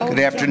Good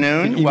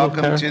afternoon.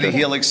 Welcome to the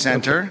Helix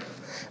Center.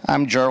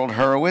 I'm Gerald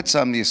Hurwitz.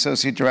 I'm the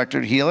Associate Director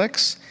at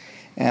Helix,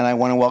 and I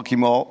want to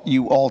welcome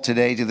you all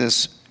today to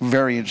this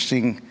very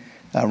interesting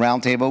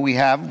roundtable we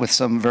have with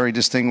some very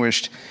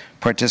distinguished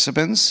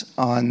participants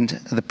on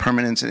the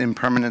permanence and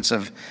impermanence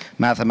of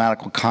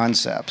mathematical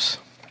concepts.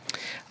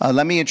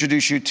 Let me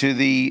introduce you to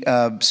the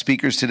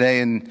speakers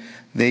today, and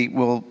they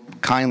will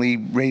kindly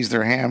raise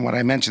their hand when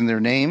I mention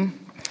their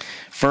name.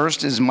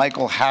 First is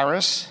Michael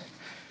Harris,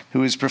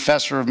 who is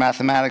professor of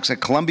mathematics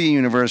at Columbia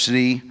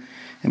University,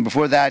 and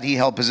before that he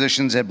held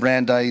positions at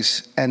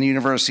Brandeis and the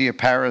University of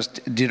Paris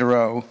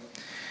Diderot.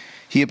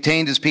 He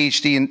obtained his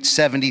PhD in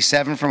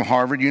 '77 from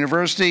Harvard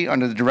University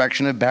under the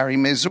direction of Barry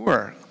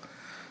Mazur,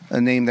 a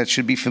name that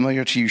should be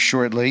familiar to you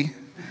shortly.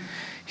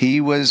 He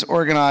has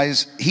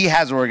organized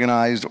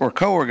or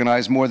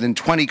co-organized more than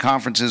 20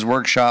 conferences,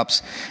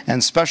 workshops,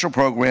 and special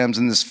programs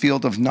in this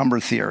field of number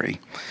theory.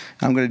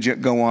 I'm going to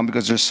go on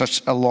because there's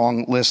such a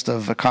long list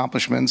of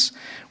accomplishments.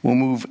 We'll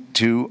move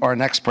to our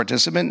next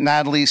participant,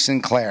 Natalie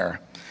Sinclair.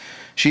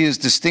 She is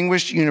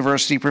Distinguished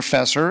University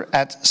Professor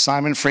at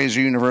Simon Fraser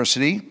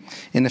University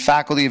in the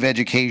Faculty of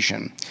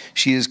Education.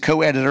 She is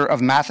co-editor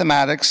of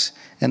Mathematics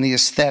and the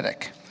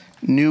Aesthetic,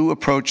 New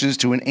Approaches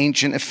to an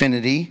Ancient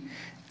Affinity,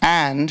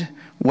 and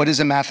What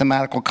is a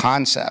Mathematical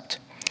Concept?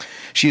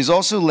 She has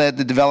also led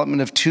the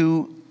development of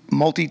two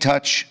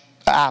multi-touch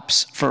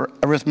apps for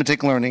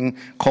arithmetic learning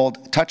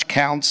called Touch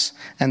Counts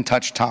and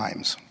Touch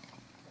Times.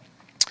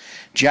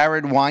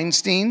 Jared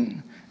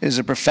Weinstein is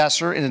a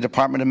professor in the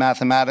Department of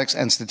Mathematics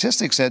and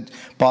Statistics at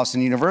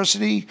Boston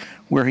University,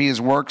 where he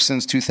has worked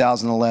since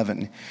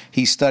 2011.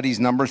 He studies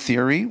number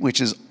theory,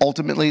 which is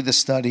ultimately the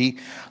study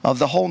of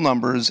the whole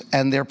numbers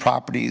and their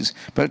properties,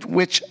 but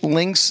which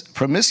links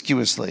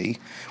promiscuously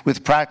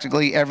with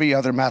practically every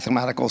other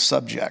mathematical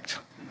subject.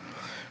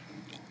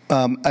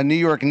 A New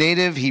York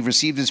native, he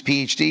received his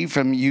PhD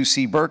from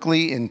UC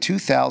Berkeley in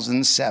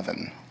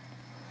 2007.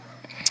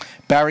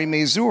 Barry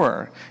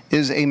Mazur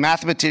is a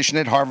mathematician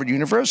at Harvard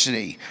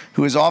University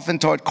who has often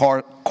taught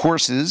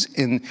courses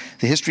in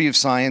the history of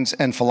science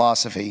and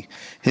philosophy.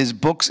 His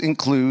books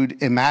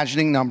include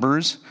Imagining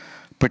Numbers,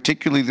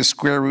 particularly the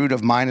square root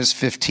of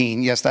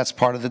 -15. Yes, that's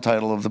part of the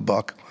title of the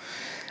book.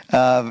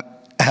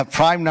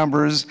 Prime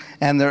Numbers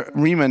and the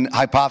Riemann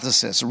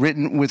Hypothesis,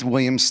 written with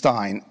William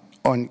Stein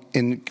on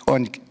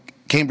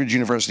Cambridge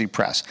University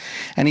Press.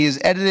 And he is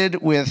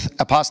edited with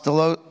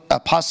Apostolos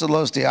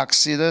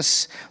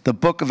Dioxidus, the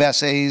book of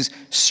essays,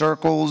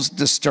 Circles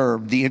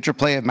Disturbed, the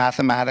interplay of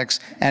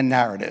mathematics and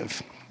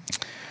narrative.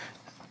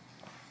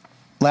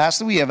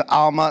 Lastly, we have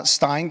Alma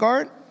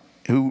Steingart,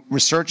 who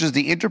researches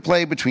the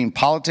interplay between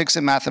politics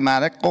and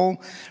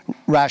mathematical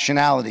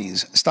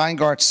rationalities.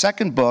 Steingart's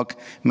second book,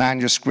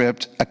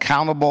 manuscript,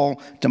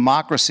 Accountable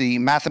Democracy,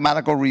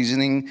 Mathematical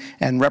Reasoning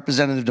and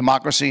Representative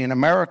Democracy in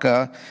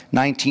America,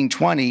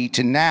 1920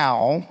 to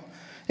now,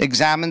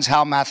 examines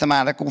how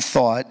mathematical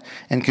thought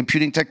and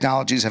computing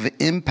technologies have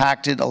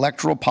impacted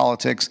electoral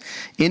politics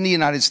in the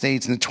United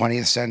States in the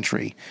 20th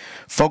century.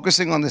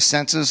 Focusing on the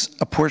census,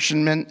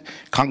 apportionment,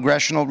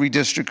 congressional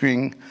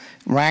redistricting,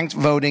 ranked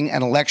voting,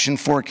 and election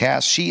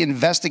forecasts, she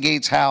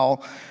investigates how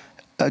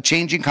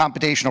changing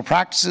computational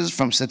practices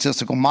from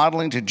statistical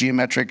modeling to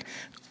geometrical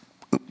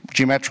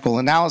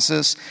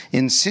analysis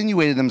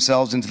insinuated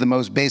themselves into the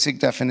most basic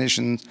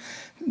definitions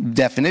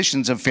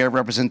of fair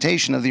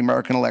representation of the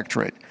American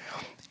electorate.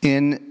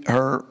 In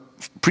her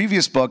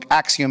previous book,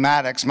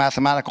 Axiomatics,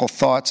 Mathematical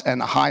Thoughts and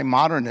High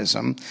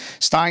Modernism,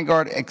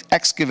 Steingart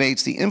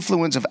excavates the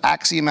influence of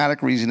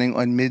axiomatic reasoning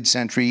on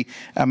mid-century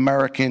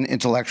American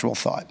intellectual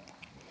thought.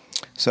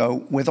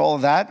 So with all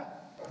of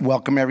that,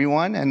 welcome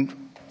everyone, and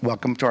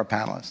welcome to our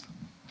panelists.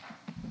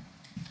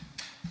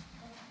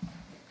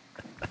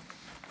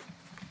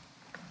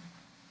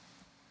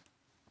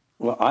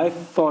 Well, I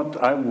thought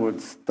I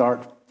would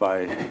start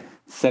by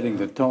setting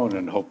the tone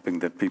and hoping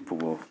that people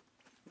will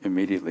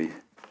immediately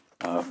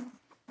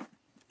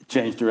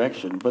change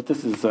direction. But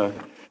this is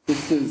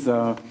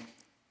at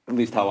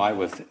least how I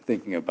was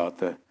thinking about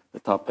the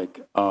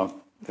topic.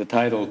 The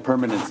title,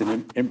 Permanence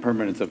and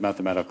Impermanence of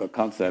Mathematical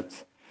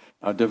Concepts,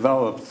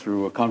 developed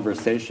through a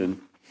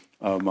conversation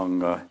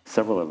among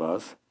several of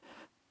us.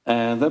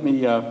 And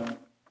I'm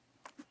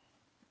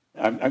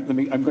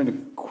going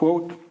to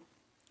quote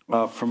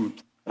from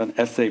an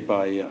essay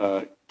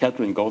by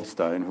Catherine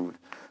Goldstein, who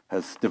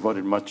has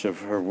devoted much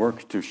of her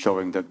work to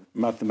showing that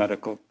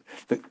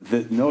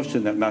the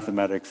notion that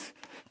mathematics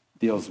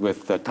deals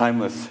with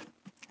timeless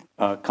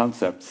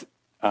concepts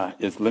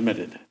is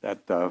limited.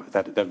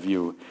 That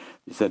view,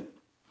 he said,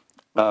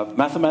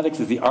 mathematics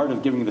is the art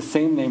of giving the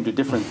same name to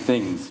different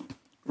things,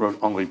 wrote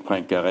Henri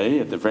Poincaré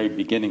at the very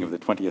beginning of the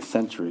 20th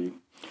century.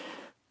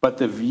 But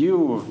the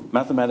view of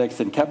mathematics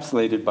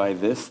encapsulated by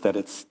this, that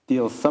it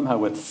deals somehow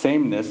with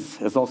sameness,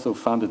 has also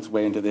found its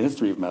way into the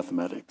history of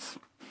mathematics.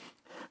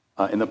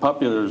 In the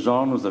popular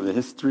genres of the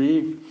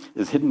history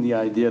is hidden the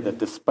idea that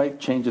despite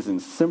changes in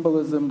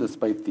symbolism,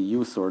 despite the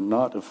use or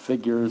not of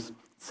figures,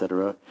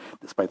 etc.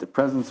 Despite the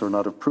presence or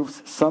not of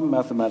proofs, some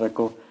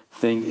mathematical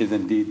thing is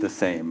indeed the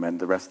same. And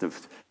the rest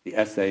of the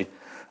essay,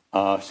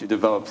 she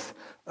develops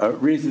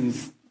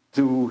reasons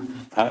to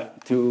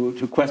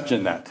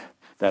question that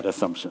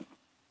assumption.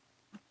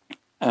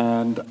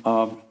 And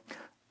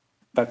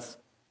that's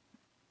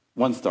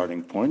one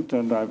starting point.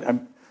 And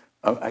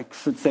I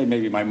should say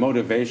maybe my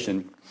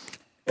motivation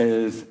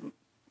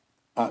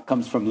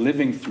comes from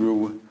living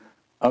through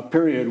a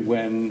period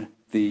when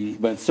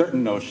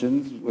certain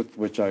notions with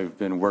which I've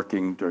been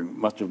working during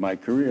much of my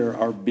career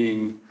are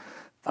being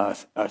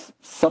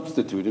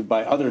substituted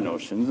by other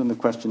notions, and the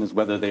question is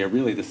whether they are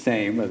really the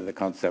same, whether the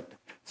concept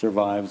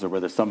survives, or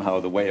whether somehow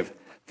the way of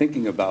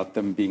thinking about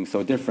them being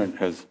so different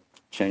has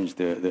changed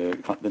the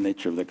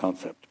nature of the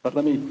concept. But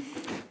let me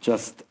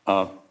just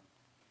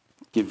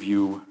give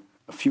you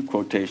a few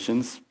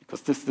quotations,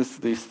 because this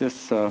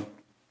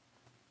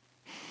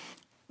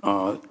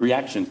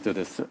reactions to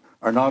this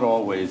are not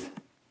always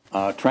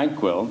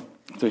tranquil.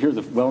 So here's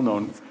a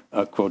well-known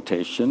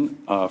quotation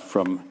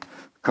from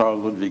Carl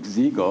Ludwig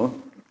Siegel,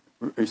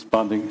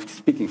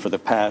 speaking for the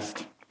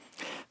past.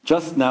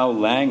 Just now,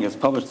 Lang has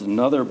published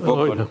another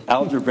book on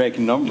algebraic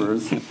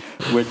numbers,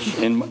 which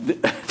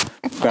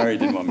Barry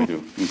didn't want me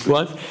to include.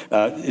 What?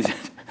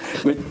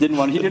 He didn't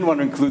want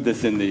to include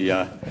this in the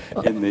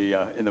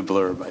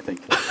blurb, I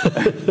think.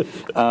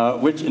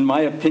 Which, in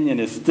my opinion,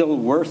 is still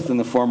worse than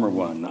the former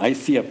one. I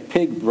see a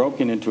pig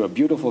broken into a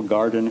beautiful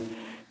garden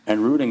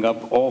and rooting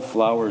up all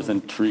flowers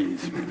and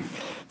trees.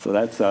 So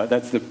that's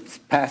the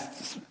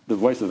past, the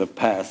voice of the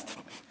past.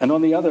 And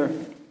on the other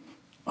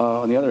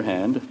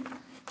hand,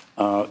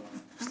 the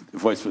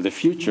voice of the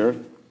future.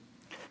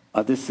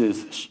 This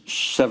is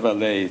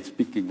Chevalier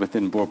speaking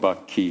within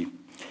Bourbaki.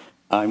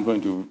 I'm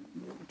going to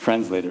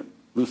translate it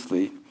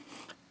loosely.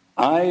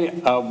 I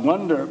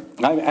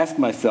ask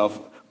myself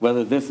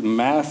whether this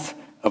mass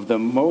of the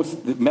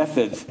most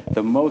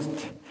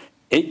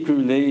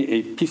éculées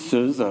et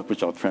pisseuses,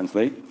 which I'll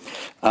translate,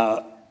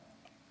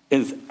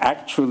 is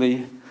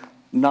actually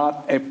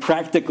not a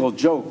practical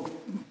joke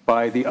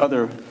by the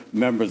other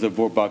members of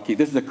Bourbaki.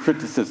 This is a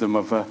criticism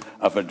of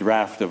a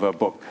draft of a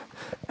book.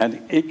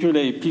 And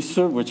éculé et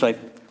pisseux, which I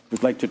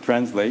would like to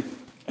translate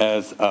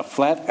as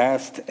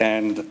flat-assed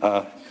and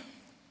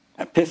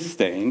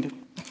piss-stained,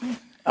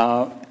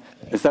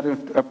 is that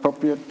an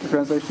appropriate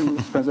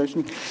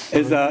translation?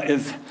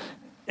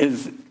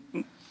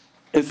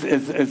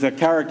 Is a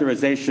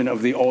characterization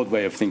of the old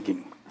way of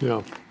thinking.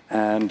 Yeah.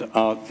 And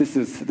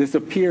this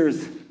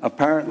appears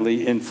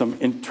apparently in some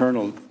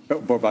internal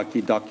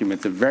Bourbaki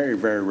documents. It very,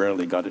 very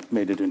rarely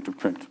made it into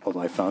print, although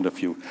I found a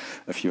few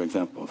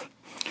examples.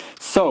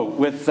 So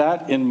with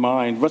that in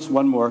mind, what's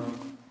one more?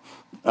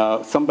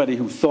 Somebody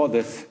who saw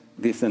this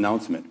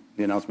announcement,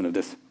 the announcement of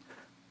this,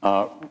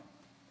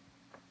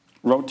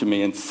 wrote to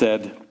me and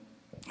said,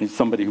 he's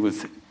somebody who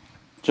was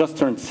just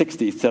turned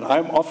 60, said,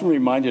 I'm often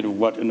reminded of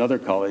what another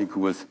colleague who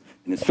was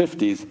in his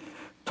 50s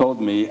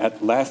told me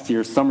at last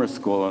year's summer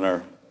school on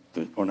our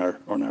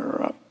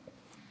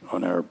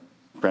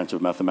branch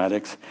of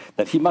mathematics,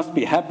 that he must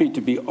be happy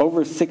to be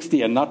over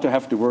 60 and not to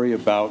have to worry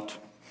about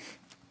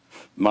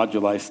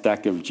moduli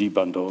stack of G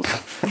bundles.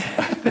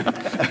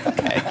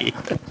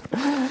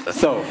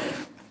 So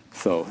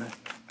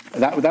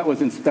that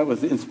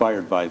was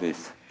inspired by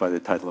the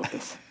title of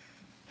this.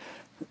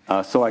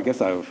 So I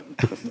guess I'll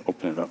just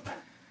open it up.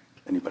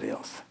 Anybody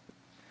else?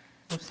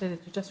 I would say that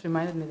you just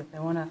reminded me that I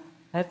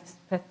have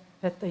this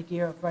pet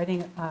idea of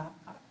writing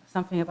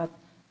something about.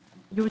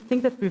 You would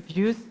think that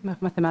reviews of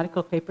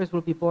mathematical papers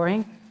will be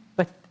boring,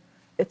 but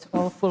it's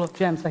all full of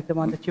gems, like the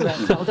one that you read.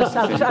 So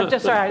I'm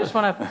just sorry. I just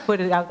want to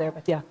put it out there,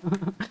 but yeah.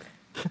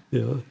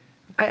 Yeah.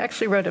 I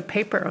actually wrote a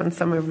paper on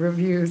some of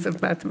reviews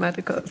of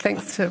mathematical,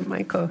 thanks to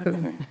Michael,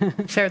 who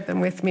shared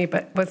them with me,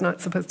 but was not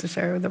supposed to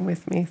share them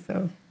with me.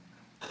 So.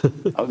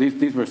 Oh,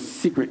 these were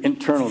secret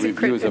internal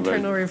reviews of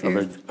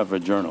a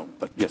journal,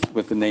 but yes,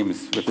 with the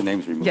names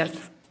removed.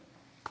 Yes.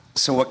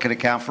 So what could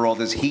account for all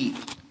this heat?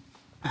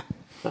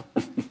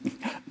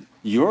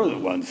 You're the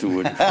ones who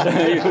would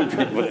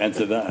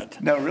answer that.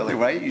 No, really,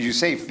 right? You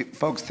say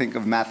folks think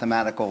of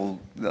mathematical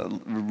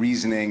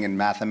reasoning and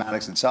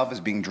mathematics itself as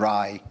being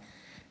dry,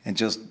 and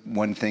just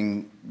one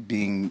thing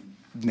being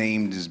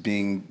named as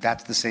being,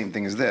 that's the same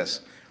thing as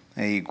this,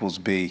 A equals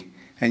B.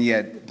 And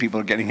yet people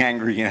are getting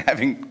angry and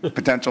having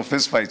potential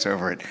fistfights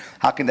over it.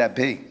 How can that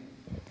be?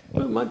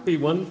 Well, it might be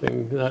one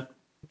thing that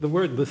the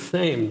word the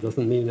same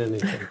doesn't mean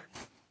anything.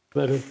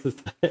 That is to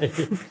say,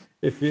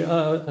 if you,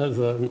 as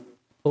an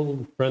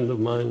old friend of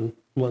mine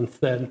once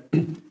said,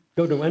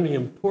 go to any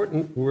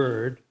important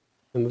word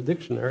in the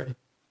dictionary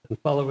and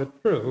follow it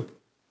through,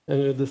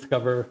 and you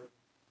discover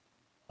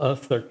a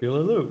circular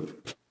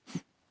loop.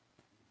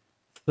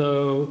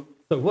 So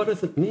what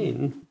does it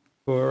mean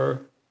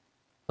for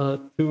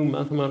two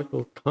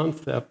mathematical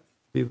concepts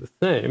be the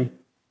same?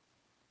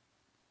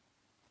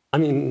 I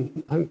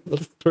mean,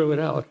 let's throw it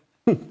out.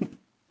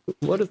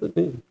 What does it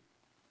mean?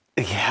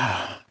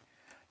 Yeah.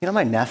 You know,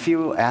 my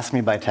nephew asked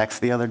me by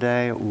text the other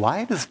day,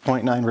 why does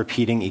 0.9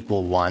 repeating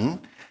equal 1?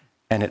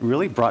 And it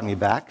really brought me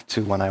back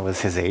to when I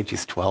was his age.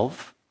 He's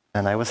 12.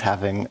 And I was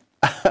having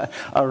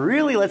a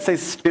really, let's say,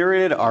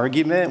 spirited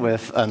argument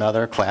with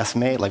another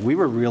classmate. Like, we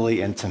were really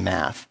into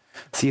math.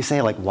 So you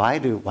say, like,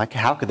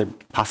 how could there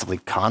possibly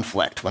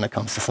conflict when it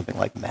comes to something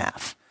like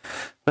math?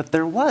 But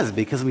there was,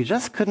 because we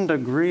just couldn't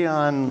agree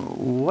on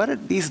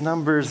what these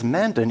numbers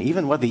meant, and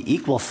even what the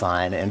equal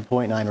sign in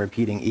 0.9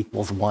 repeating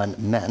equals 1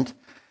 meant.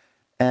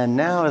 And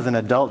now, as an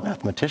adult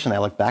mathematician, I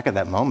look back at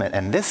that moment,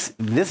 and this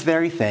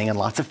very thing, and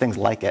lots of things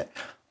like it,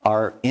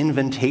 are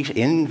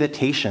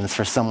invitations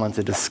for someone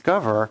to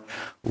discover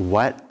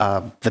what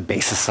the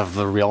basis of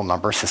the real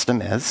number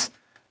system is.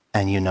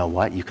 And you know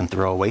what? You can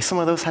throw away some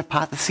of those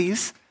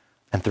hypotheses,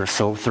 and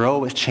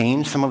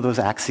change some of those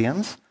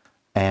axioms,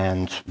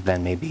 and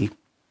then maybe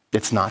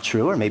it's not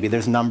true, or maybe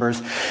there's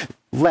numbers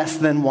less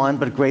than 1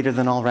 but greater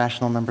than all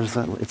rational numbers,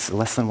 it's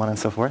less than 1 and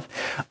so forth.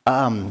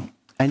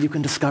 And you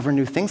can discover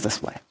new things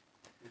this way.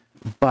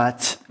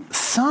 But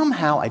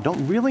somehow, I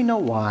don't really know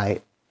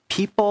why,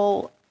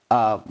 people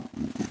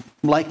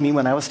like me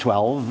when I was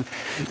 12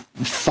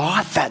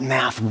 thought that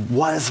math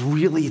was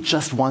really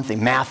just one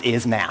thing. Math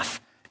is math.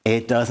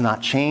 It does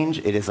not change.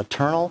 It is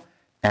eternal.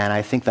 And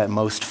I think that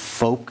most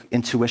folk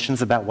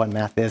intuitions about what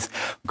math is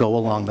go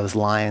along those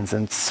lines.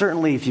 And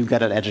certainly if you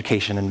get an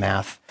education in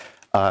math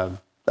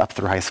up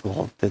through high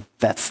school,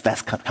 that's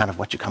kind of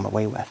what you come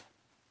away with.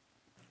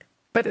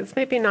 But it's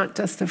maybe not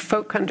just a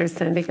folk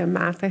understanding of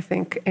math. I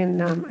think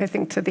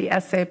to the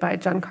essay by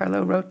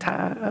Giancarlo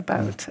Rota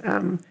about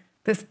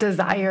this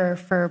desire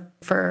for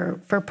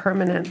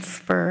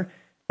permanence,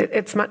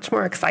 it's much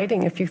more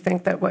exciting if you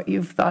think that what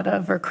you've thought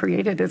of or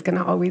created is going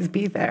to always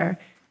be there.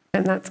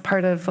 And that's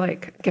part of,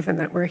 like, given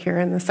that we're here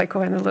in the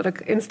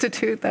Psychoanalytic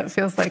Institute, that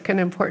feels like an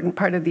important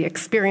part of the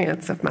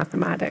experience of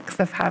mathematics,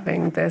 of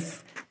having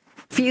this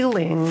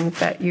feeling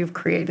that you've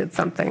created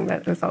something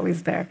that is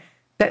always there.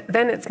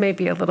 Then it's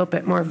maybe a little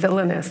bit more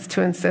villainous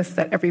to insist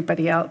that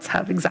everybody else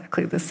have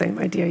exactly the same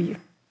idea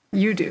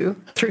you do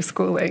through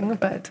schooling.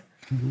 But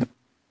I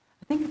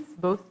think it's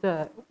both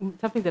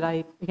something that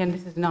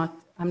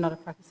I'm not a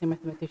practicing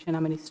mathematician,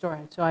 I'm an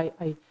historian, so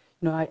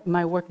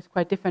my work is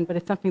quite different, but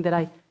it's something that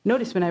I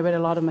noticed when I read a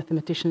lot of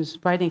mathematicians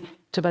writing.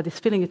 It's about this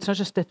feeling. It's not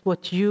just that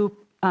what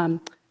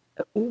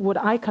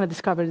I kind of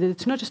discovered, that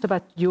it's not just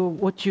about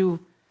what you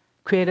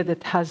created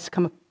that has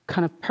come a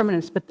kind of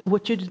permanence, but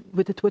what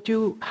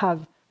you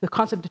have, the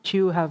concept that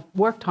you have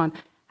worked on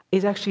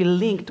is actually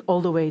linked all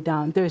the way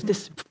down. There's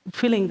this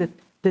feeling that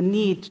the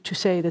need to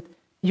say that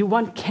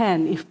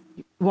can, if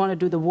you want to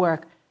do the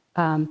work,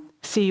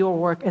 see your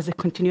work as a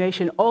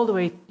continuation all the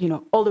way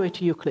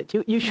to Euclid.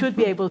 You should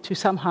be able to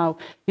somehow,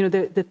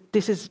 it's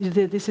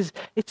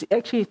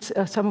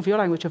some of your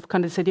language of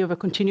kind of this idea of a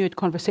continued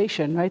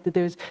conversation, right?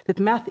 That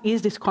math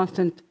is this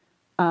constant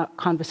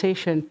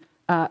conversation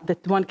that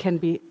one can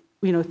be,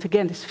 it's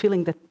again this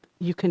feeling that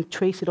you can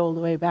trace it all the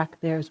way back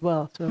there as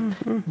well. So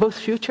both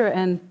future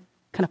and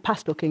kind of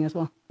past looking as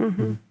well.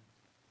 Mm-hmm.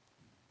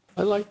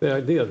 I like the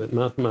idea that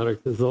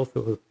mathematics is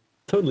also a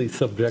totally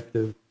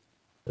subjective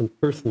and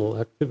personal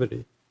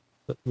activity,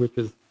 which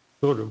is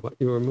sort of what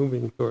you were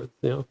moving towards.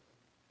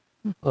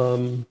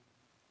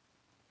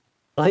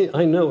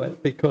 I know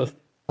it because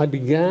I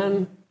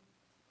began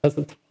as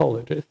a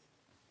topologist,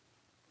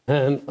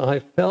 and I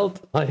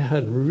felt I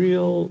had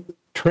real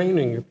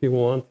training, if you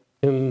want,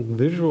 in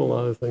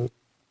visualizing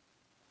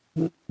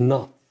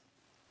knots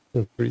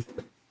in free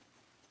space.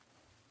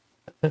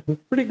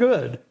 And pretty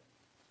good.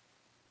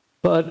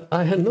 But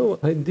I had no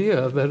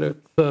idea that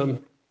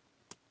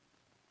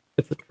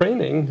it's a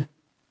training,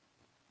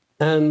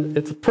 and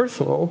it's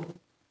personal,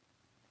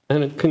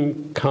 and it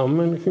can come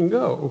and it can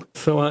go.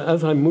 So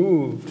as I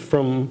moved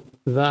from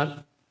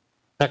that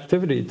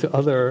activity to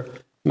other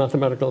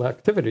mathematical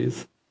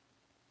activities,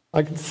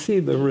 I could see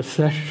the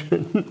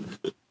recession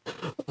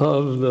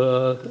of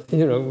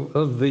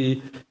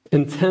the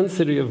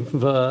intensity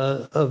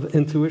of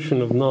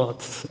intuition of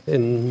knots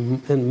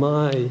in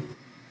my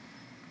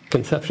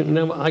conception.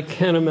 Now, I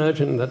can't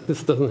imagine that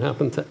this doesn't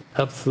happen to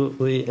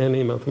absolutely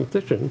any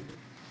mathematician.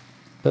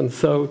 And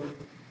so,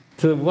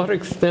 to what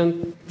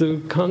extent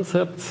do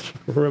concepts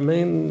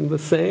remain the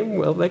same?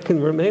 Well, they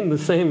can remain the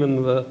same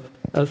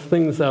as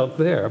things out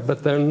there,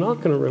 but they're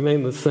not going to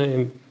remain the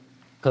same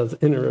as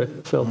inner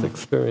felt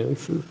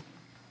experiences.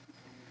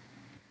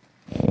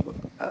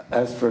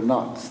 As for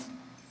knots,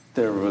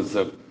 there was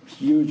a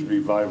huge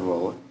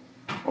revival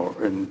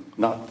in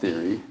knot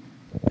theory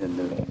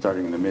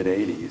starting in the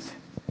mid-'80s.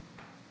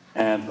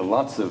 And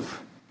lots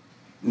of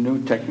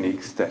new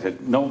techniques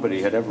that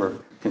nobody had ever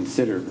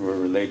considered were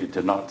related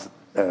to knots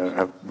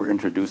were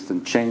introduced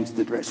and changed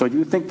the direction. So do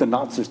you think the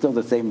knots are still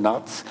the same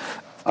knots?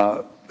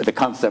 The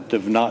concept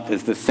of knot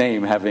is the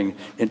same, having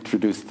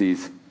introduced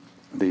these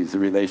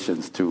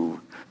relations to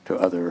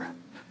other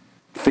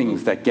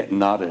things that get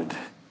knotted.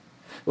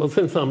 Well,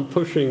 since I'm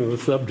pushing the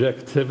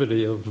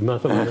subjectivity of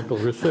mathematical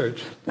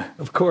research,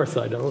 of course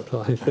I don't.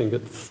 I think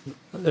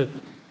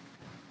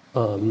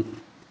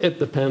it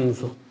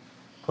depends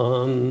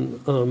on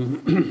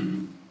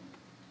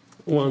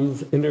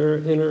one's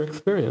inner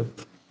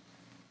experience.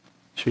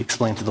 Should we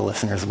explain to the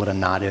listeners what a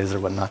knot is or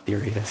what knot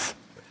theory is?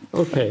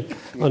 Okay,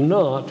 a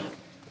knot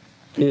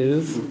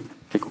is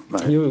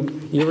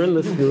you're in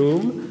this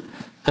room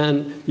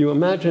and you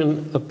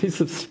imagine a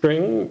piece of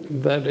string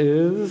that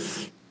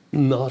is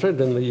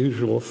knotted in the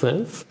usual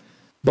sense,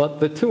 but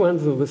the two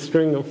ends of the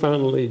string are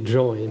finally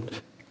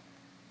joined.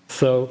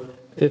 So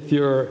if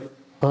you're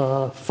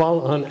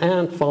an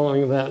ant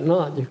following that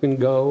knot, you can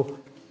go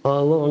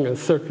along a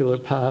circular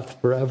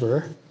path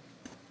forever.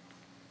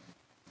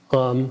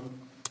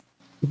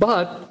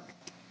 But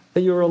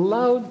you're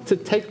allowed to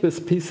take this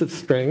piece of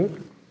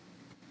string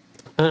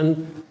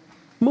and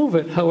move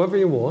it however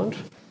you want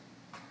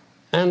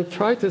and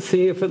try to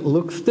see if it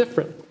looks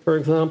different. For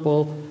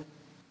example,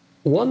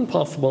 one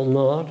possible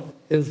knot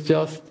is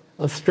just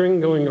a string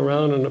going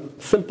around in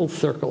a simple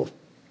circle.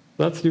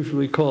 That's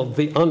usually called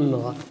the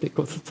unknot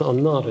because it's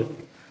unknotted.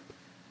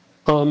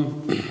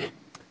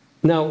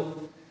 Now,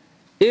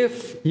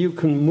 if you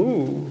can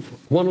move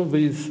one of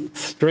these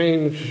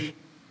strange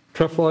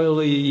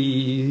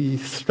trefoily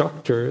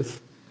structures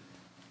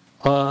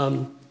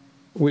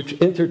which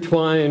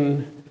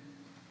intertwine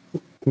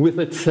with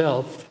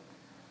itself,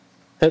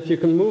 if you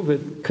can move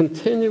it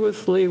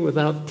continuously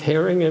without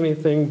tearing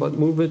anything, but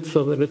move it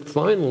so that it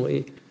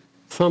finally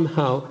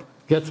somehow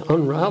gets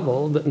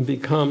unraveled and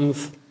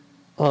becomes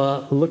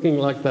looking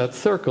like that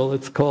circle,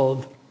 it's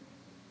called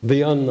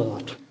the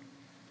unknot.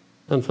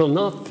 And so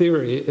knot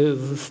theory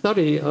is a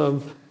study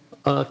of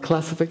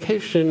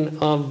classification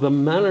of the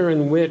manner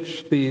in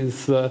which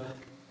these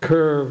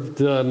curved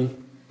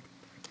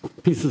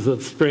pieces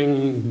of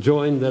string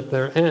joined at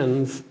their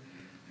ends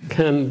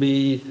can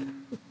be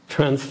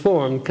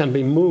transformed, can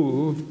be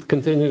moved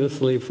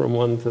continuously from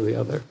one to the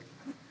other.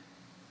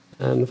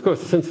 And of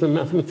course, since the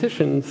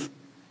mathematicians,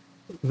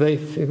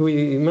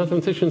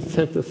 mathematicians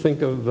tend to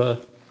think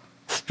of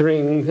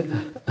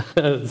string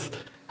as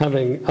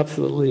having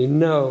absolutely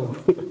no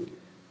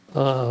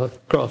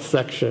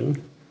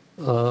cross-section,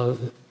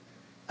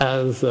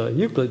 as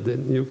Euclid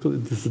did.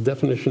 Euclid's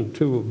definition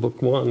 2 of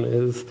Book 1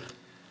 is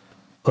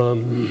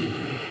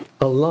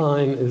a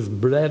line is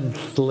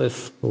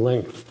breadthless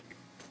length.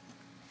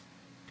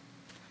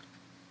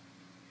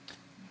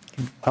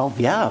 Well,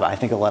 yeah, I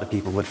think a lot of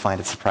people would find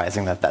it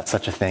surprising that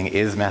such a thing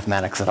is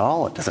mathematics at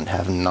all. It doesn't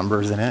have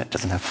numbers in it, it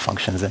doesn't have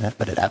functions in it,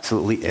 but it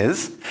absolutely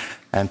is.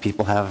 And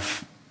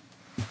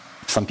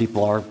some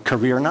people are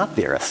career knot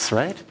theorists,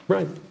 right?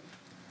 Right.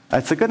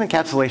 It's a good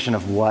encapsulation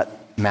of what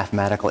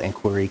mathematical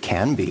inquiry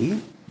can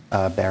be.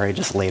 Barry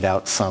just laid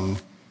out some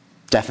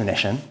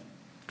definition,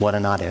 what a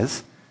knot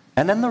is,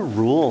 and then the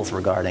rules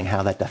regarding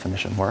how that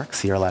definition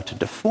works. You're allowed to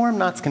deform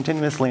knots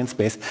continuously in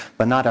space,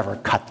 but not ever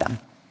cut them.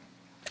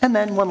 And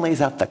then one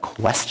lays out the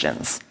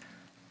questions.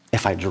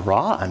 If I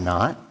draw a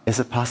knot, is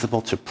it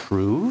possible to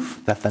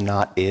prove that the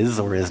knot is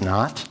or is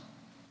not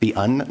the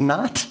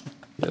unknot?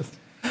 Yes.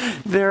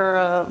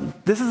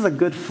 This is a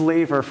good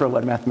flavor for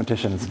what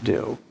mathematicians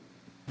do.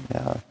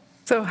 Yeah.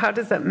 So how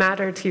does it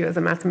matter to you as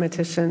a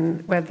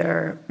mathematician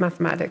whether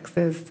mathematics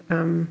is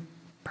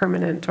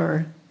permanent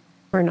or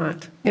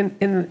not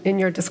in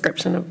your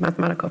description of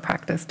mathematical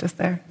practice just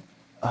there?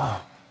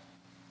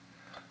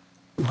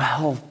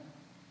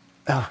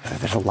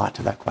 There's a lot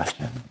to that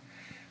question.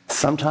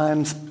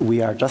 Sometimes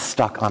we are just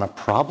stuck on a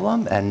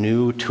problem and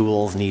new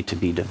tools need to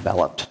be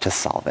developed to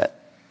solve it.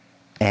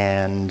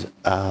 And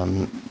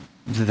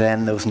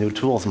then those new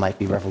tools might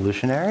be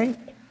revolutionary.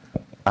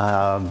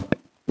 So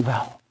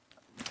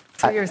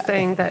you're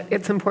saying that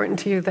it's important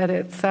to you that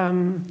it's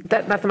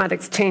that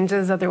mathematics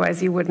changes,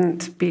 otherwise you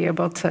wouldn't be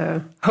able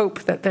to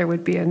hope that there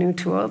would be a new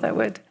tool that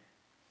would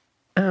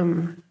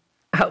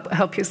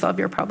help you solve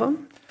your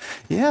problem?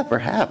 Yeah,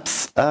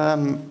 perhaps.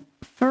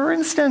 For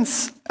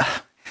instance,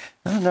 I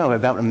don't know,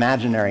 about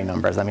imaginary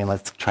numbers. I mean,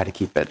 let's try to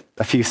keep it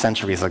a few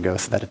centuries ago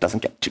so that it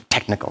doesn't get too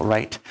technical,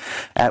 right?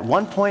 At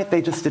one point,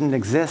 they just didn't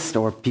exist,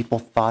 or people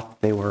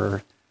thought they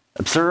were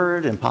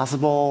absurd,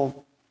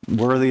 impossible,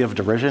 worthy of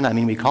derision. I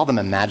mean, we call them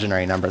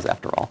imaginary numbers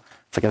after all.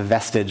 It's like a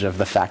vestige of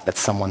the fact that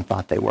someone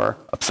thought they were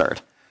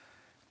absurd.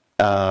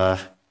 But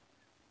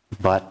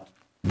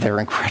they're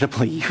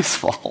incredibly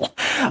useful.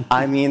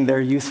 I mean,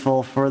 they're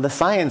useful for the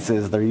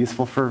sciences. They're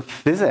useful for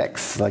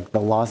physics, like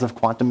the laws of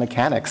quantum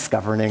mechanics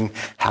governing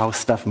how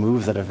stuff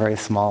moves at a very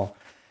small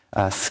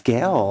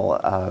scale.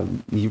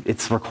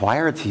 It's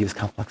required to use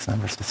complex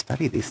numbers to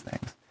study these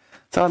things.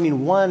 So, I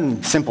mean,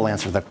 one simple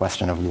answer to the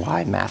question of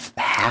why math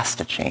has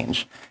to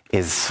change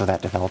is so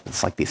that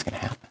developments like these can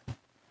happen.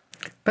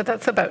 But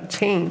that's about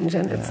change,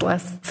 and it's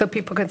less, so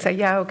people could say,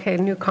 yeah, okay,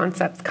 new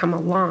concepts come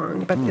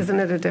along, but isn't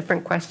it a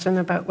different question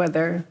about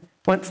whether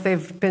once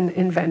they've been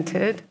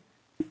invented,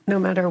 no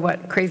matter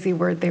what crazy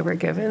word they were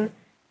given,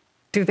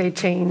 do they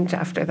change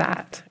after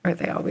that? Or are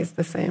they always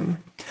the same?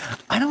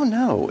 I don't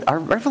know. Are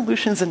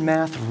revolutions in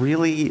math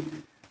really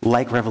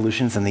like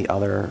revolutions in the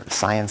other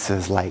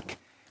sciences? Like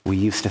we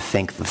used to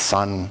think the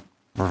sun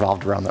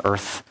revolved around the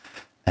earth,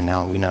 and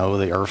now we know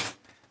the earth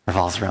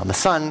revolves around the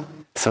sun.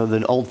 So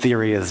the old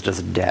theory is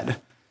just dead.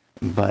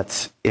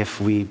 But if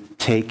we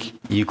take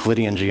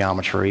Euclidean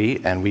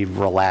geometry and we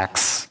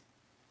relax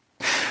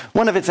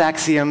one of its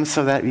axioms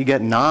so that you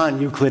get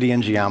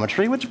non-Euclidean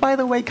geometry, which, by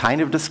the way,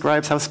 kind of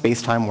describes how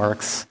space-time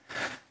works.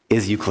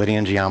 Is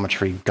Euclidean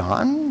geometry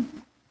gone?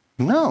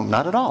 No,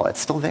 not at all. It's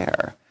still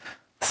there.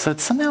 So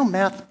somehow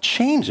math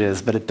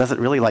changes, but it doesn't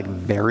really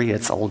like bury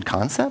its old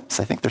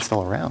concepts. I think they're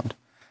still around.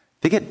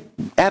 They get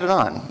added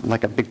on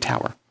like a big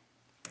tower.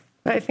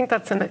 I think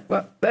that's a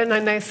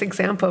nice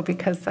example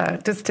because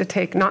just to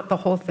take not the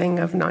whole thing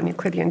of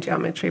non-Euclidean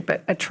geometry,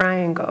 but a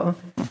triangle,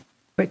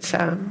 which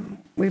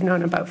we've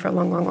known about for a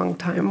long, long, long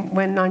time.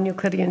 When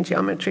non-Euclidean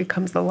geometry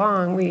comes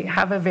along, we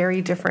have a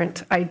very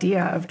different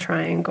idea of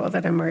triangle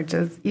that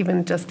emerges,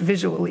 even just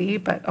visually,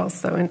 but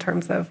also in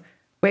terms of,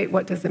 wait,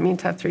 what does it mean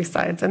to have three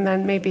sides? And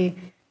then maybe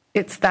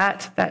it's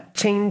that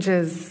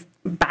changes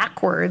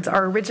backwards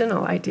our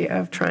original idea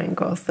of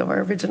triangle. So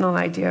our original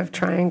idea of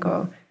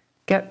triangle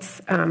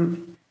gets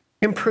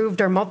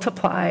improved or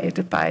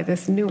multiplied by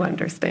this new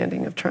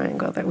understanding of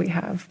triangle that we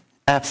have.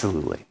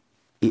 Absolutely.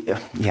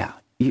 Yeah.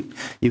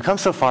 You come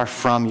so far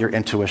from your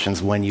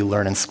intuitions when you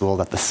learn in school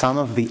that the sum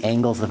of the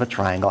angles of a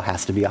triangle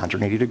has to be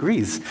 180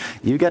 degrees.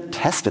 You get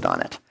tested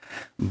on it.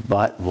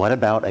 But what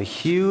about a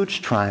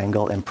huge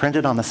triangle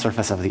imprinted on the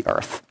surface of the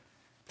Earth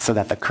so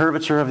that the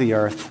curvature of the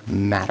Earth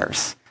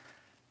matters?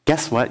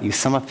 Guess what? You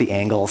sum up the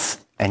angles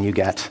and you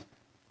get,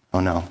 oh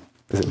no,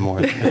 is it more?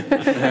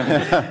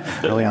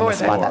 Really on the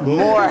spot.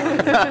 More. I'm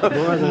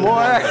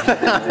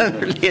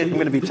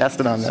going to be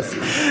tested on this.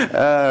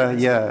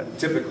 Yeah.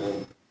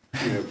 Typical.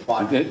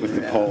 With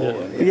the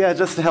pole. Yeah,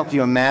 just to help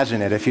you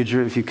imagine it, if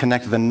you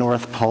connect the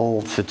North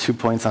Pole to 2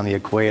 points on the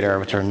equator,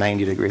 which are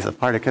 90 degrees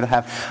apart, it could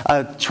have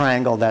a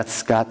triangle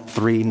that's got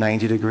 3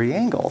 90-degree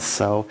angles.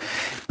 So,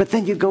 but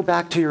then you go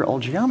back to your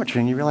old geometry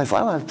and you realize,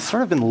 well, I've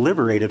sort of been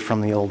liberated from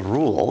the old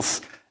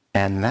rules,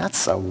 and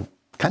that's a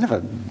kind of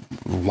a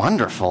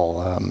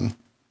wonderful,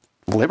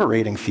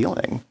 liberating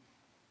feeling.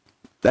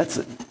 It's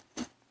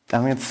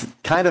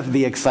kind of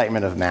the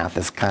excitement of math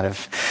is kind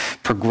of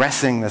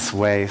progressing this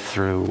way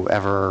through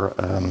ever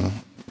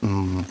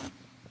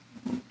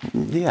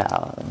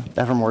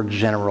more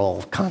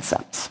general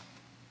concepts.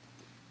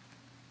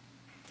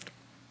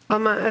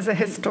 As a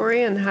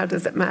historian, how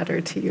does it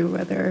matter to you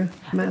whether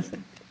math?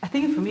 I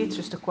think for me it's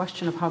just a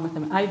question of how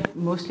I've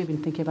mostly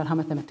been thinking about how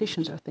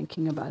mathematicians are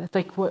thinking about it.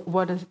 Like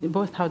what is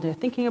both how they're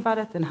thinking about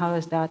it and how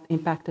has that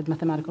impacted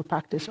mathematical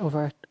practice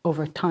over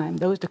time.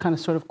 Those are the kind of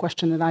sort of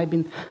question that I've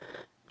been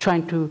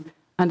trying to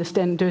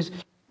understand. There's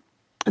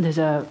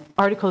an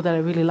article that I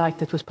really liked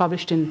that was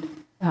published in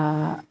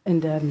the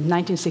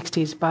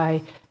 1960s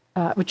by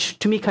which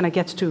to me kind of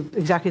gets to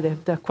exactly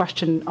the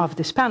question of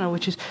this panel,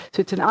 which is,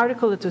 so it's an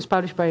article that was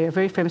published by a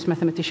very famous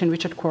mathematician,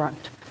 Richard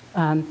Courant.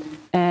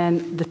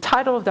 And the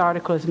title of the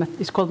article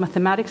is called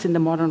Mathematics in the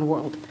Modern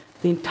World.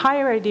 The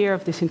entire idea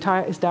of the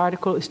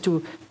article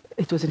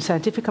it was in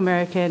Scientific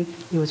American,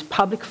 it was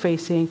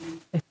public-facing.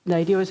 The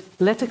idea was,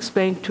 let's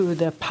explain to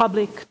the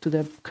public, to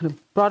the kind of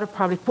broader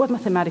public, what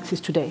mathematics is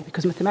today,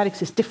 because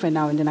mathematics is different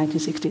now in the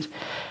 1960s.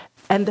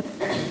 And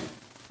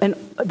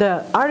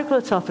the article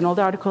itself and all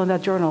the article in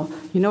that journal,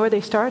 you know where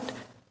they start?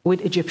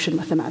 With Egyptian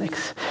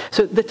mathematics.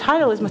 So the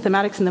title is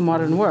Mathematics in the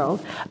Modern World,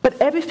 but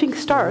everything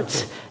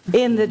starts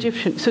in the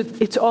Egyptian. So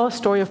it's all a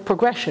story of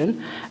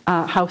progression,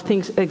 how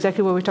things,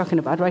 exactly what we're talking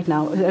about right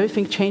now,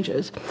 everything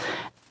changes.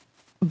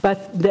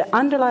 But the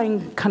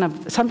underlying kind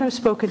of sometimes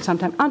spoken,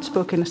 sometimes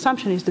unspoken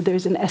assumption is that there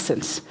is an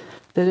essence.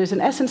 That there's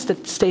an essence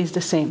that stays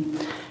the same.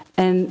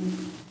 And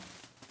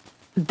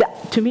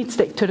that, to me, it's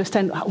to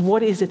understand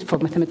what is it for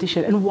a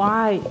mathematician and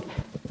why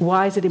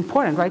is it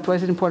important, right? Why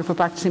is it important for a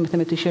practicing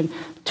mathematician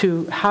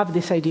to have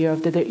this idea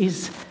of that there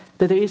is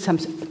some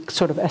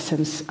sort of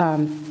essence,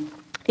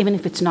 even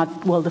if it's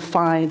not well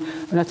defined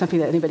or not something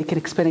that anybody can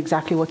explain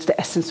exactly what the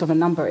essence of a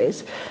number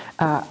is.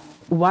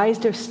 Why is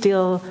there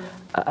still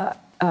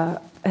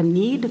a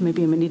need,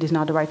 maybe a need is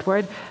not the right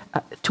word,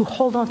 to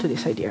hold on to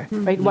this idea,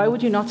 right? Why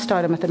would you not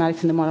start a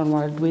mathematics in the modern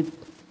world with,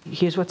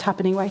 here's what's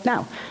happening right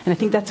now? And I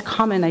think that's a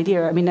common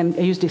idea. I mean,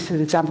 I use this as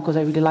an example because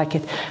I really like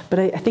it, but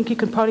I think you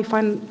can probably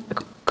find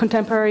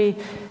contemporary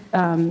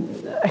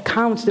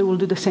accounts that will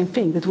do the same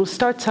thing, that will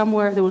start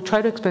somewhere, they will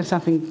try to explain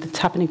something that's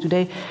happening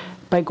today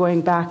by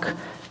going back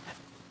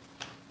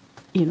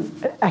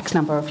X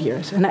number of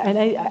years. And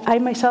I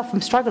myself am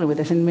struggling with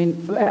this. I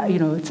mean,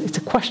 it's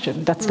a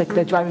question. That's like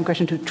the driving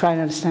question to try and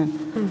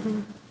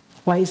understand.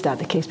 Why is that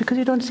the case? Because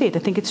you don't see it. I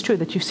think it's true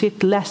that you see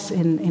it less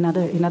in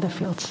other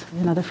fields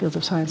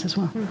of science as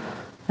well.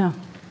 Yeah.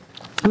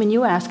 I mean,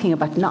 you were asking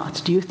about knots.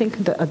 Do you think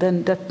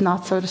that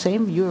knots are the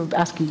same? You're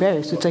asking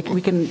various. So it's like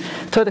we can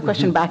throw the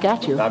question back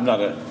at you. I'm not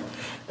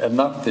a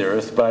knot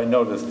theorist, but I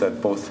noticed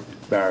that both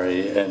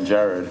Barry and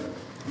Jared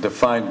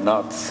defined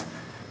knots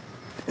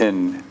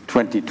in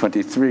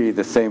 2023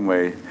 the same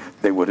way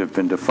they would have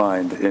been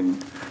defined in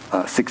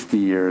 60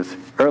 years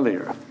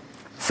earlier.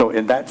 So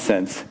in that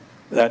sense,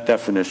 that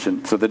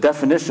definition, so the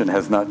definition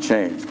has not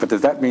changed, but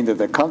does that mean that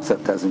the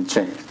concept hasn't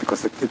changed?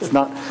 Because it's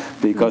not,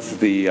 because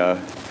the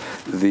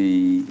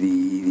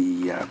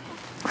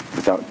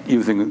without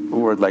using a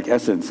word like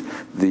essence,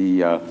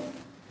 the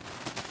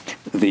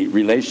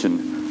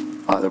relation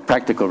the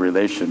practical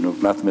relation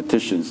of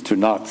mathematicians to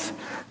knots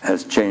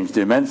has changed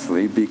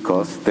immensely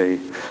because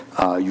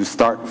you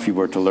start, if you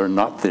were to learn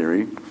knot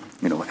theory,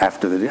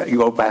 after you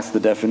go past the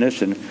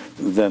definition,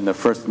 then the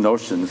first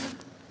notions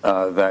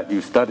that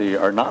you study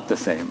are not the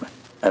same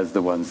as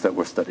the ones that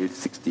were studied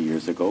 60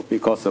 years ago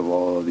because of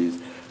all of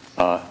these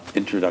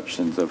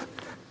introductions of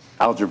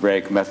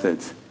algebraic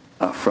methods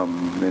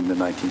from in the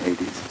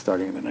 1980s,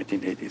 starting in the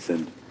 1980s.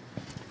 And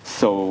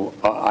so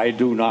I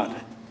do not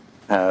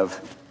have,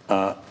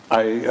 I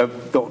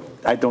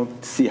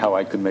don't see how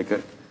I could make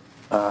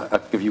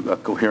give you a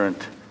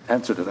coherent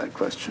answer to that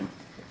question.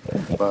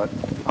 But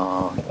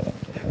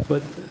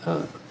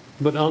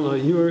Alma,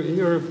 you're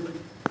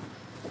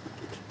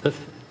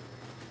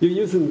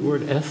using the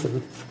word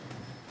essence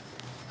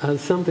as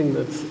something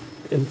that's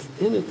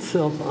in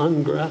itself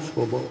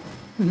ungraspable,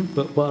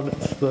 but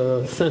what's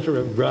the center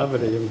of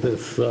gravity of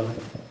this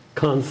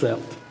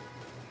concept,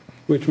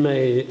 which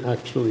may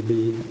actually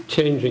be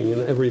changing in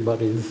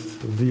everybody's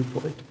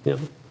viewpoint.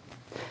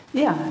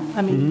 Yeah,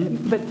 I mean,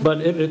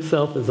 but it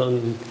itself is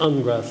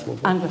ungraspable.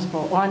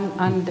 Ungraspable,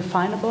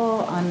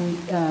 undefinable,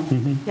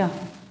 yeah.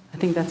 I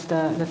think that's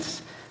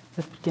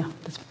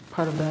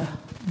part of the.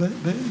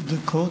 But the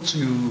quotes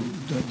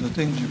the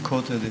things you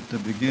quoted at the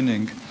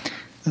beginning,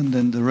 and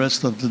then the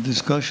rest of the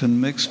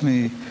discussion makes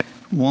me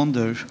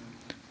wonder,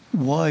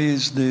 why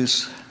is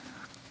this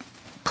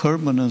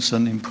permanence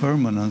and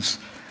impermanence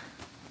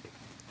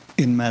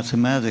in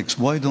mathematics?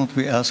 Why don't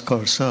we ask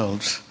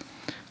ourselves?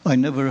 I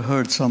never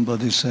heard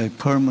somebody say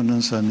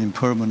permanence and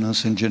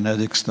impermanence in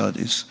genetic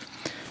studies,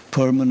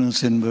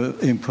 permanence and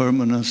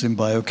impermanence in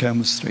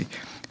biochemistry.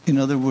 In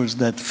other words,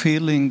 that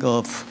feeling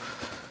of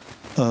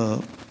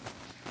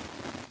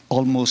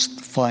almost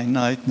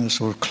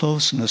finiteness or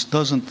closeness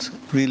doesn't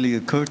really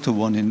occur to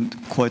one in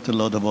quite a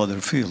lot of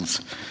other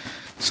fields.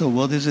 So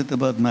what is it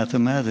about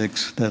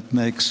mathematics that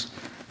makes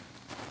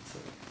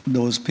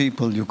those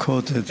people you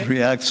quoted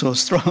react so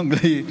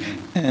strongly,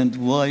 and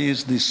why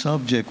is the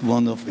subject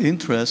one of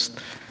interest?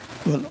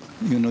 Well,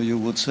 you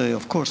would say,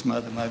 of course,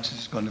 mathematics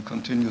is going to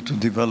continue to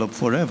develop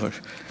forever.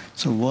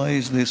 So why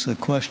is this a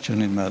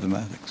question in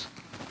mathematics?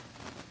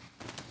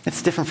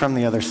 It's different from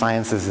the other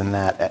sciences in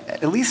that,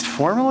 at least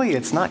formally,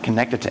 it's not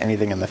connected to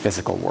anything in the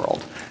physical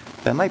world.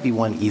 That might be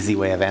one easy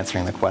way of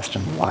answering the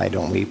question, why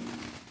don't we?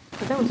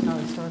 But that was not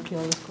historically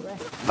always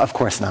correct. Of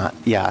course not,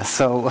 yeah.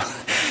 So,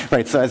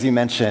 right, so as you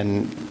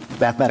mentioned,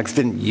 mathematics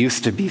didn't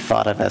used to be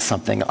thought of as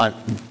something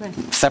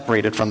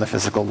separated from the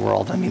physical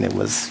world. I mean, it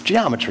was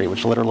geometry,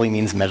 which literally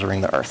means measuring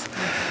the earth.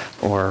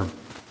 Or,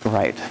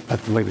 right, but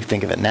the way we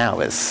think of it now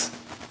is,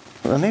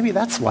 well, maybe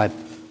that's why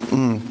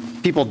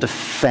people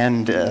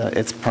defend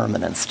its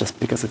permanence, just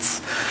because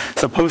it's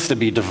supposed to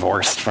be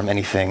divorced from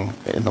anything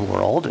in the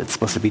world. It's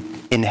supposed to be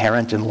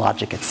inherent in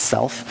logic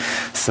itself,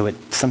 so it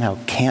somehow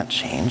can't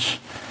change.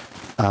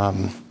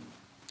 I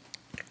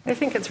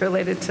think it's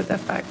related to the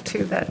fact,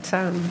 too, that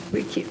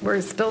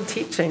we're still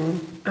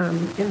teaching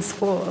in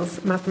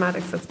schools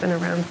mathematics that's been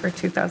around for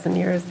 2,000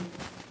 years,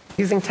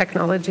 using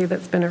technology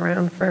that's been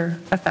around for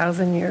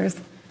 1,000 years,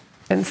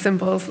 and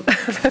symbols.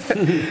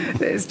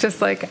 It's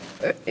just like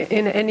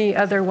in any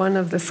other one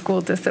of the school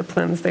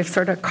disciplines, they've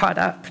sort of caught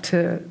up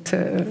to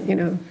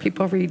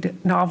people read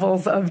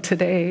novels of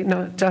today,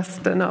 not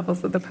just the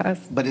novels of the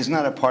past. But isn't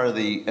that a part of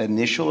the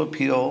initial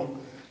appeal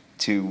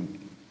to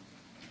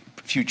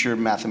future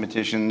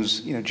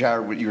mathematicians?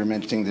 Jared, what you were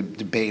mentioning, the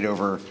debate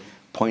over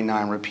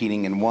 0.9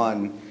 repeating in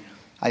 1.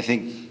 I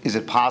think, is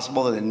it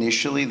possible that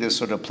initially this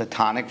sort of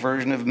Platonic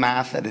version of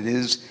math, that it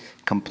is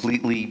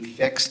completely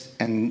fixed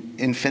and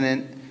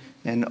infinite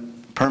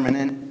and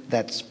permanent,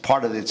 that's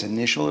part of its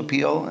initial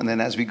appeal, and then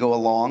as we go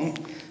along,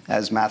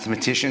 as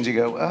mathematicians, you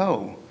go,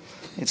 oh,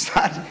 it's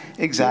not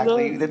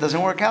exactly, that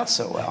doesn't work out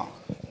so well.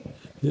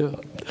 Yeah.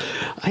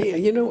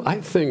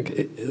 I think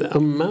a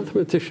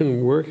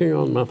mathematician working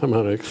on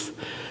mathematics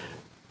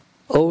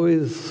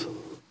always,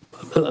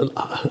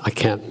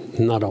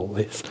 not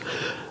always,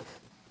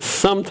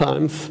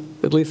 sometimes,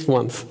 at least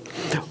once,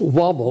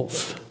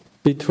 wobbles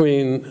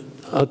between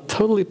a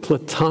totally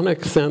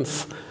Platonic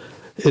sense,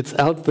 it's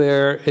out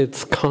there,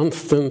 it's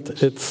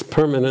constant, it's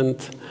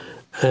permanent,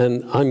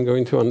 and I'm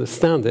going to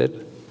understand it.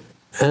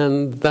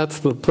 And that's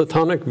the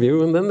Platonic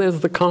view. And then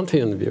there's the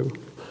Kantian view,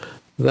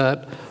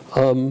 that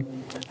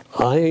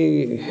I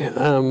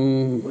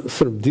am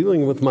sort of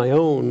dealing with my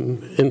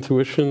own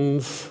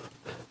intuitions,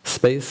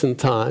 space and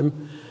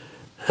time,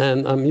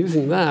 and I'm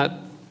using that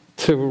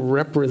to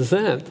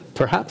represent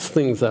perhaps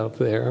things out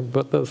there,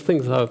 but those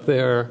things out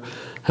there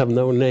have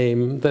no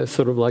name. They're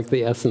sort of like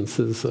the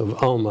essences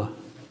of Alma.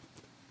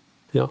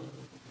 Yeah.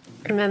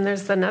 And then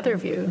there's another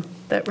view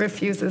that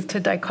refuses to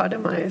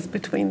dichotomize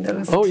between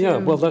those two. Oh, yeah.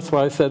 two. Well, that's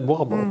why I said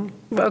wobble.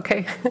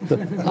 Okay.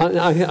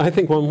 I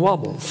think one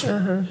wobbles.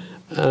 Uh-huh.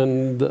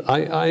 And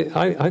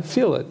I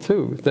feel it,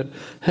 too, that,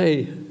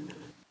 hey,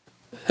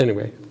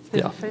 anyway.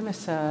 There's a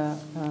famous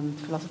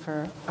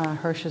philosopher,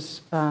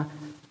 Hirsch's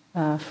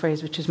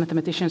phrase, which is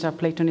mathematicians are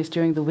Platonists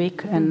during the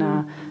week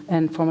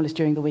and formalists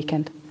during the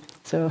weekend.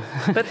 So,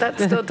 But that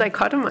still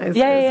dichotomizes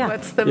Yeah.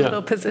 what's the Yeah.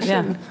 middle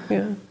position.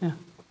 Yeah.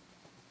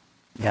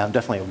 Yeah, I'm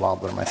definitely a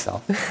wobbler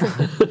myself.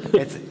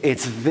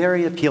 It's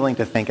very appealing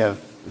to think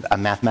of a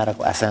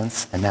mathematical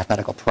essence and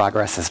mathematical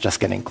progress as just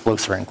getting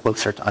closer and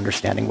closer to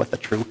understanding what the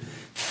true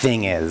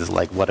thing is,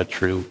 like what a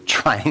true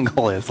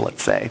triangle is,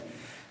 let's say.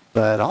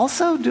 But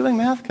also doing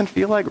math can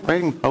feel like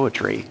writing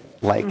poetry.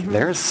 Like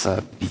there's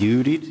a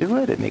beauty to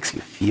it. It makes you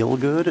feel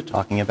good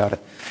talking about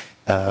it.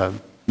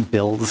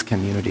 Builds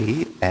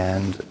community.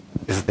 And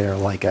is there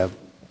like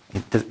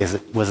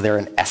was there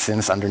an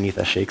essence underneath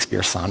a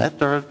Shakespeare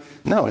sonnet? Or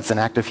no, it's an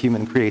act of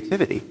human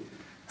creativity.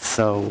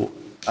 So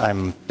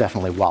I'm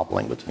definitely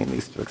wobbling between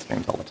these two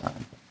extremes all the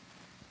time.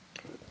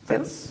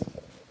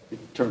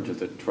 Turn to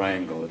the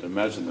triangle and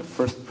imagine the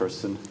first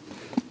person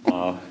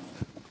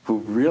who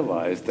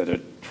realized that a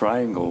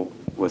triangle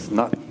was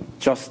not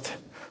just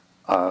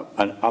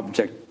an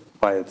object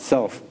by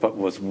itself, but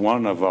was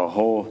one of a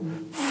whole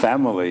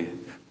family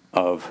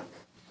of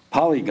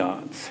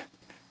polygons.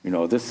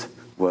 This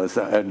was,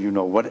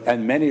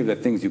 and many of the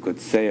things you could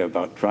say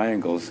about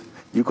triangles,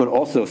 you could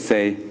also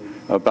say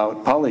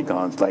about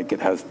polygons, like it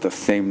has the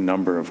same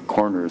number of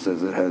corners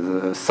as it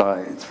has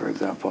sides, for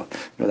example.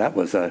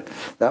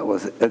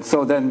 And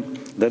so then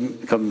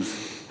comes,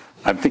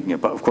 I'm thinking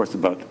about, of course,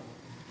 about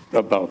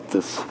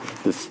this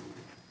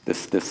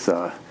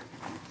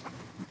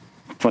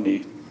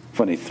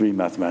 23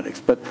 mathematics.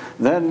 But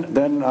then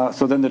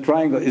the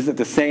triangle, is it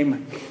the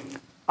same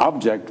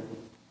object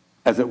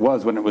as it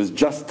was when it was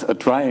just a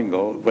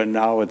triangle, when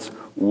now it's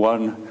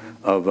one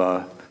of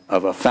a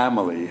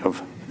family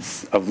of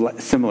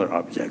similar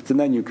objects? And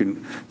then you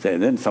can say,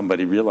 and then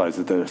somebody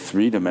realizes there are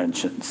 3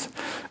 dimensions.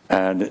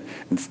 And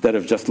instead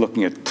of just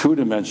looking at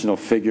 2-dimensional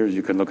figures,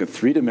 you can look at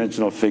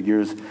 3-dimensional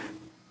figures.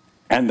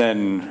 And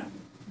then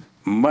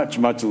much,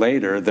 much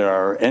later, there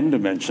are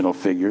n-dimensional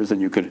figures,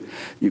 and you could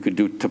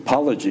do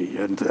topology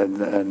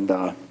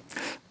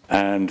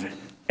and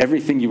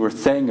everything you were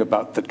saying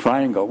about the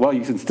triangle. Well,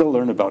 you can still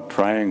learn about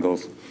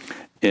triangles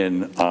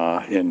in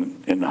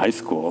high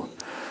school,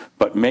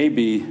 but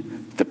maybe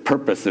the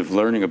purpose of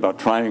learning about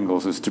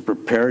triangles is to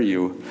prepare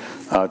you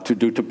to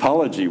do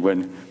topology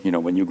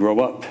when you grow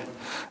up.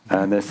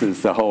 And this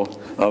is the whole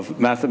of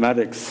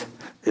mathematics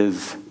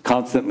is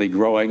constantly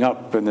growing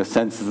up in the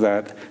sense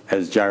that,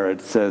 as Jared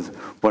says,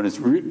 one is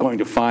going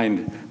to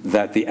find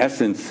that the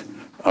essence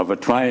of a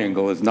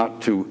triangle is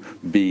not to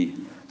be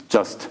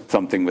just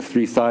something with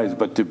 3 sides,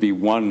 but to be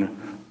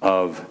one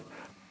of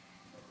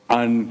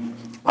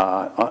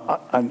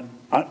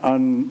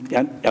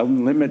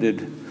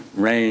unlimited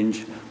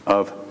range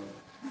of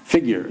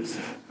figures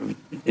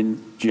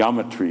in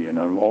geometry and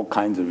all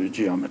kinds of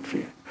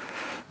geometry.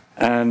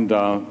 And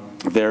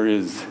there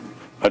is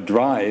a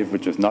drive,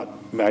 which is not,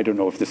 I don't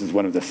know if this is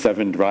one of the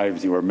 7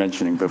 drives you were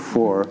mentioning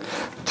before,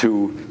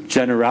 to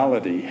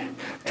generality,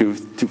 to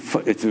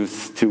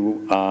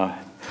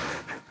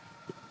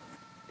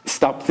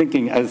stop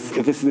thinking, as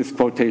this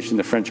quotation,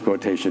 the French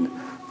quotation,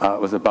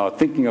 was about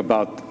thinking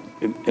about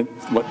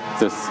what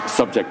this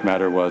subject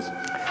matter was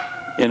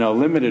in a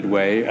limited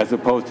way as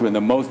opposed to in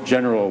the most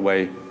general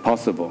way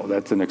possible.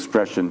 That's an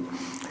expression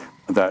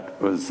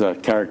that was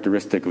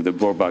characteristic of the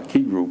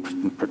Bourbaki group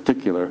in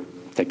particular,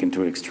 taken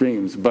to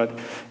extremes, but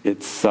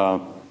it's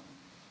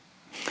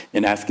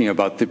in asking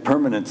about the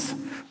permanence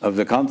of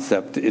the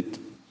concept,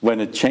 when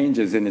it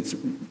changes in its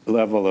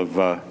level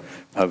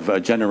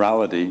of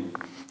generality,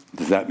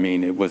 does that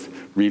mean it was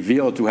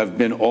revealed to have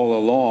been all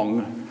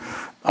along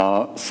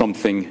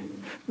something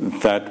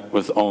that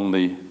was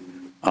only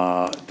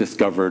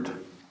discovered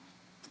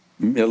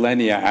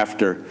millennia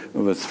after it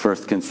was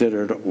first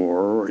considered,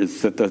 or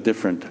is it a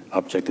different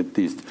object at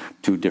these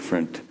 2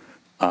 different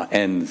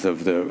ends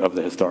of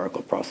the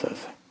historical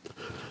process?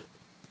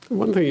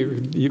 One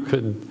thing you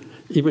could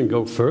even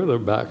go further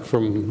back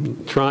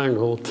from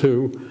triangle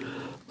to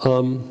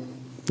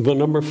the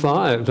number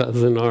 5,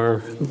 as in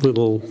our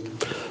little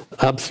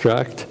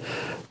abstract,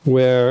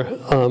 where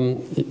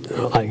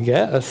I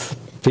guess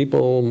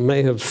people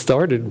may have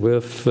started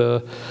with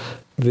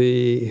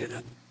the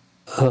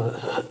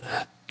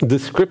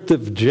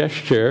descriptive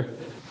gesture,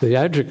 the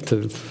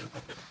adjective,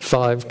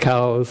 5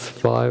 cows,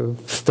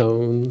 5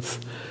 stones,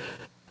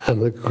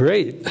 and the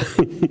great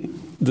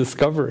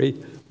discovery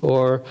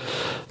or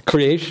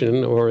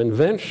creation or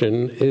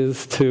invention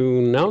is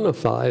to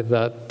nounify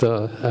that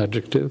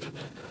adjective.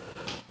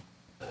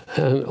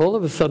 And all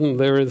of a sudden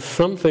there is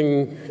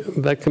something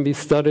that can be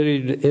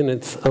studied in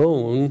its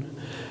own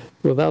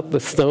without the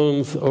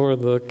stones or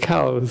the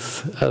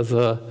cows as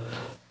an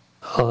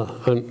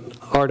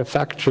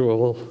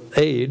artifactual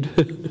aid.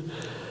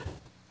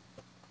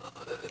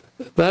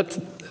 That's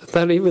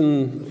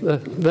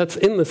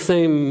in the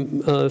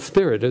same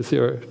spirit as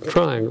your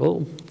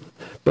triangle,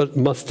 but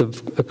must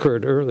have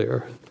occurred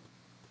earlier.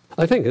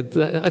 I think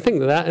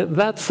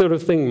that sort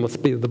of thing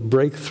must be the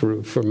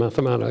breakthrough for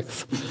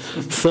mathematics.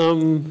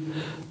 Some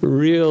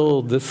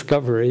real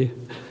discovery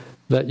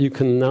that you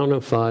can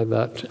nounify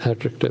that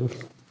adjective.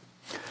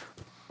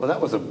 Well, that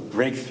was a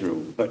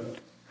breakthrough, but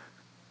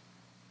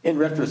in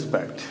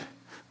retrospect,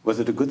 Was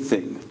it a good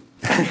thing?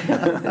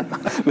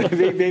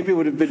 maybe it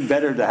would have been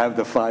better to have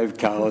the 5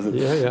 cows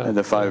and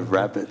the 5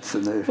 rabbits.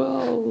 And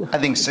Well, I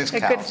think 6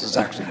 cows is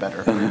actually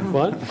better.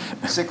 what?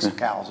 6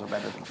 cows are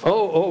better than 5.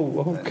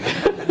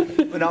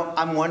 Okay. But now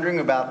I'm wondering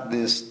about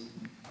this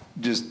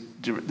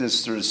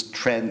sort of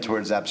trend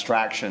towards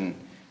abstraction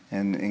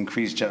and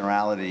increased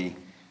generality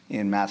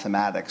in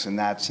mathematics, and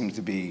that seems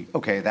to be,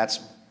 okay, that's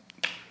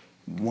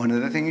one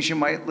of the things you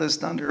might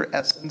list under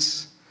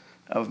essence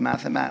of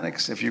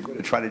mathematics, if you're going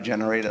to try to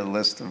generate a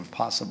list of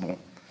possible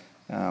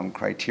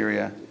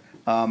criteria.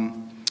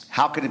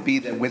 How could it be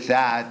that with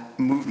that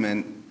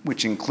movement,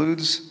 which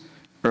includes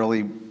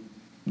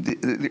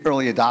the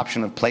early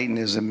adoption of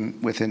Platonism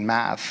within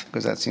math,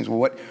 because that seems,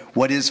 well,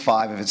 what is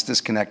 5 if it's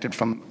disconnected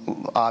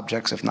from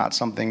objects, if not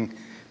something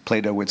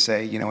Plato would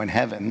say, in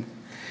heaven?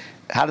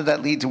 How did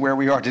that lead to where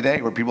we are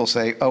today, where people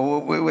say, oh,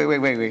 wait,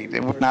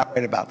 we're not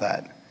right about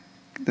that?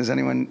 Does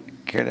anyone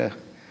care to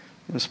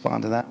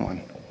respond to that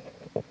one?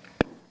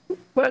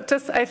 Well,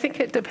 I think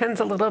it depends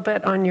a little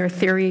bit on your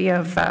theory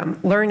of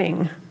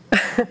learning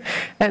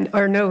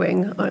or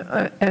knowing.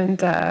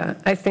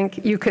 I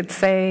think you could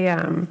say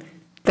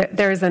that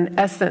there's an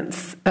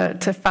essence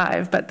to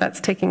 5, but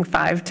that's taking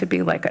 5 to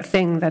be like a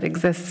thing that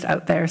exists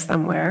out there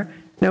somewhere.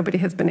 Nobody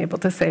has been able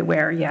to say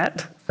where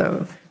yet,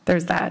 so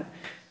there's that.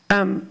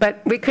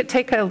 But we could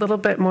take a little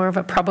bit more of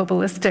a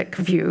probabilistic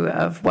view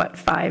of what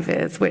 5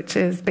 is, which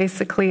is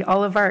basically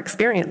all of our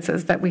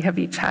experiences that we have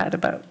each had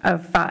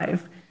of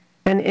 5.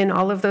 And in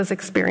all of those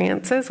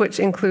experiences, which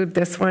include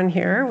this one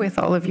here with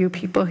all of you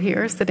people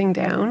here sitting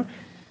down,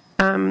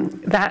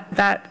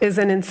 that is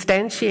an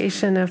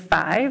instantiation of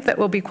 5 that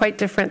will be quite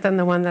different than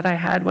the one that I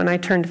had when I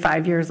turned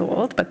 5 years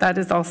old, but that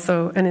is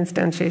also an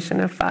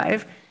instantiation of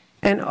 5.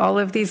 And all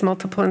of these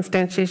multiple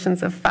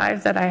instantiations of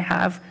 5 that I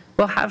have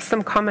will have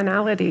some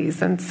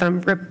commonalities and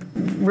some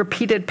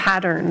repeated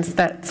patterns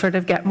that sort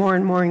of get more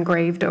and more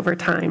engraved over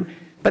time.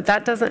 But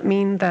that doesn't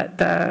mean that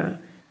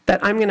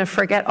I'm going to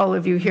forget all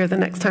of you here the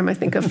next time I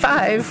think of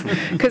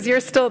 5, because you're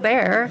still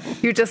there.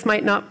 You just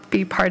might not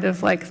be part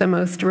of like the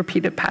most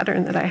repeated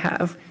pattern that I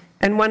have.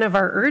 And one of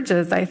our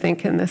urges, I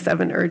think, in the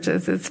 7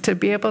 urges is to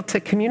be able to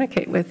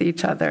communicate with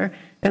each other.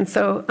 And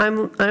so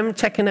I'm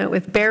checking out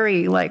with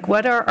Barry, like,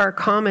 what are our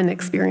common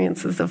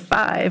experiences of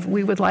 5?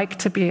 We would like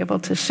to be able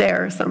to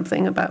share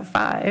something about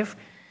 5.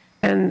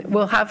 And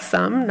we'll have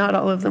some, not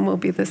all of them will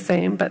be the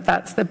same, but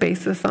that's the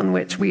basis on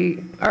which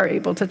we are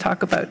able to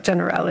talk about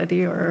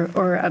generality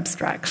or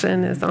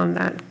abstraction, is on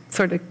that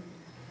sort of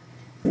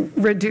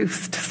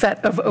reduced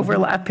set of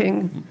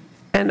overlapping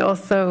and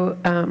also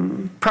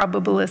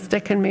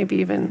probabilistic and maybe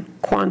even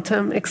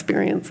quantum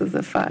experiences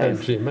of 5.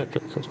 And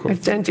geometric, of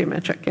course. And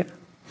geometric, yeah.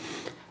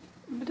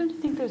 But don't you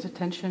think there's a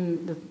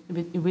tension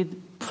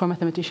for a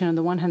mathematician, on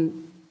the one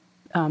hand,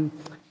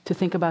 to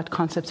think about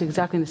concepts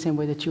exactly in the same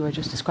way that you were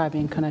just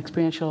describing, kind of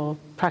experiential,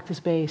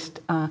 practice-based,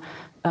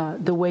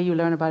 the way you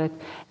learn about it.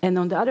 And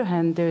on the other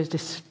hand, there's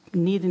this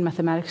need in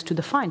mathematics to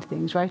define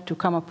things, right? To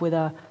come up with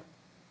a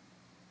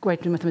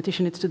great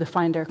mathematician needs to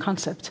define their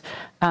concept.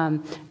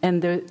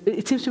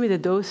 It seems to me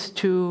that those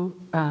two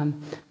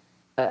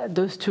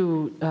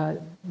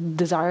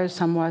desires,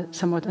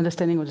 somewhat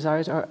understanding of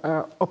desires,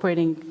 are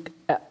operating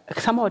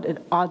somewhat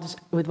at odds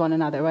with one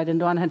another, right? On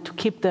the one hand, to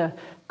keep the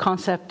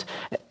concept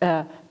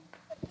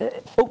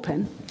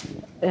open,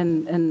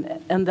 and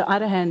on the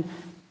other hand,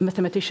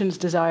 mathematicians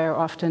desire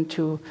often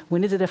we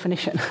need a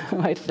definition,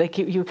 right? Like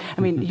you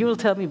will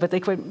tell me, but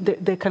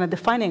the kind of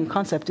defining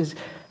concept is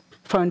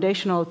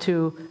foundational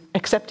to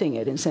accepting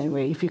it in the same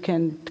way. If you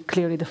can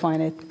clearly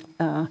define it,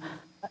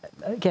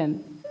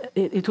 again,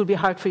 it will be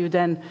hard for you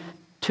then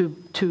to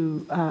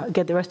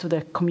get the rest of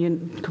the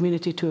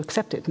community to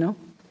accept it, no?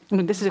 I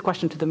mean, this is a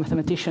question to the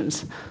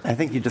mathematicians. I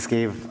think you just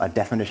gave a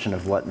definition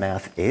of what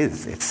math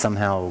is. It's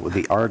somehow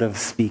the art of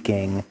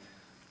speaking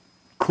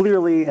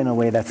clearly in a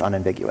way that's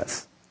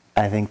unambiguous.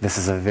 I think this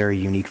is a very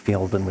unique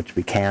field in which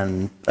we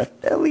can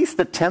at least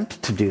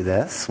attempt to do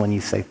this. When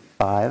you say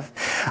 5,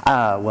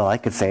 well, I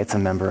could say it's a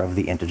member of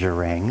the integer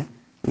ring,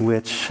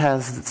 which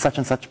has such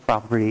and such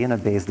property and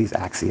obeys these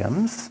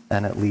axioms,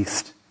 and at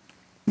least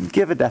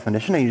give a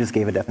definition. And you just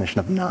gave a definition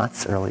of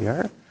knots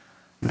earlier.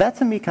 That,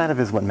 to me, kind of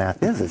is what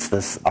math is. It's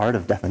this art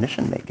of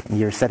definition making.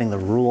 You're setting the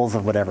rules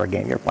of whatever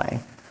game you're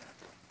playing.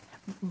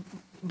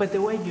 But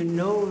the way you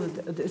know,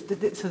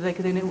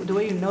 the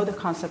way you know the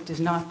concept is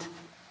not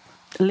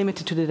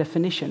limited to the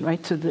definition,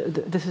 right? So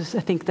this is,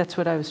 I think, that's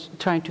what I was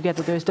trying to get.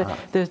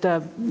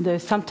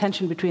 There's some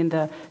tension between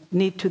the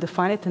need to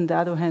define it and the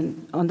other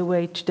hand, on the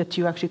way that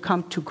you actually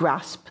come to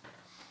grasp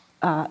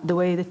the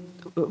way that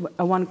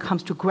one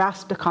comes to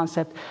grasp the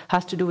concept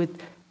has to do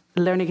with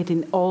learning it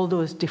in all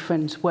those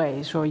different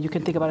ways. Or you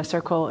can think about a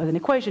circle as an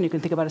equation, you can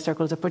think about a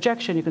circle as a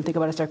projection, you can think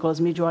about a circle as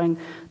me drawing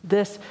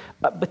this,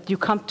 but you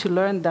come to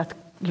learn that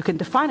you can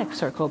define a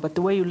circle, but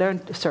the way you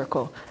learn a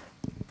circle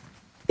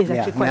is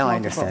actually quite now multiple. I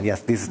understand.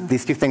 Yes,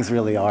 these two things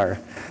really are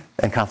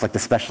in conflict,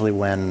 especially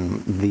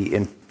when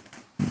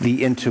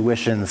the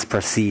intuitions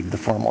precede the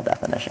formal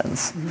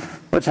definitions,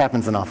 which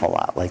happens an awful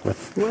lot. Like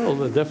with Well,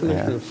 the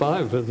definition of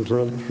 5 has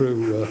run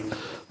through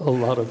a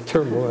lot of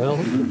turmoil.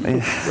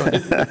 Right?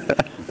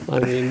 I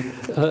mean,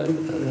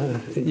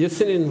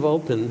 Justin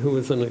Volpin, who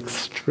was an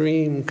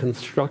extreme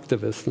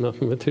constructivist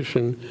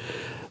mathematician,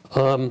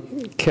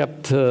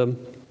 kept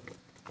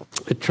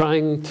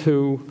trying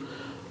to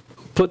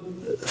put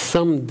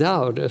some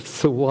doubt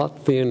as to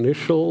what the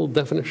initial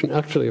definition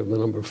actually of the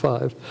number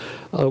 5,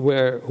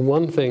 where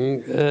one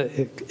thing,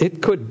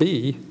 it could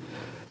be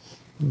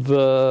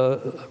the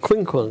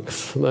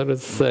quincunx, that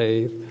is to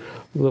say,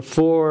 the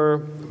 4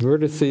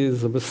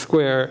 vertices of a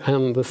square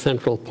and the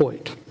central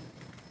point.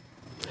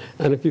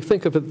 And if you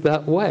think of it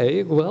that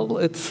way, well,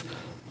 it's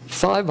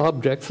 5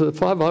 objects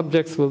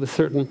with a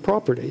certain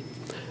property.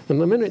 And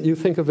the minute you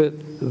think of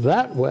it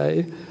that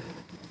way,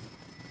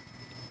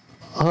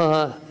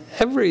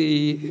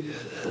 every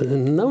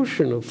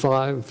notion of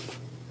 5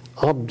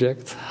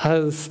 objects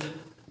has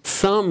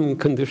some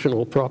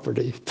conditional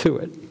property to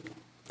it.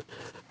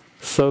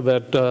 So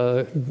that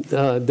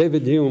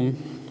David Hume,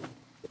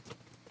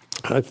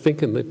 I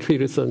think in the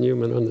Treatise on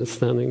Human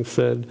Understanding,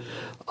 said,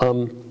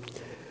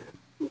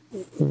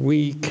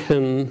 we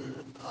can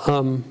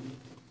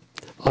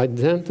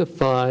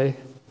identify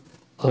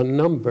a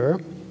number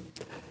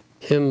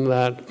in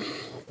that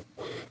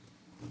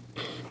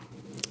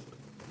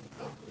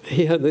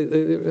he had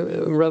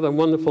rather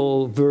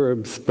wonderful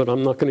verbs, but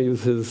I'm not going to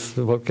use his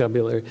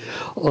vocabulary.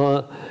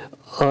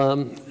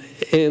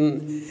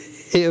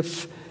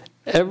 If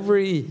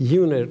every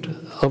unit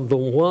of the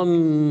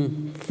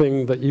one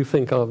thing that you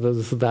think of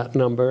as that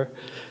number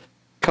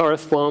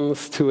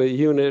corresponds to a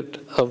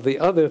unit of the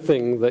other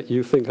thing that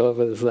you think of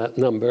as that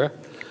number,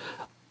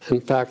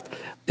 in fact,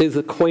 is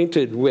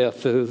acquainted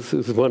with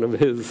is one of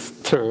his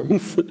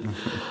terms.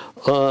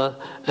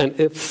 And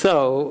if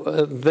so,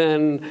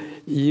 then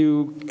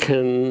you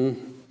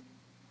can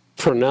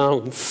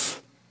pronounce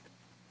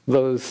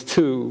those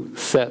 2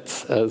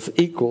 sets as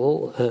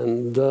equal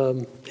and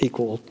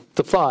equal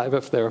to 5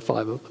 if there are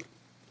 5 of them.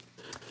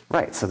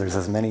 Right, so there's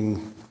as many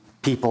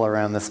people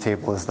around this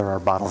table as there are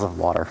bottles of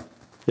water.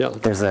 Yeah.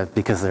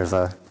 Because there's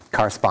a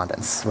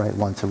correspondence, right,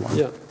 1 to 1.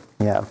 Yeah.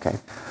 Yeah, okay.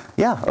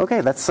 Yeah,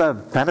 okay, that's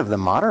kind of the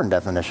modern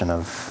definition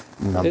of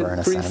number in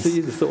a sense.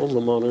 It precedes all the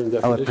modern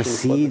definitions. Oh, it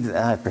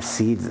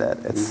precedes it.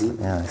 It's,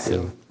 yeah, I see.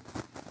 Yeah.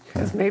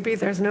 Because maybe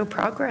there's no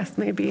progress.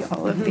 Maybe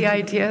all of the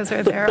ideas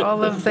are there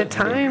all of the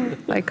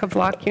time, like a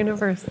block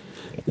universe.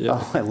 Yeah.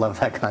 Oh, I love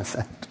that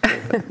concept.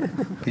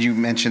 You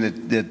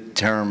mentioned the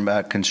term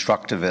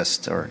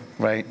constructivist,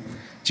 right?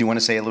 Do you want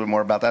to say a little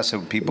more about that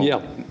so people?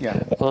 Yeah.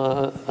 Yeah.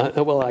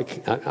 Well,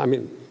 I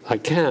mean, I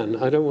can.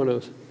 I don't want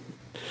to.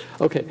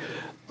 Okay.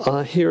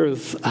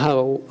 Here's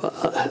how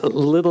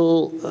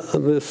little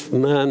this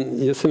man,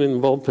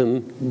 Justin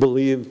Volpin,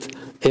 believed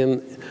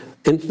in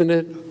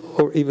infinite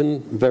or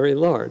even very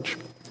large.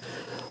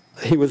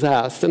 He was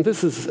asked, and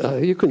this is,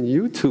 you can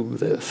YouTube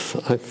this,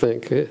 I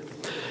think.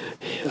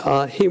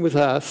 He was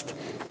asked,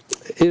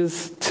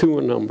 is 2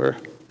 a number?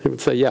 He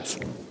would say yes.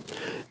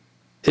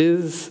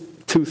 Is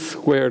 2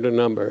 squared a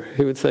number?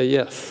 He would say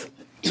yes.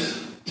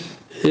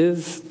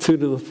 Is 2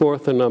 to the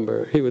 4th a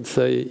number? He would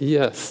say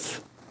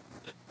yes.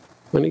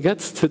 When he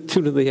gets to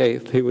 2 to the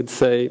 8th, he would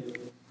say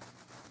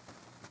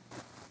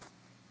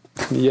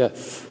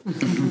yes.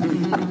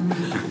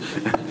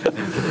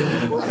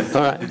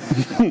 All right.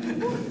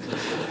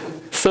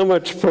 So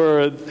much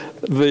for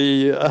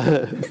the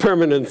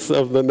permanence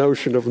of the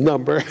notion of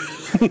number.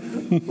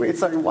 Wait,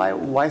 sorry,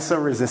 why so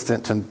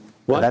resistant to...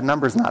 What? That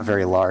number's not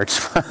very large.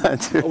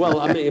 Well,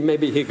 I mean,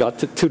 maybe he got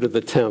to 2 to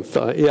the 10th.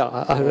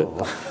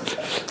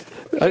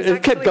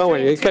 It kept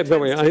going. It kept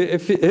going.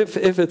 If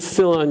it's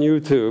still on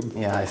YouTube,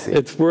 yeah, I see.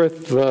 It's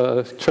worth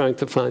trying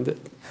to find it.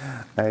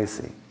 I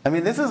see. I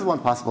mean, this is one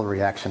possible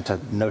reaction to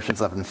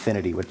notions of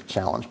infinity which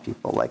challenge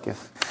people. Like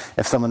if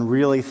someone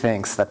really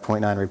thinks that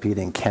 0.9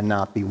 repeating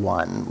cannot be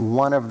 1,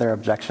 one of their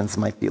objections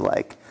might be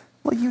like,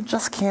 well, you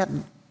just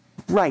can't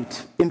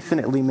write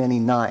infinitely many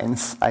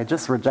 9s. I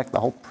just reject the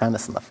whole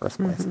premise in the first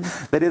place.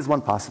 Mm-hmm. That is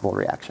one possible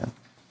reaction.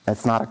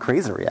 That's not a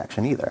crazy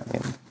reaction either. I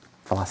mean,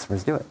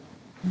 philosophers do it.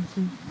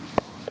 Mm-hmm.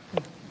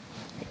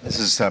 This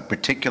is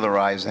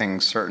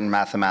particularizing certain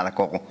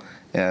mathematical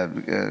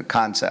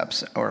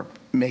concepts or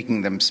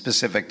making them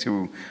specific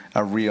to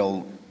a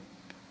real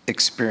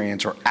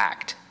experience or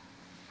act,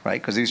 right?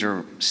 Because these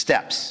are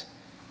steps,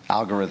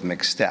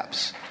 algorithmic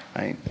steps,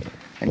 right?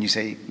 And you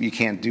say you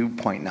can't do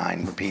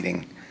 0.9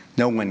 repeating.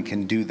 No one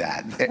can do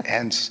that.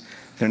 Hence,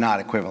 they're not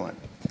equivalent.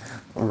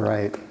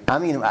 Right. I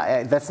mean,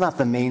 that's not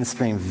the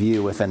mainstream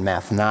view within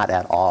math, not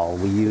at all.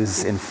 We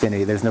use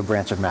infinity. There's no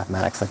branch of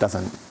mathematics that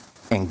doesn't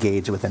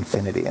engage with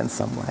infinity in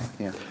some way.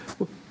 Yeah.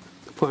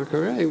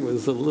 Poincaré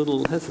was a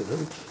little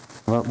hesitant.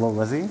 What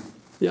was he?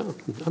 Yeah,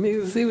 I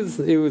mean, he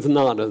was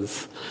not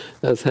as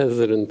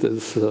hesitant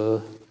as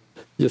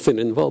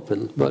Justin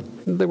Volpin, but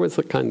there was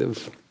a kind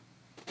of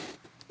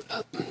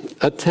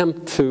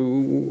attempt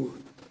to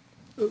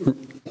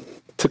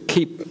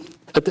keep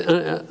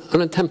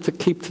to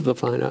keep to the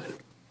finite.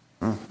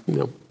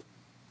 Nope.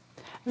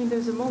 I mean,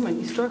 there's a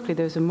moment, historically,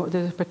 there's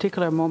a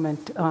particular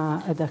moment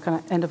at the kind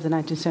of end of the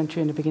 19th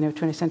century and the beginning of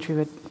the 20th century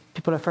that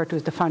people refer to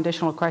as the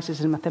foundational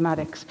crisis in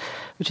mathematics,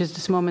 which is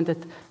this moment that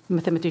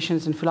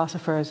mathematicians and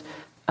philosophers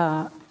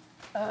were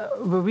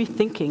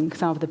rethinking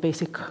some of the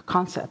basic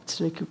concepts,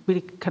 like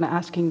really kind of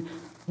asking,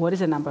 what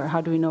is a number?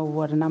 How do we know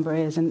what a number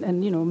is? And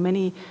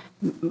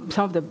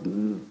some of the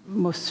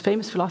most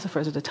famous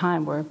philosophers at the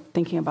time were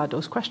thinking about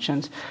those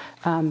questions.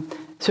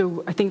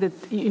 So I think that,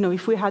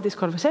 if we had this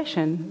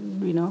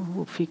conversation,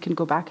 if we can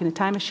go back in a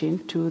time machine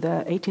to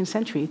the 18th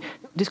century,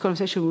 this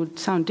conversation would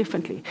sound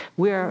differently.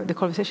 The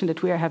conversation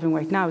that we are having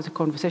right now is a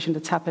conversation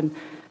that's happened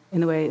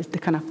in a way, the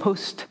kind of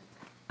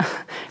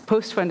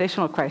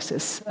post-foundational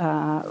crisis.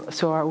 I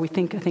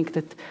think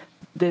that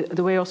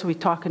the way also we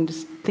talk and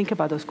just think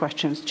about those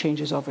questions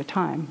changes over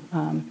time.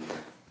 And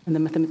the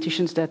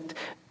mathematicians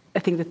I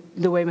think that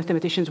the way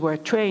mathematicians were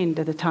trained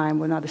at the time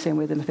were not the same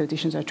way the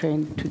mathematicians are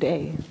trained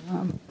today.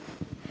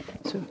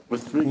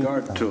 With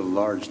regard to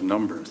large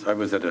numbers, I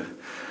was at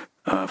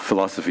a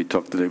philosophy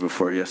talk the day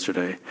before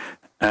yesterday,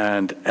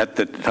 and at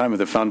the time of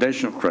the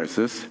foundational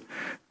crisis,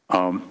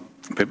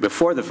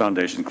 before the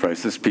foundation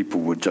crisis, people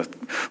would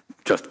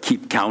just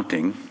keep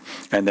counting,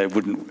 and they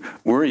wouldn't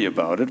worry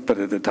about it. But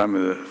at the time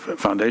of the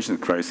foundation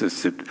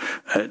crisis,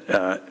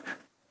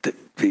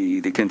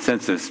 the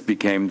consensus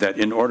became that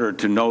in order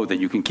to know that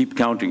you can keep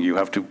counting, you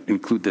have to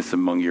include this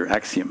among your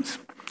axioms.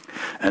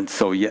 And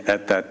so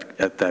at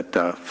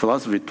that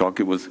philosophy talk,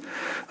 it was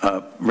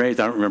raised.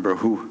 I don't remember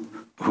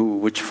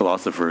which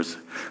philosophers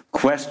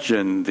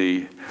questioned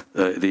the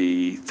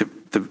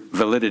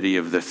validity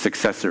of the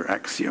successor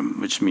axiom,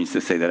 which means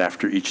to say that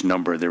after each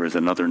number there is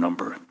another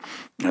number,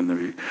 and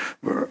they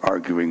were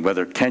arguing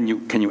whether can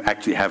you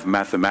actually have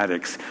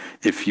mathematics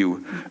if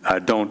you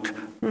don't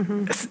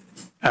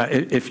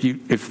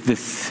if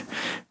this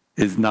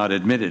is not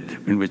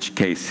admitted, in which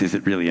case is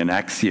it really an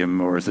axiom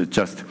or is it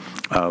just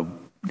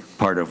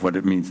part of what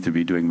it means to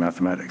be doing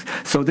mathematics?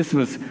 So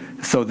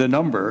the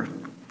number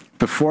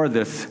before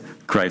this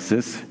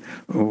crisis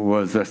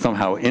was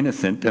somehow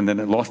innocent, and then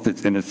it lost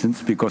its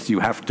innocence because you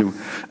have to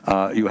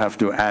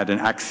add an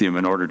axiom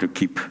in order to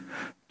keep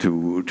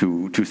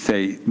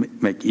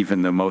make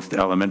even the most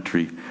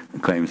elementary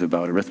claims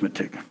about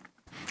arithmetic.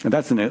 And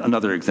that's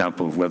another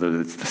example of whether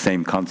it's the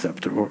same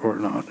concept or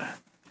not.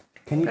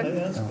 Can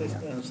I ask this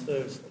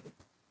downstairs?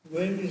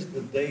 Where is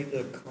the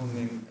data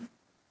coming?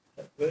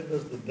 Where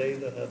does the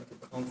data have to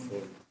come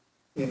from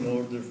in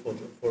order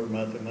for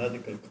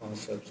mathematical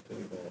concepts to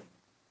evolve?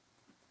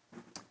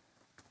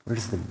 Where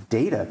does the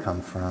data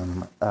come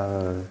from?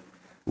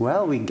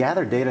 Well, we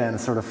gather data in a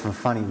sort of a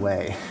funny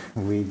way.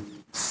 We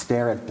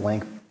stare at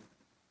blank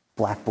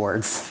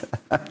blackboards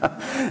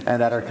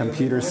and at our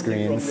computer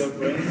screens. From your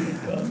brain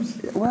it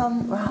comes?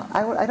 Well,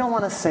 I don't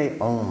want to say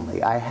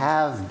only. I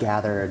have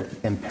gathered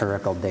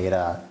empirical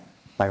data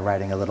by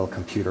writing a little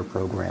computer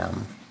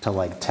program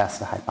to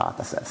test a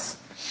hypothesis.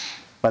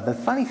 But the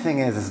funny thing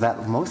is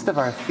that most of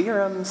our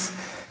theorems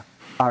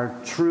are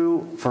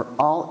true for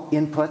all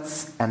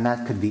inputs, and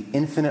that could be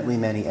infinitely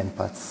many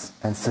inputs.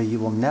 And so you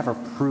will never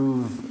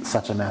prove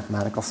such a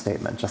mathematical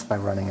statement just by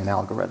running an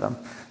algorithm,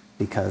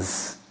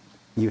 because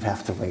you'd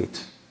have to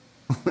wait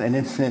an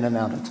infinite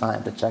amount of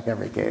time to check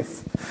every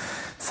case.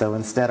 So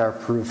instead, our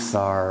proofs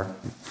are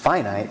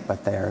finite,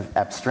 but they're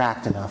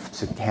abstract enough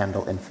to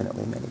handle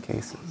infinitely many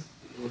cases.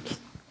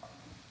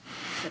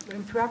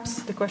 And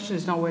perhaps the question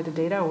is not where the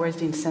data or where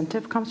the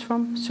incentive comes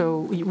from.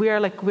 So we're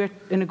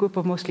in a group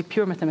of mostly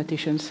pure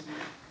mathematicians.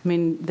 I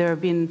mean, there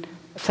have been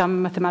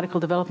some mathematical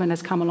development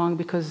has come along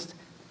because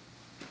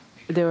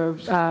there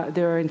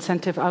are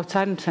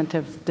outside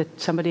incentive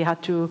that somebody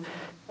had to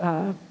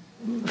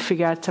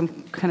figure out some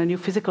kind of new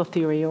physical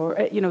theory, or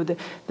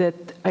that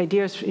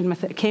ideas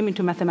came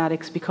into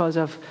mathematics because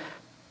of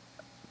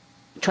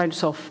trying to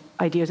solve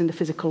ideas in the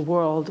physical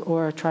world,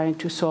 or trying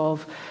to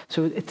solve.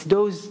 So it's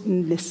those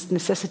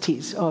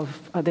necessities of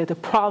that the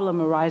problem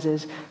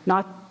arises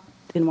not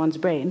in one's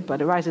brain,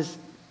 but arises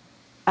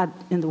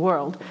in the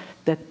world,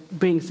 that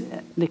brings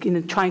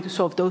in trying to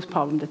solve those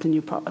problems. That's a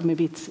new problem.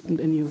 Maybe it's a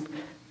new.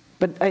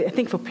 But I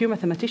think for pure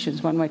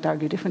mathematicians, one might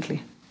argue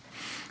differently.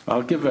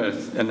 I'll give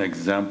an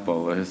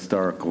example,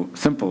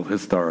 simple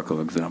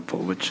historical example,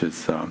 which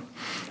is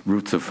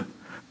roots of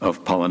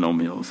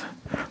polynomials.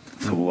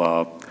 So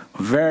a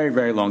very,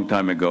 very long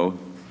time ago,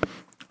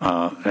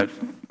 I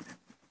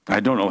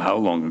don't know how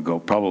long ago,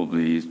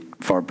 probably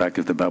far back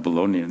as the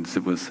Babylonians,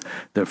 it was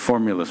the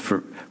formulas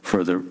for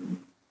the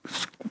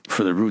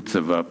roots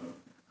of a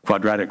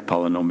quadratic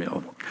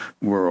polynomial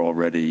were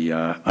already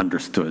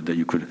understood, that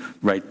you could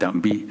write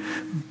down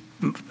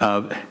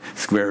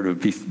square root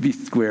of b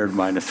squared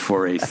minus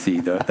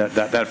 4ac,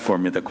 that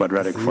formula, the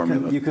quadratic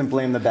formula. You can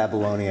blame the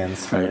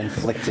Babylonians for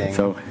inflicting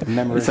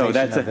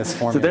memorization of this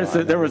formula.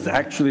 So there was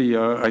actually,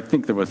 I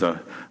think there was an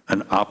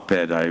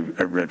op-ed I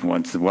read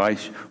once.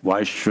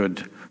 Why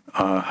should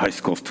high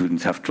school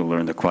students have to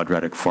learn the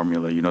quadratic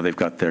formula? They've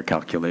got their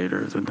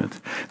calculators, and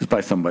it's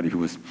by somebody who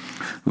was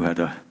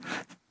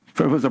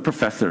a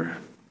professor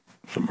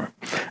somewhere.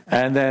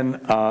 And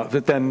then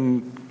that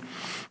then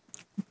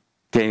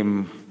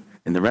came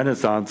in the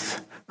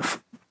Renaissance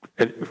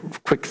a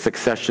quick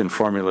succession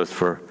formulas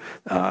for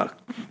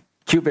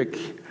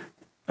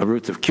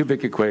roots of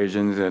cubic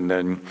equations, and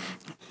then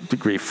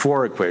degree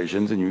 4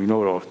 equations. And you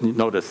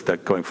notice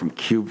that going from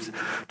cubes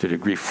to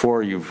degree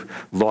 4, you've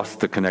lost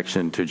the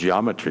connection to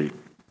geometry.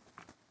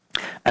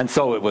 And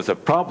so it was a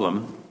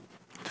problem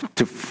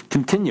to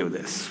continue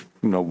this.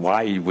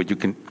 Why would you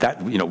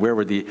where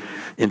would the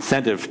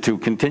incentive to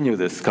continue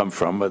this come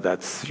from? But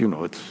that's, you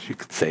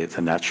could say it's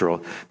a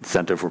natural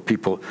incentive where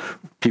people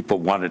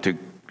wanted to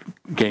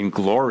gain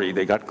glory.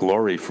 They got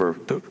glory for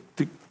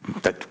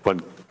that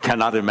one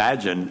cannot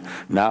imagine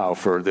now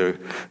for the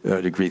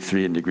degree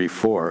 3 and degree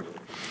 4.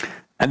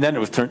 And then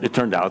it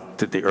turned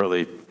out at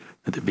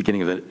the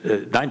beginning of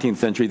the 19th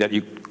century that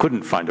you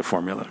couldn't find a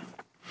formula.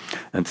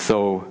 And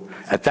so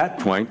at that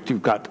point,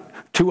 you've got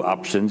 2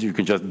 options. You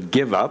can just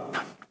give up,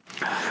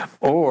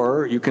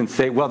 or you can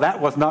say, well,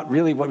 that was not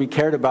really what we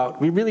cared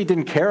about. We really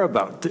didn't care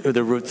about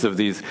the roots of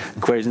these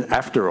equations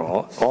after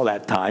all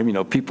that time.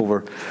 People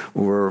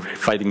were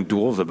fighting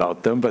duels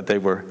about them, but they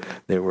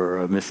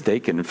were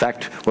mistaken. In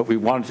fact, what we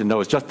wanted to know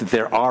is just that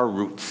there are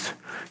roots,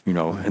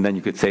 and then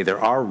you could say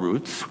there are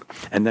roots,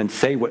 and then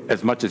say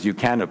as much as you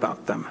can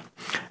about them.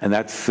 And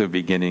that's the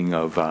beginning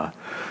of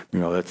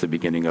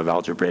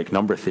algebraic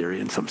number theory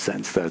in some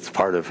sense. That's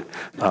part of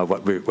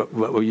what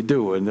we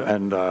do.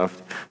 And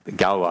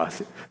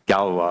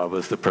Galois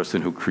was the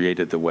person who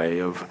created the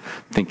way of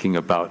thinking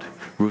about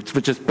roots,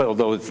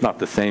 although it's not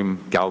the same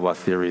Galois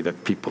theory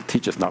that people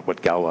teach us, not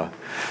what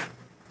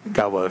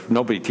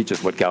nobody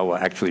teaches what Galois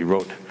actually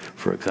wrote,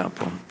 for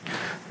example.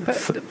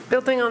 But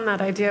building on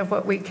that idea of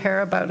what we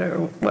care about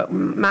or what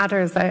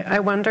matters, I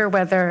wonder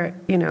whether,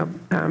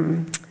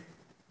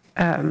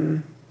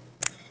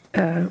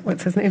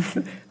 what's his name?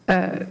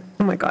 Oh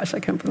my gosh, I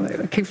can't believe it.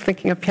 I keep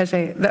thinking of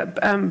Piaget.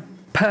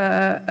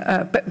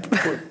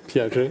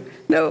 Piaget?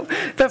 No,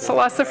 the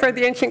philosopher,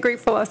 the ancient Greek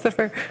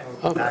philosopher.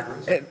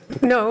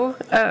 No,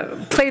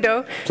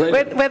 Plato.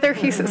 Whether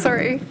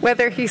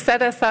he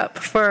set us up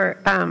for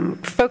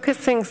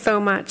focusing so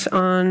much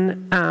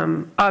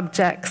on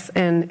objects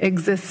and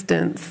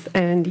existence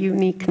and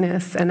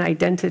uniqueness and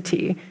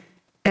identity,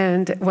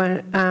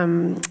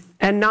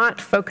 and not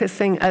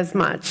focusing as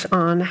much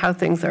on how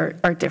things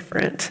are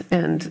different,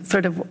 and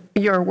sort of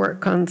your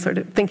work on sort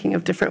of thinking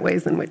of different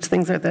ways in which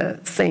things are the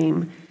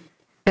same.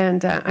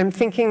 And I'm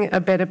thinking a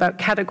bit about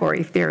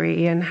category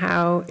theory and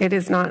how it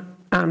is not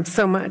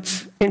so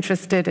much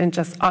interested in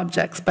just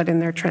objects, but in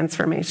their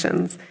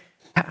transformations,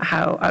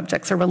 how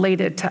objects are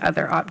related to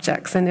other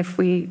objects. And if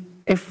we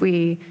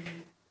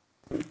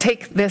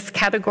take this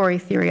category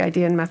theory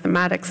idea in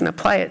mathematics and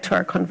apply it to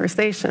our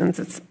conversations,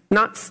 it's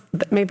not,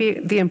 maybe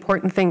the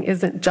important thing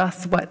isn't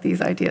just what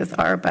these ideas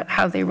are, but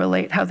how they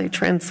relate, how they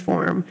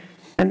transform.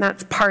 And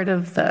that's part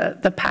of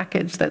the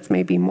package that's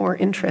maybe more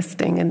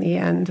interesting in the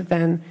end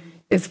than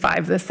is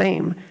 5 the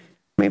same.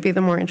 Maybe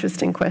the more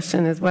interesting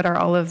question is, what are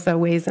all of the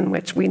ways in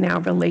which we now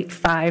relate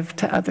 5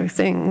 to other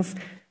things?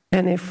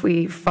 And if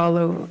we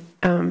follow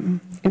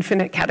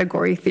infinite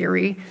category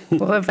theory,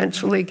 we'll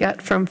eventually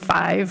get from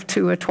 5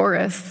 to a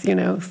torus,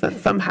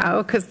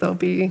 somehow, because there'll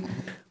be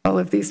all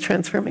of these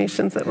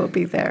transformations that will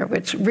be there,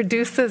 which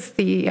reduces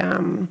the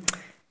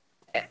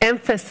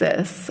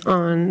emphasis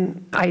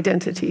on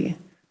identity.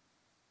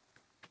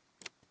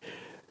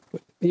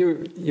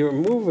 You're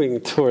moving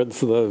towards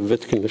the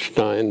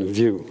Wittgenstein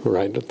view,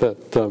 right?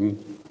 That the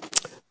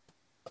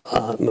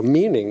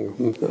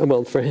meaning,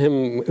 well, for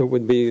him, it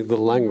would be the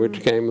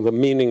language game. The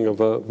meaning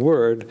of a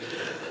word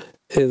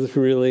is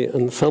really,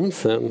 in some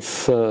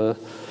sense,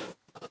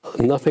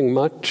 nothing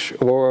much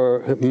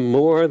or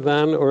more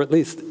than, or at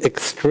least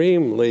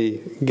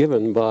extremely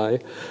given by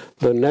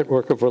the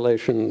network of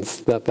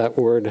relations that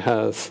word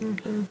has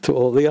to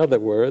all the other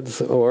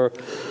words, or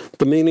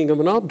the meaning of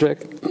an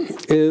object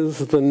is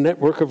the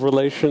network of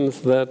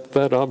relations that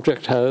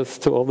object has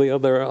to all the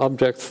other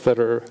objects that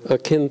are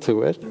akin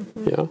to it.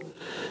 Yeah.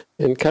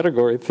 In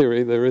category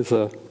theory, there is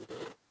a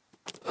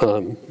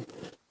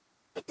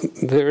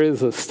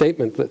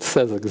statement that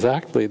says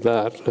exactly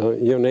that,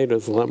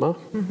 Yoneda's lemma.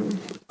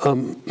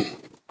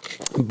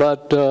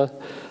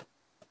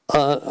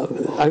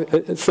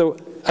 So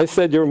I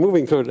said you're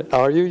moving toward it.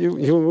 Are you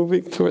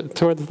moving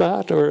towards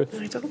that? Or?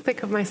 I don't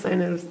think of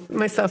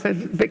myself as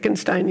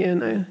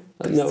Wittgensteinian.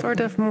 I'm sort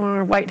of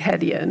more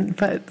Whiteheadian,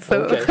 but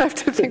so okay. I have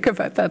to think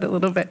about that a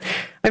little bit.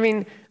 I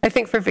mean, I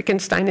think for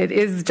Wittgenstein it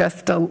is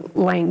just a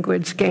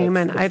language game,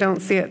 and I don't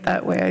see it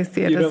that way. I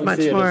see it as much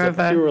more of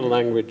a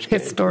language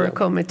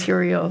historical game.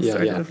 Material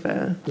sort of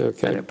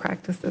set of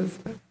practices.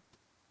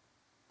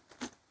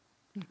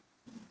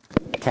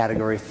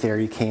 Category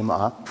theory came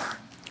up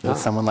Would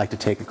someone like to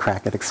take a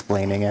crack at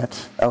explaining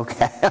it?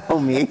 Okay, oh,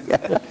 me?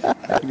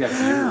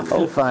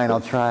 Oh, fine, I'll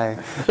try.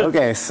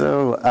 Okay,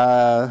 so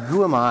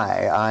who am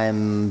I?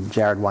 I'm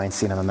Jared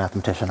Weinstein. I'm a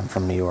mathematician. I'm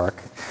from New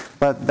York.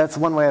 But that's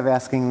one way of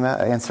answering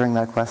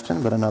that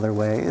question. But another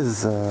way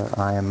is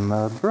I'm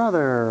a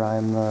brother,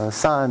 I'm a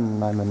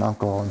son, I'm an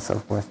uncle, and so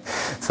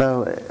forth.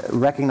 So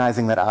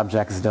recognizing that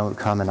objects don't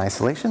come in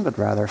isolation, but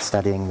rather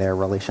studying their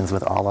relations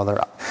with all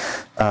other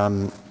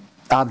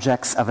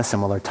objects of a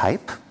similar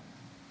type.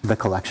 The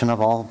collection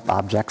of all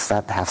objects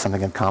that have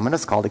something in common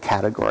is called a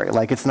category.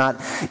 Like, it's not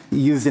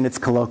used in its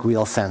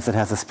colloquial sense. It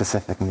has a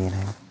specific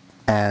meaning.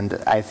 And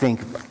I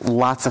think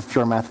lots of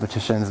pure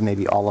mathematicians,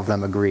 maybe all of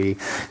them, agree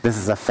this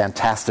is a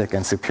fantastic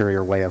and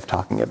superior way of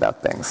talking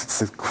about things.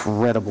 It's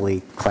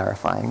incredibly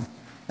clarifying.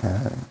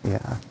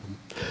 Yeah.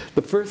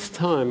 The first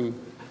time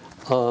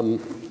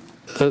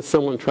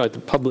someone tried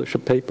to publish a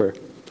paper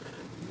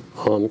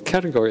on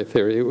category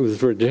theory, it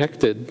was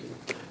rejected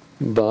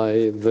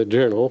by the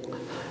journal.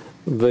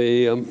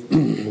 The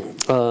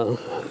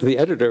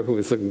editor, who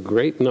was a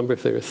great number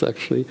theorist,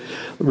 actually,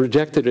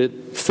 rejected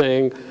it,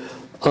 saying,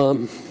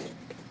 that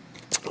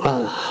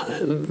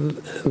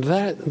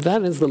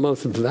is the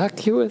most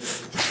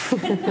vacuous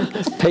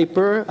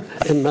paper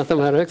in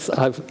mathematics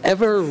I've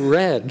ever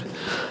read.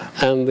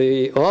 And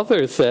the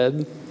author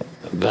said,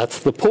 that's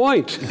the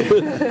point.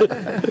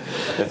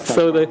 That's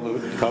so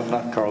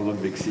not Carl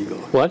Ludwig Siegel.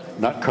 What?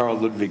 Not Carl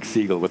Ludwig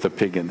Siegel with a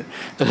pig in it.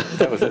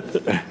 That was it.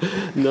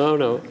 No.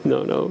 Do you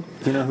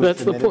know who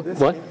That's the submitted point. this?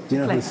 What? Do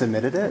you know who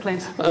submitted it?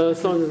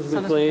 Saunders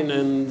McLean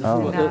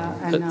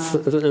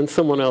and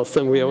someone else,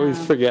 and we always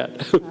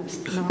forget.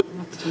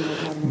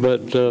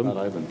 But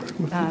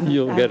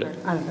you'll get it.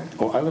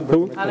 Oh, Eilenberg.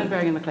 Who?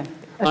 Eilenberg and McLean.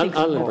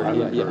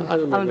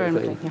 Eilenberg and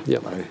McLean.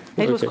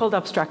 It was called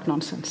abstract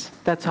nonsense.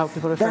 That's how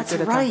people refer That's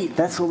to it. right.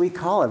 That's what we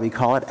call it. We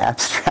call it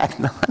abstract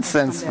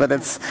nonsense, but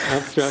it's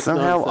Abstract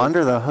somehow nonsense.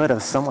 under the hood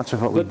of so much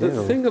of what we But do.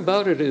 the thing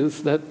about it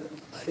is that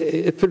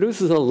it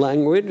produces a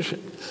language,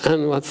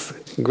 and what's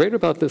great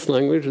about this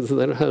language is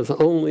that it has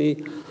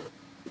only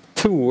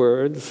two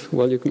words.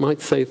 Well, you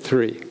might say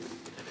three.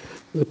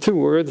 The two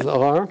words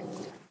are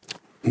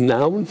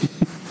noun,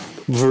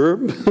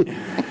 verb,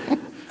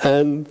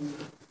 and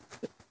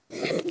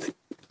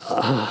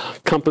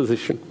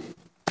composition.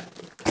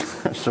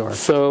 Sure.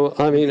 So,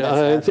 I mean,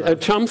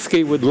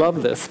 Chomsky would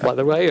love this, by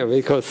the way,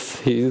 because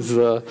he's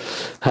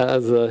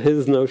has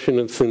his notion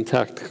of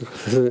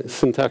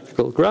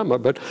syntactical grammar.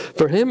 But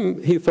for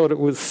him, he thought it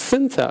was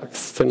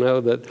syntax to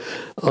know that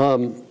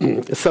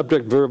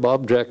subject, verb,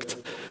 object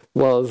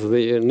was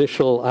the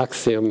initial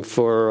axiom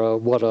for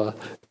what a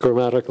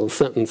grammatical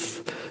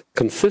sentence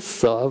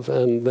consists of,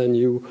 and then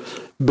you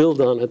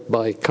build on it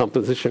by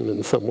composition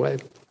in some way.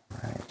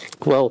 Right.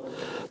 Well,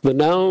 the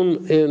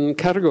noun in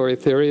category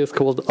theory is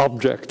called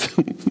object.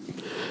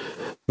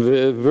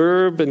 The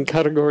verb in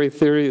category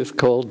theory is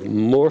called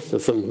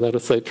morphism, that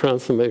is, a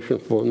transformation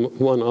from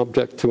one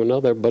object to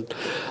another. But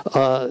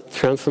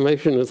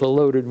transformation is a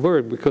loaded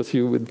word because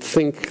you would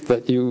think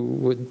that you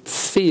would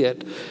see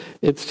it.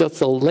 It's just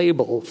a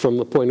label from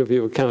the point of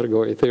view of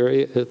category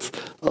theory. It's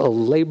a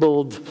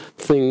labeled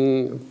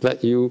thing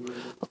that you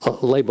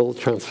label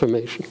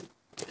transformation.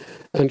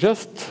 And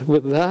just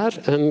with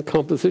that and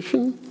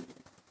composition,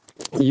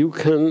 you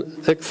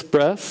can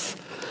express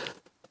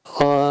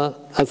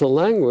as a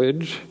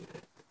language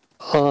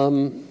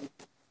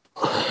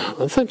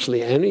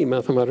essentially any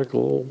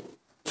mathematical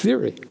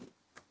theory.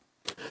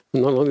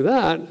 Not only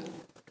that,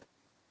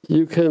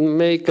 you can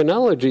make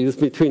analogies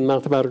between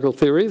mathematical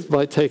theories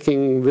by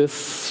taking this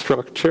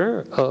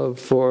structure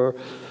for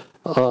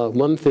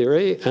one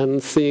theory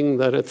and seeing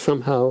that it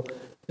somehow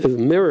is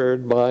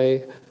mirrored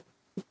by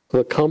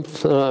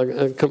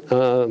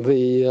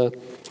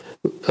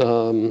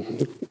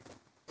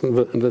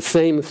the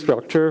same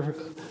structure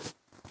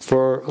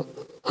for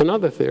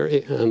another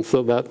theory. And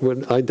so that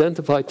would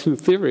identify two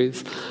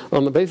theories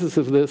on the basis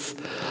of this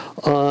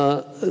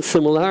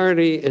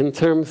similarity in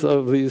terms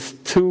of these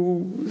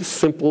two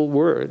simple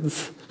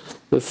words,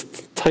 this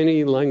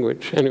tiny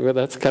language. Anyway,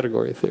 that's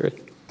category theory.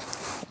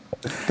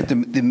 But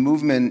the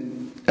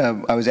movement,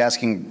 I was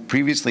asking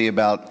previously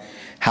about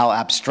how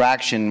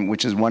abstraction,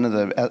 which is one of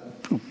the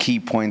key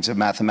points of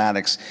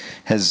mathematics,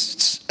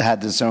 has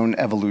had its own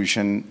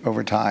evolution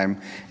over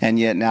time, and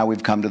yet now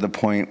we've come to the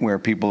point where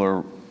people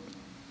are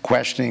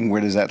questioning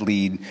where does that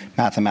lead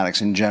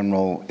mathematics in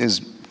general.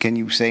 Can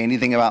you say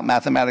anything about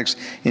mathematics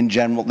in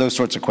general? Those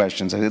sorts of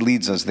questions. It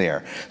leads us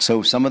there.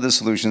 So some of the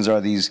solutions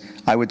are these,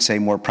 I would say,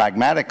 more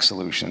pragmatic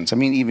solutions. I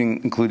mean,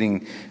 even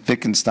including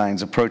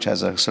Wittgenstein's approach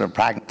has a sort of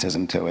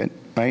pragmatism to it,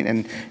 right?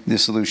 And the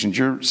solutions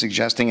you're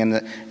suggesting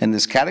in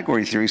this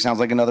category theory sounds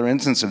like another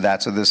instance of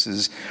that. So this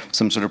is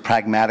some sort of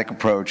pragmatic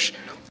approach.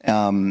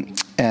 And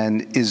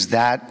is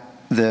that,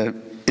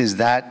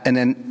 and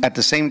then at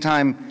the same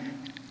time,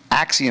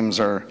 axioms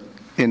are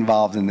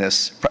involved in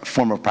this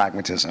form of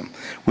pragmatism,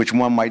 which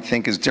one might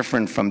think is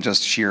different from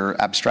just sheer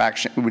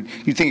abstraction.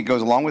 You think it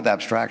goes along with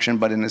abstraction,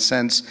 but in a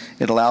sense,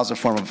 it allows a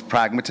form of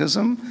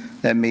pragmatism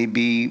that may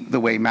be the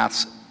way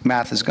maths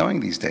math is going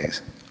these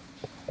days.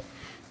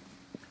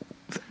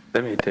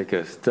 Let me take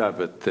a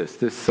stab at this.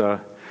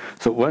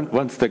 So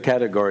once the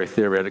category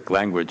theoretic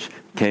language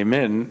came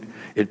in,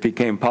 it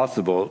became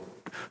possible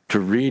to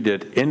read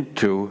it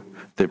into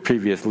the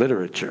previous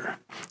literature,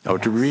 or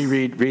to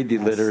read the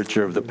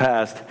literature of the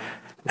past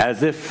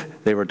as if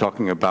they were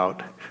talking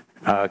about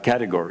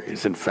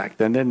categories, in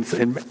fact. And then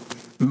in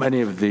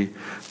many of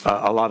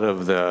a lot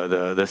of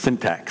the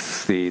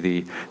syntax,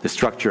 the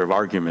structure of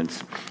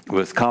arguments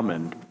was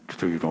common.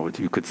 So,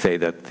 you could say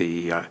that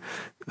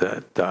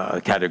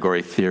that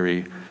category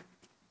theory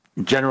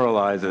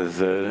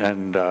generalizes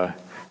and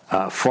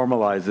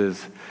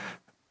formalizes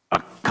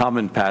a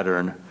common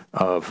pattern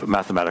of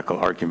mathematical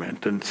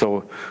argument. And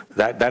so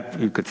that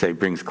you could say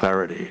brings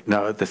clarity.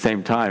 Now, at the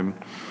same time,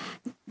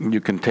 you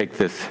can take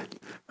this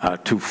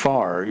too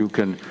far.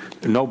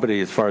 Nobody,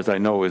 as far as I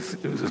know, is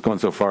going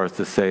so far as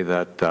to say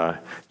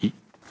that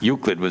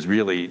Euclid was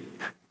really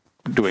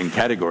doing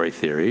category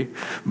theory,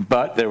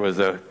 but there was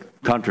a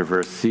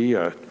controversy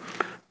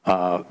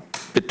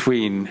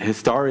between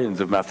historians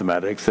of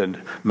mathematics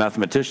and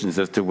mathematicians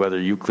as to whether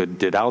Euclid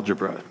did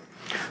algebra.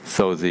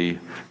 So the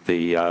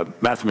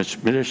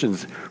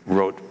mathematicians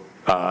wrote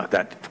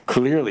that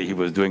clearly he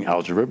was doing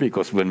algebra,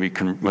 because when we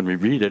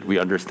read it, we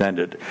understand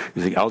it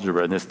using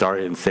algebra. And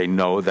historians say,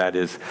 no, that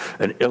is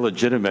an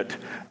illegitimate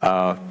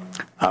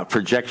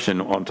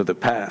projection onto the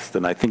past.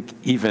 And I think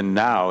even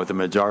now, the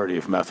majority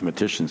of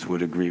mathematicians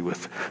would agree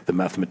with the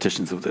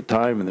mathematicians of the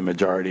time, and the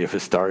majority of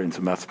historians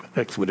of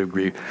mathematics would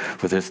agree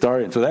with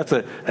historians. So that's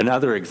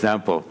another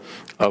example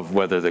of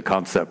whether the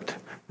concept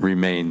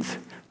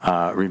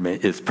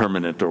is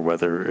permanent or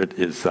whether it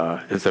is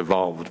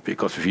evolved.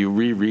 Because if you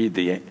reread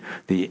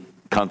the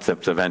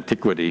concepts of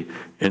antiquity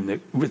in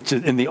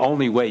the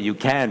only way you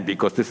can,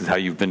 because this is how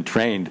you've been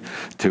trained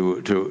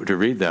to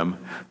read them,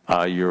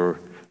 you're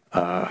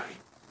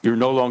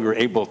no longer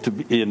able to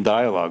be in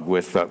dialogue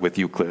with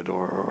Euclid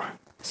or.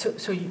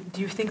 So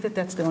do you think that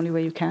that's the only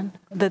way you can?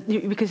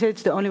 Because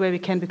it's the only way we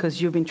can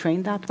because you've been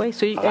trained that way?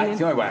 So That's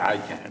the only way I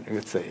can. I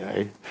would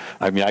say.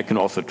 I can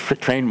also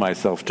train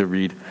myself to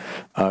read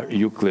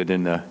Euclid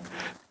in a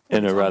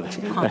rather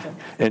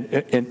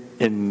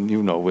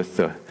with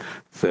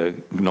the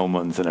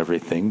gnomons and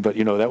everything. But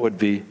that would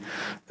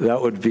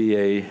be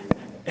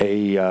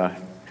a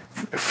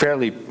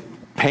fairly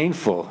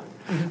painful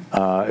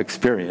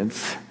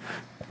experience,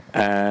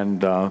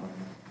 and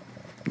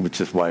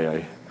which is why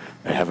I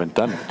haven't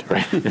done it,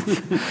 right?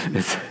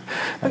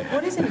 But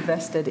what is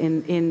invested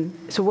in?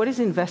 So what is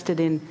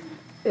invested in?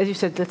 As you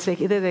said, let's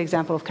take either the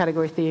example of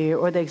category theory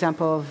or the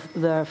example of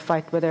the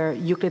fight whether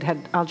Euclid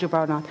had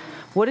algebra or not.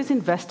 What is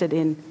invested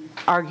in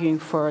arguing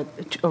for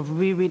of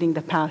rereading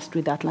the past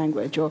with that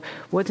language, or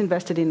what's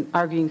invested in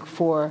arguing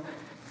for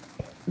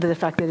the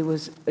fact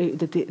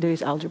that there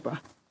is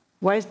algebra?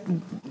 Why is?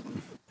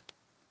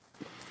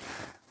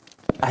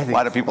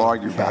 Why do people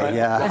argue about it?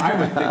 Yeah. I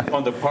would think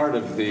on the part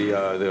of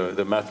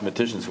the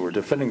mathematicians who were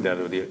defending that,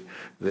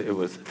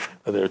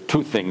 there are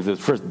two things. There's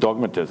first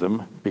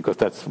dogmatism, because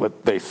that's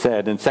what they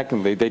said, and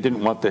secondly, they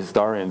didn't want the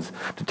historians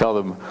to tell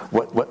them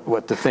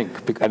what to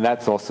think, and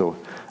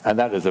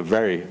that is a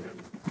very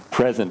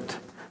present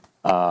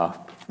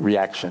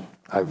reaction.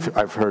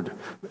 I've heard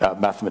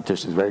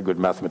mathematicians, very good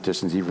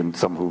mathematicians, even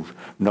some who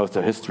know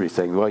the history,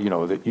 saying, well,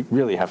 that you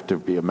really have to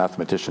be a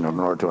mathematician in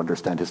order to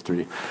understand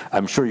history.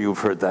 I'm sure you've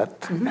heard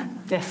that. Mm-hmm.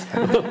 Yes.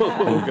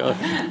 Oh, God.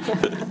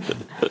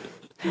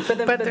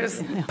 But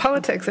there's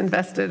politics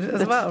invested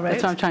as well, right?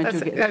 That's what I'm trying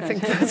to get. I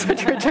think that's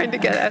what you're trying to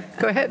get at.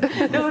 Go ahead.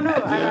 No,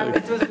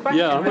 it was a question.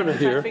 Yeah, I'm going to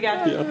hear.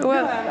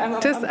 Well,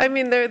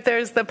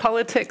 there's the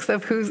politics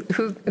of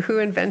who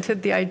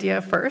invented the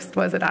idea first.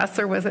 Was it us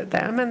or was it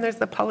them? And there's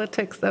the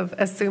politics of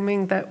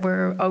assuming that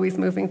we're always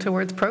moving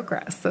towards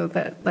progress, so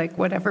that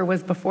whatever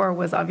was before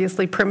was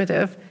obviously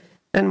primitive,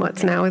 and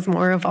what's now is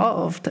more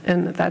evolved.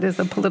 And that is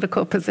a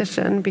political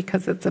position,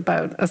 because it's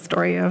about a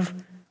story of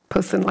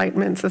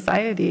post-Enlightenment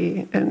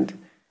society. And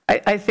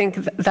I think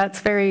that's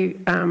very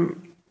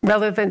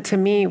relevant to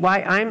me,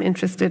 why I'm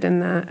interested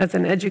in as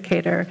an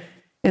educator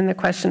in the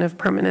question of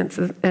permanence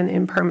and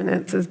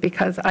impermanence, is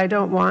because I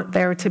don't want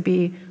there to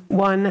be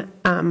one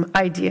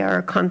idea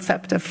or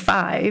concept of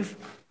five,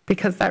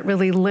 because that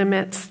really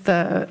limits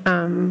the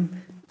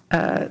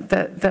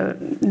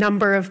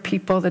number of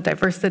people, the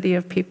diversity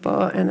of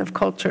people and of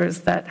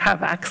cultures that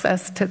have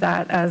access to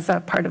that as a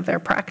part of their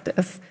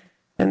practice.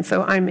 And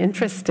so I'm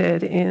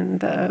interested in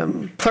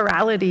the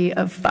plurality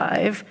of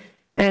five.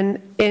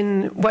 And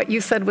in what you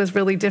said was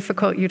really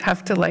difficult, you'd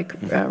have to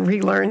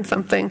relearn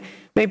something.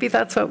 Maybe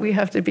that's what we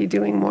have to be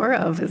doing more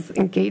of, is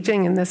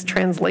engaging in this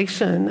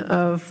translation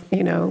of,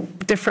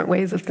 different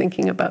ways of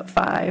thinking about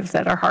five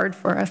that are hard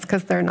for us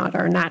because they're not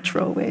our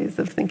natural ways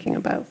of thinking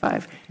about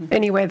five.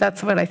 Anyway,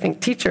 that's what I think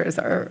teachers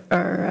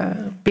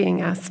are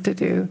being asked to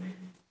do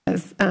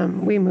as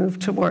we move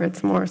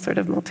towards more sort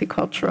of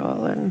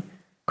multicultural and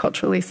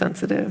culturally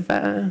sensitive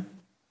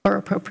or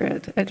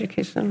appropriate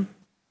education.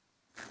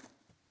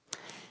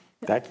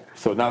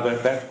 So now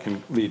that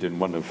can lead in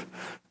one of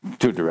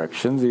two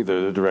directions,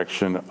 either the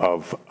direction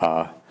of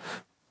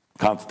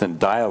constant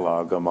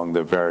dialogue among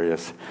the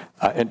various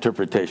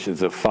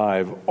interpretations of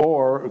 5,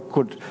 or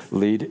could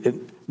lead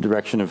in the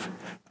direction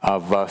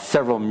of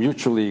several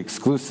mutually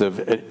exclusive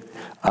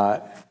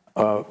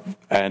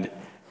and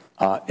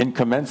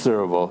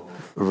incommensurable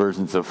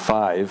versions of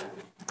 5.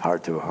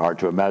 Hard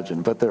to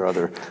imagine, but there are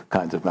other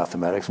kinds of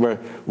mathematics where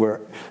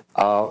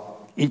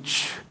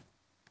each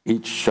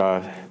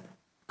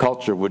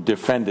culture would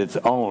defend its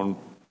own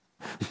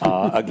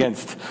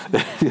against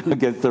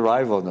the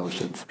rival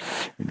notions,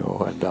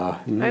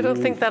 And I don't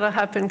think that'll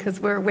happen because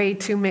we're way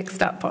too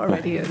mixed up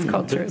already as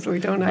cultures. We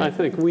don't. I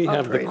think we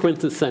have the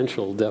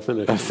quintessential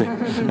definition. I see.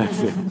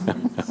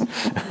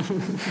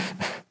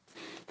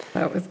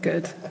 That was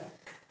good.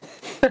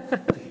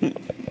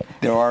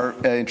 There are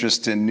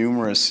interests in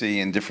numeracy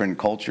in different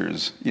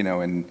cultures,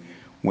 and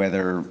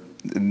whether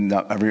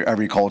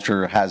every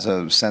culture has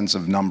a sense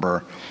of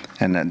number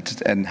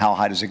and how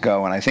high does it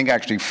go. And I think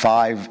actually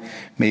 5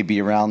 may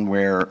be around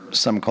where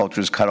some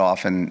cultures cut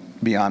off, and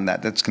beyond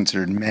that, that's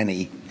considered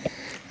many.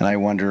 And I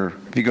wonder,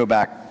 if you go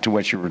back to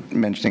what you were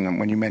mentioning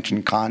when you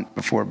mentioned Kant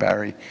before,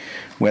 Barry,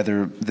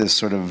 whether this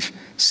sort of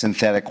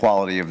synthetic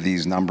quality of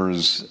these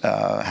numbers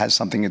has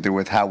something to do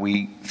with how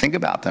we think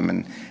about them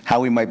and how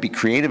we might be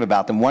creative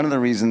about them. One of the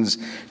reasons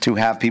to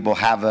have people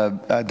have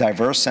a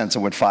diverse sense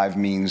of what 5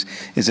 means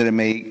is that it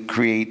may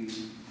create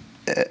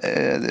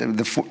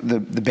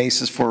the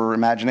basis for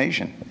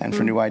imagination and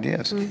for new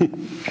ideas.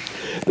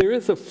 There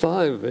is a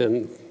 5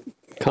 in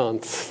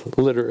Kant's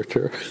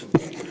literature.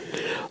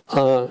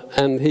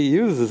 And he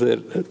uses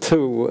it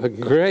to a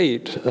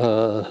great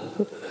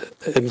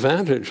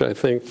advantage, I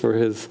think, for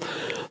his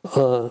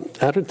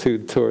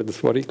attitude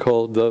towards what he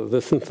called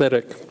the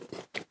synthetic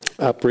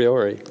a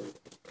priori.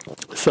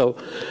 So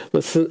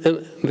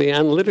the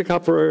analytic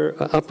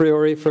a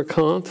priori for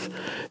Kant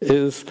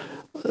is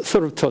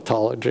sort of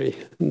tautology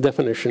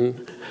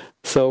definition.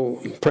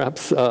 So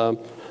perhaps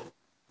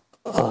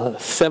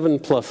 7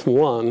 plus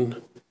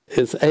 1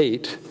 is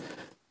 8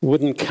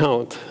 wouldn't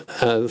count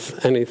as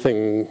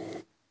anything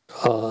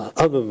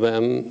other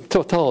than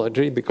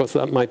tautology, because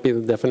that might be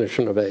the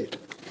definition of 8.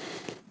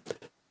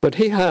 But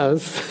he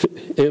has,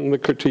 in the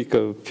Critique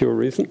of Pure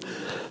Reason,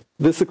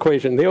 this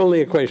equation, the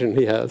only equation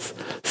he has,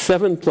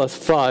 7 plus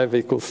 5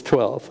 equals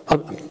 12.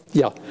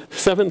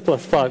 7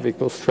 plus 5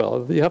 equals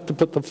 12. You have to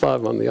put the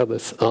 5 on the other,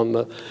 As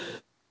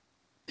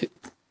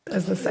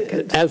the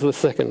second. As the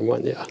second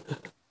one, yeah.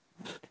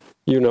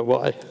 You know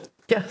why.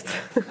 Yes.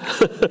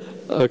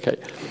 Okay.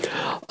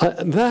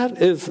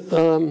 That is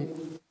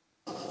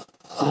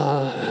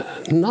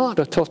not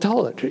a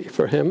tautology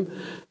for him.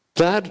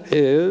 That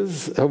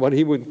is what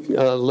he would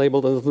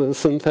label as the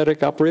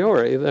synthetic a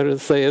priori. That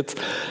is, say, it's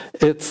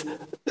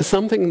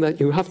something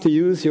that you have to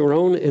use your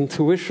own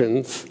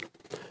intuitions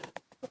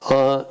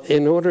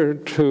in order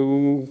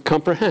to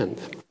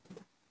comprehend.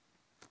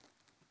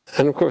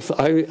 And of course,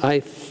 I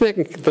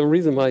think the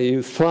reason why he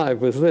used 5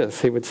 was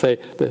this. He would say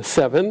there's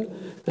 7,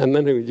 and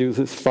then he would use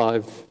his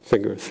 5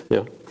 fingers,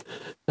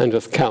 and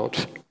just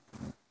count.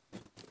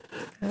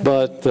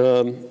 But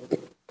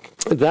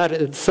that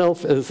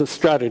itself is a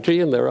strategy,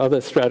 and there are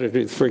other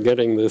strategies for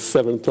getting this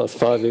 7 plus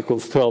 5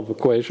 equals 12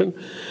 equation.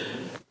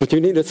 But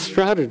you need a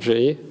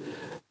strategy,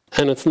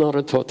 and it's not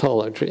a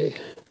tautology.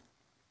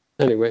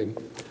 Anyway.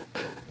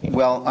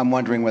 Well, I'm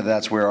wondering whether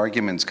that's where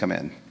arguments come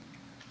in,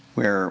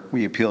 where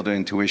we appeal to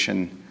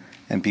intuition,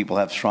 and people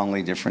have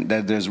strongly different,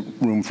 there's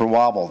room for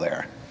wobble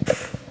there.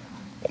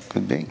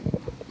 Could be.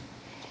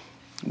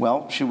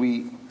 Well, should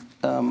we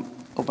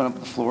open up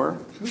the floor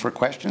for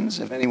questions?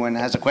 If anyone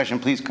has a question,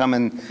 please come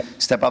and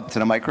step up to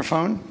the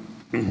microphone.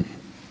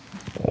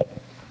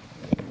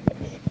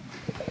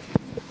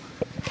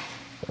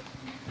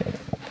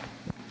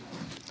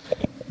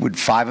 Would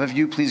 5 of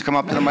you please come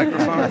up to the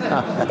microphone?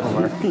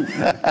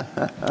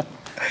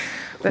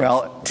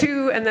 Well,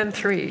 2 and then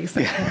 3.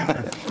 So.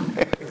 Yeah.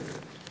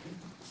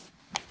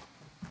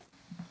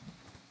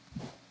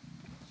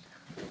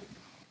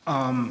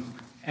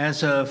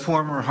 As a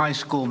former high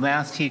school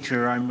math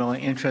teacher, I'm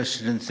really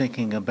interested in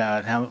thinking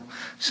about how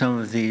some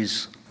of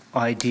these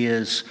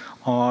ideas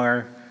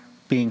are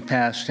being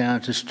passed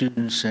down to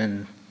students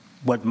and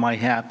what might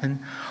happen.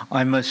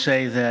 I must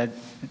say that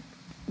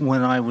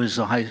when I was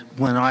a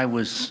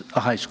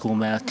high school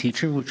math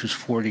teacher, which was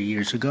 40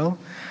 years ago,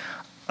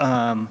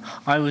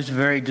 I was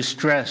very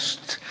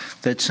distressed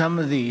that some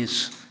of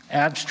these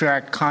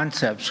abstract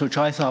concepts, which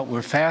I thought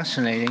were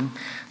fascinating,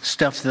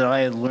 stuff that I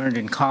had learned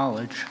in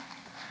college,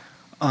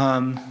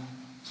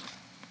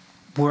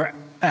 were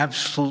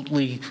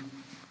absolutely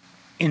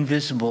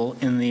invisible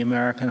in the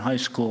American high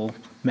school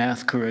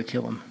math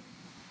curriculum.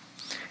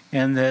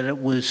 And that it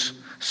was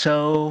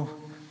so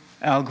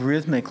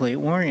algorithmically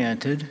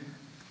oriented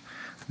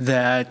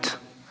that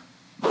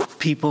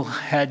people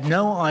had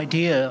no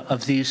idea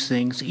of these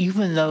things,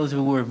 even though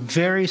there were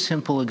very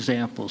simple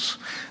examples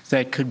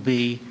that could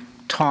be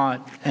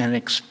taught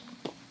and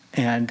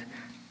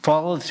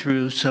followed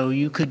through, so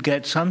you could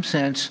get some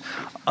sense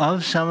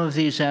of some of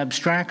these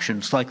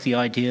abstractions, like the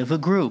idea of a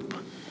group.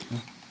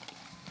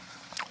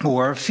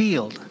 or a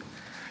field.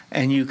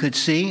 And you could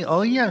see,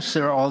 oh yes,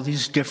 there are all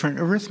these different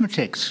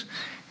arithmetics.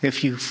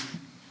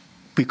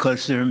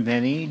 Because there are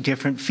many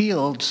different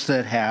fields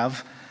that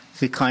have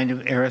the kind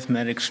of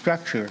arithmetic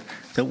structure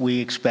that we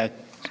expect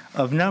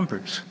of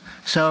numbers.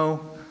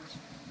 So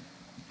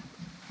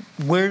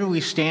where do we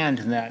stand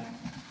in that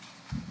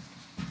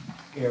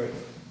area?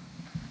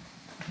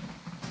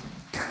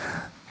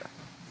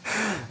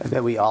 I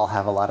bet we all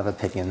have a lot of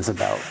opinions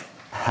about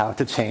how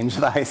to change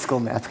the high school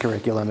math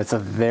curriculum. It's a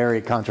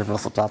very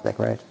controversial topic,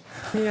 right?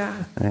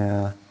 Yeah.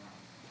 Yeah.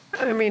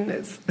 I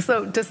mean,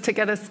 so just to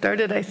get us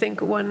started, I think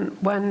one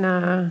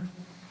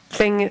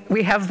thing,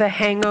 we have the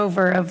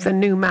hangover of the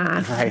new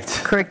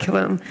math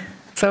curriculum.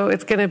 So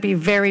it's going to be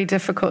very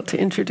difficult to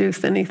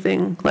introduce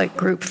anything like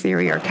group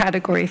theory or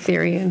category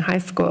theory in high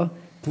school.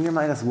 Can you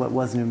remind us what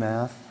was new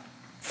math?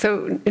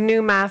 So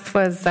new math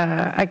was,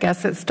 I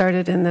guess it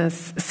started in the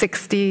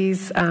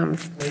 60s.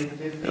 Late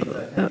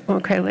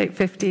 50s, late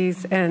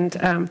 50s.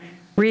 And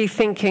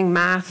rethinking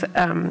math,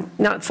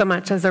 not so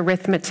much as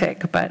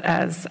arithmetic, but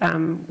as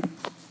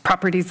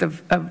properties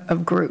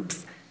of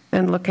groups,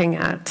 and looking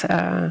at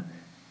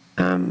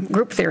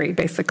group theory,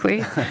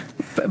 basically,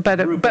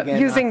 but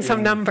using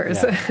some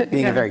numbers. Yeah,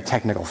 being a very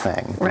technical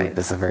thing. Right. Group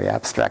is a very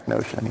abstract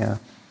notion, yeah.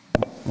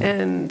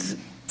 And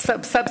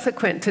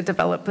subsequent to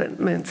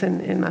developments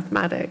in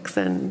mathematics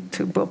and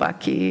to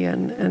Bourbaki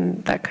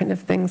and that kind of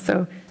thing.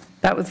 So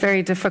that was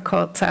very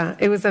difficult.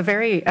 It was a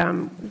very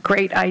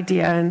great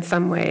idea in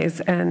some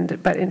ways,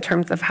 but in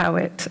terms of how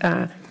it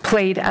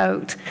played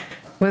out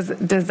was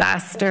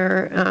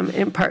disaster,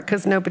 in part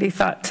because nobody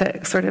thought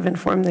to sort of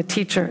inform the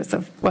teachers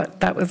of what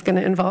that was going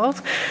to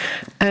involve.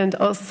 And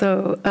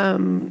also,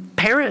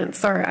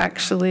 parents are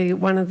actually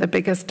one of the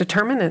biggest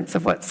determinants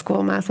of what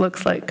school math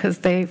looks like, because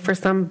they, for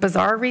some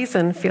bizarre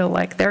reason, feel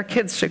like their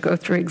kids should go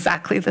through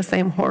exactly the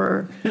same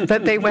horror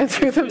that they went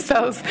through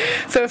themselves.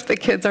 So if the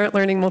kids aren't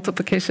learning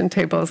multiplication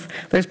tables,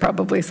 there's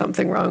probably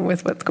something wrong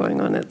with what's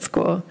going on at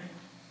school.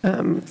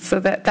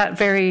 So that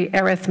very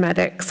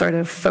arithmetic sort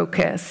of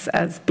focus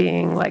as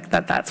being like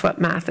that's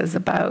what math is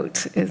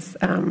about is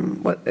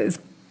what is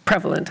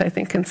prevalent, I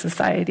think, in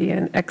society,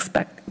 and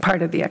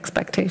part of the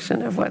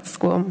expectation of what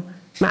school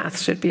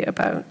math should be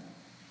about.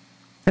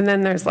 And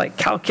then there's like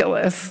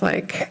calculus,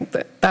 like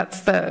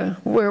that's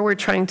where we're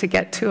trying to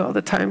get to all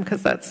the time,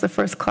 because that's the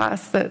first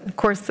course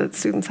that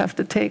students have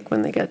to take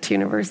when they get to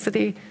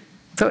university.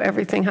 So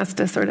everything has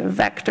to sort of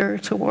vector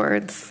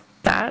towards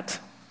that,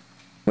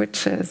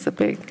 which is a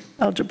big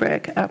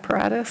algebraic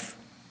apparatus.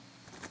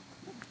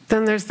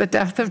 Then there's the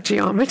death of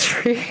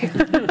geometry.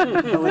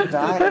 Oh, it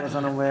died? I was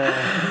unaware.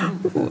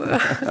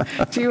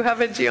 Do you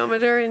have a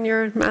geometer in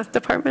your math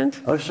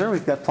department? Oh, sure,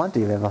 we've got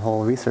plenty. We have a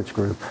whole research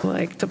group.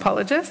 Like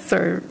topologists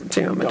or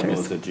geometers?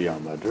 Double the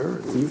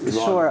geometer.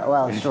 Sure,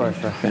 well, sure.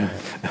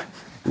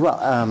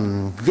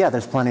 Well, yeah,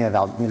 there's plenty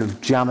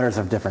of geometers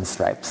of different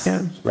stripes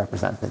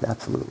represented,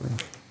 absolutely.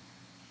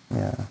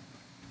 Yeah.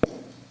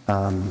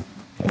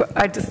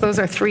 But those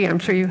are three. I'm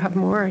sure you have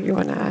more you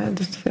want to add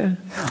to.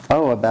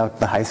 Oh,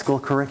 about the high school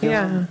curriculum?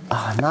 Yeah.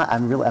 Oh,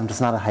 I'm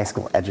just not a high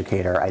school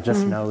educator. I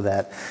just know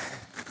that,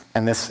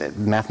 and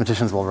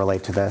mathematicians will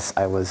relate to this.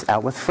 I was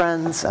out with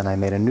friends, and I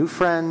made a new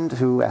friend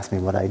who asked me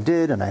what I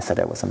did, and I said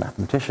I was a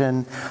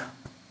mathematician.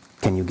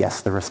 Can you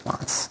guess the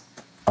response?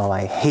 Oh,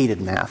 I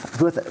hated math.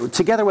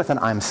 Together with an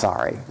I'm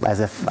sorry, as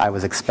if I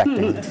was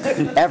expecting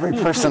every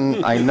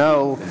person I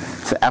know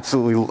to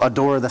absolutely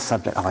adore the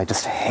subject. Oh, I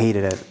just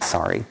hated it,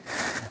 sorry.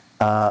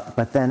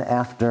 But then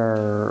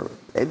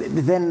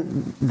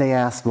then they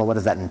asked, well, what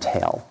does that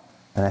entail?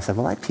 And I said,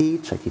 well, I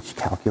teach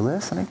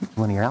calculus, and I teach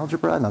linear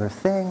algebra and other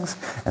things,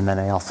 and then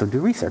I also do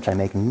research. I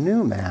make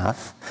new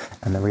math,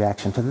 and the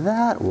reaction to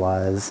that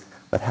was,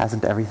 but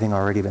hasn't everything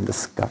already been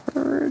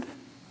discovered?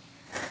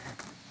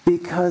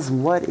 Because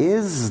what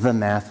is the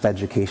math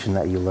education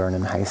that you learn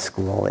in high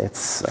school?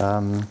 It's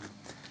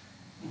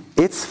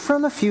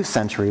from a few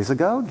centuries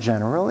ago,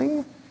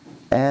 generally,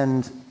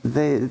 and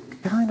they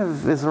kind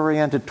of is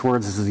oriented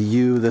towards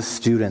you, the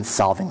student,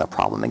 solving the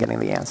problem and getting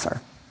the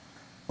answer.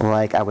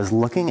 Like, I was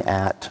looking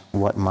at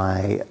what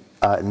my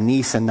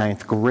niece in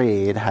 9th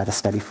grade had to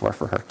study for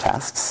her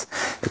tests.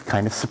 It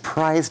kind of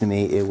surprised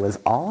me. It was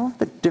all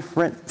the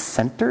different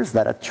centers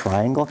that a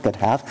triangle could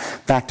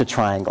have. Back to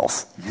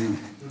triangles.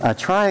 A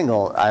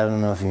triangle, I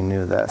don't know if you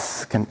knew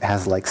this,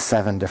 has like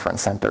 7 different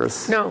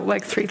centers. No,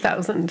 like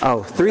 3,000.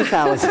 Oh,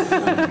 3,000.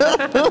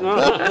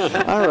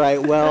 All right,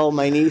 well,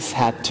 my niece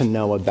had to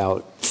know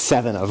about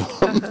 7 of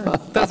them.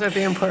 Those are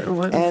the important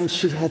ones. And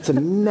she had to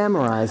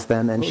memorize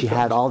them, and she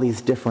had all these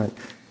different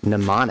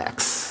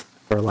mnemonics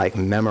for like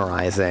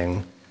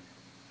memorizing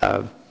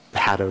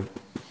how to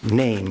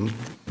name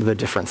the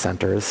different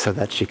centers so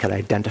that she could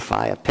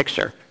identify a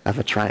picture of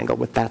a triangle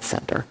with that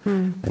center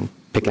and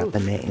pick out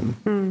the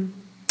name.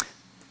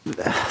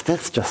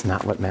 That's just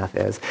not what math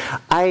is.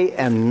 I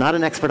am not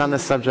an expert on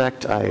this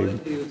subject. Why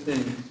do you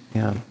think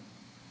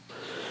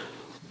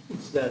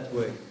it's that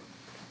way?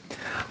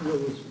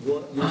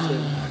 What you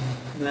said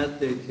math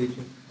they teach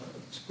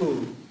at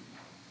school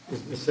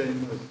is the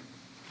same as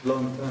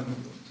long time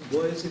ago. So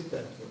why is it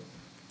that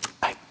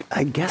way?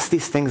 I guess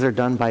these things are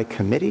done by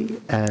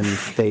committee, and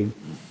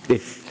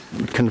it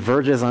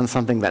converges on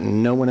something that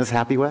no one is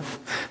happy with.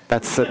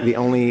 That's the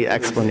only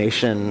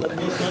explanation. But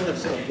most other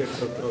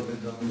subjects are probably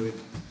done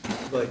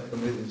by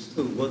committees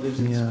too. What is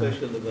it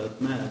special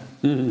about math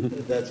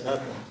that's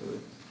happened to it?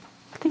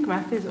 I think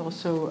math is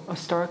also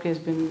historically has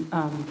been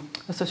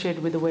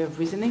associated with the way of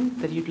reasoning,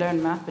 that you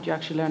learn math, but you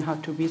actually learn how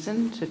to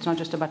reason. So it's not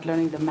just about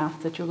learning the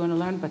math that you're going to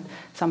learn, but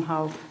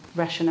somehow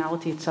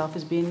rationality itself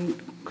is being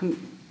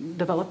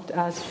developed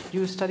as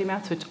you study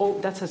math. So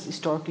that has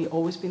historically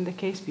always been the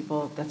case.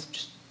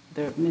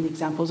 There are many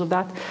examples of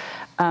that.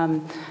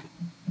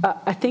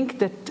 I think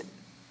that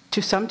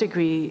to some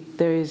degree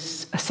there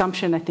is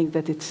assumption, I think,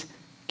 that it's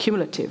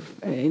cumulative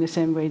in the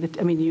same way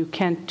that, you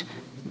can't,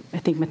 I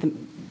think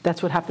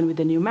that's what happened with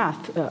the new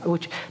math,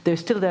 which there's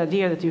still the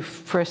idea that you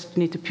first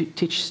need to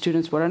teach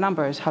students what are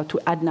numbers, how to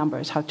add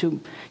numbers, how to,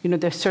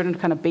 there's certain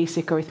kind of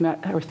basic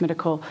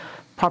arithmetical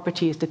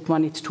properties that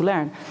one needs to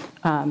learn.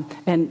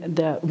 And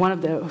one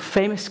of the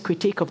famous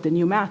critique of the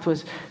new math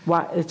was,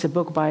 it's a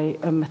book by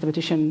a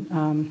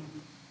mathematician,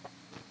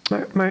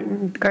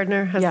 Martin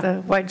Gardner has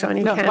the Why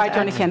Johnny Can't Add. Why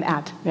Johnny Can't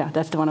Add. Yeah,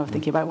 that's the one I was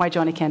thinking about. Why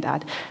Johnny Can't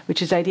Add,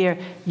 which is the idea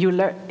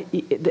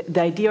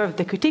the idea of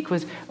the critique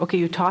was, okay,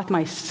 you taught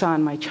my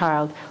son, my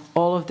child,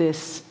 all of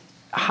this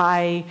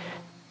high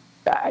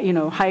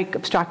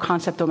abstract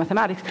concept of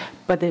mathematics,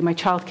 but then my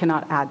child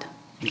cannot add.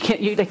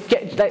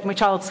 My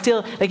child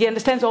still, he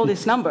understands all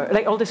this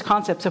all this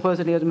concept,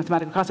 supposedly, of the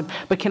mathematical concept,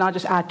 but cannot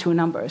just add two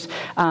numbers.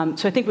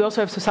 So I think we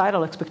also have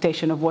societal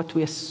expectation of what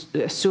we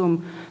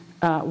assume,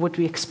 what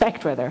we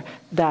expect, rather,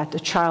 that a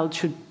child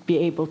should be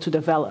able to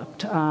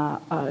develop,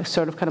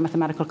 sort of kind of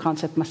mathematical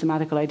concept,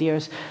 mathematical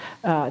ideas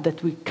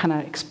that we kind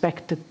of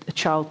expect that a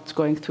child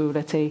going through,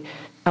 let's say,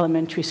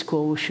 elementary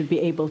school should be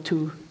able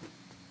to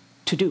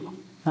do.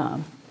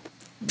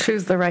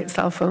 Choose the right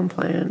cell phone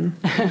plan.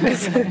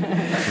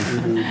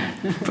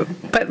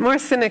 But more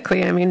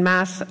cynically,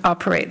 math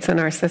operates in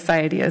our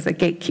society as a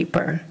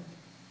gatekeeper.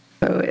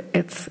 So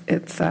it's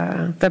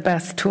the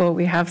best tool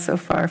we have so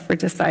far for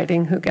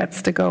deciding who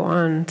gets to go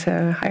on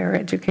to higher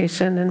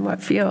education and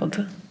what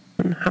field,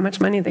 and how much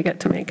money they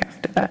get to make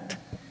after that.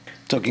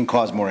 So it can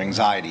cause more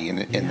anxiety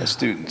in the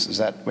students. Is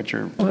that what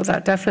you're... Well,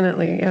 that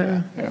definitely,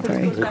 yeah. It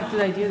goes back to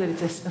the idea that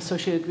it's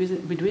associated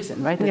with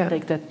reason, right?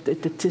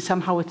 That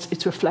somehow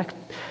it's reflect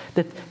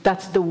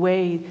that's the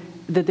way,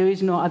 that there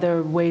is no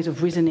other ways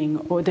of reasoning,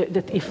 or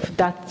that if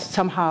that's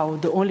somehow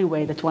the only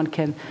way that one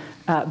can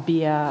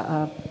be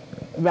a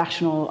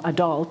rational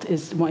adult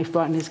is if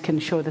one can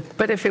show that.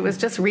 But if it was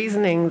just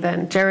reasoning,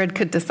 then Jared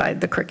could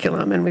decide the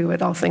curriculum and we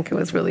would all think it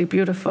was really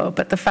beautiful.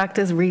 But the fact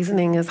is,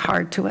 reasoning is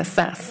hard to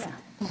assess.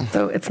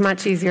 So it's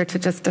much easier to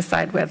just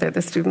decide whether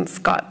the students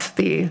got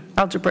the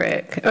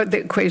algebraic or the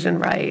equation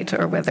right,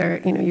 or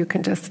whether you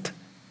can just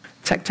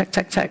check.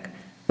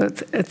 So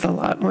it's a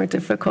lot more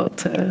difficult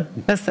to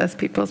assess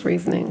people's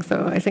reasoning.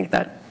 So I think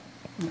that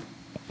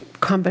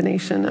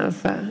combination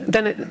of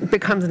then it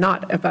becomes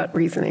not about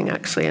reasoning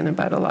actually, and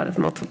about a lot of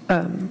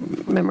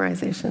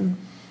memorization.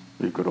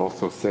 You could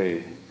also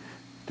say,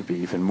 to be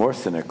even more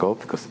cynical,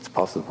 because it's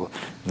possible,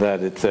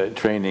 that it's a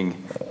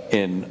training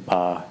in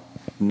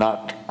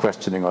not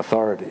questioning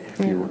authority.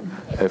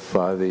 If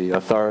the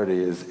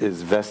authority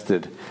is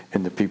vested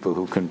in the people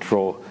who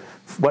control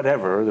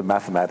whatever, the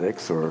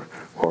mathematics or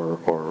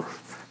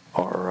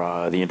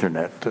the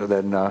internet,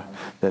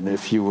 then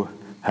if you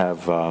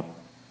have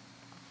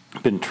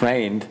been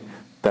trained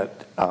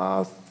that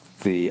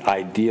the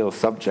ideal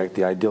subject,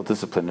 the ideal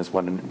discipline is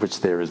one in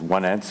which there is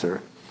one answer,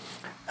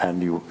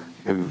 and you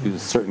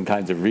use certain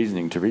kinds of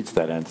reasoning to reach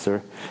that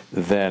answer,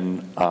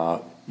 then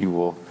you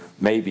will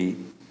maybe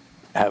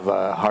have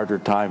a harder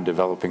time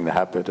developing the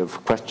habit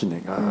of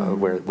questioning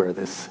where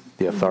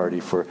the authority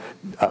for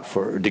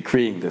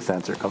decreeing this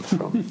answer comes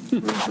from.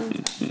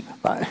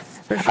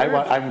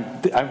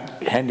 I'm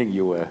handing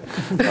you an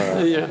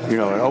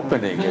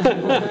opening,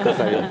 because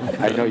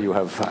I know you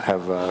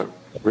have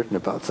written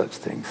about such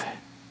things.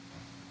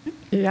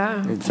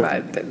 Yeah,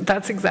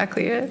 that's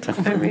exactly it.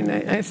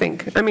 I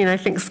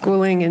think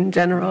schooling in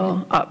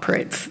general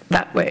operates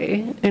that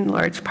way in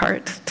large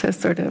part, to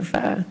sort of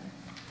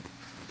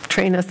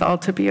train us all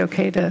to be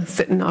okay to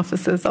sit in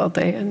offices all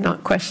day and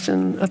not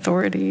question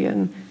authority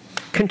and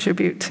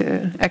contribute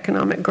to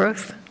economic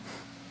growth.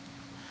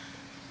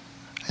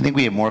 I think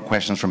we have more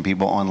questions from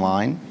people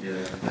online. Yeah.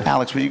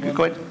 Alex, would you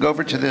go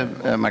over to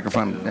the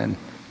microphone? And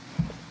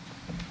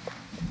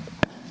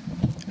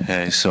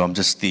Hey, so I'm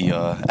just the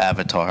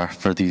avatar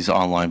for these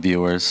online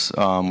viewers.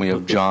 We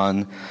have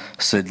John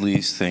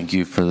Sidleys. Thank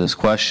you for this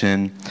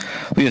question.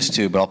 We have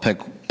two, but I'll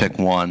pick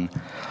one.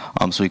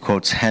 So he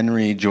quotes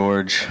Henry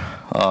George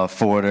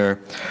Forder,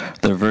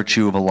 "The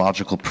virtue of a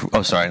logical..."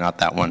 Oh, sorry, not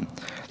that one.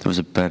 There was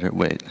a better...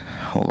 Wait,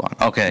 hold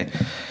on. Okay.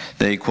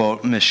 They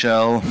quote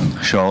Michel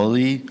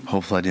Joly,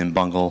 hopefully I didn't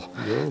bungle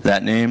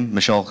that name,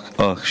 Michel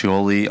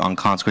Joly on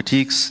Kant's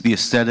critiques. The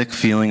aesthetic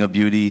feeling of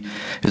beauty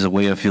is a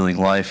way of feeling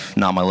life,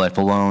 not my life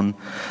alone,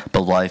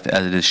 but life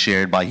as it is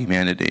shared by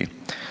humanity.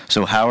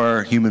 So how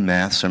are human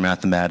maths or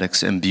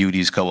mathematics and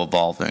beauties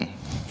co-evolving?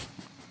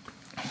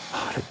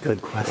 What a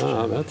good question.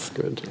 Ah, that's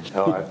good.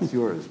 Oh, that's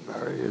yours,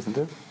 Barry, isn't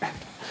it?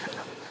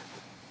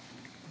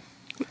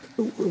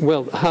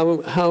 Well,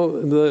 how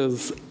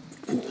those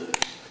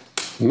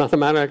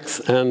mathematics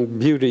and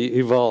beauty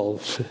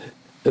evolved.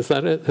 Is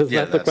that it? Is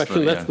that the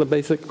question? That's the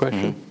basic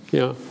question? Mm-hmm.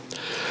 Yeah.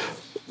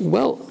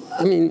 Well,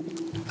 I mean,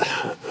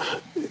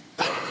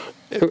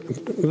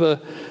 the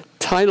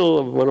title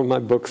of one of my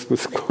books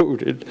was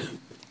quoted,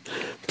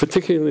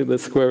 particularly the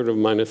square root of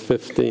minus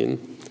 15.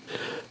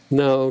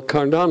 Now,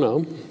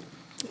 Cardano,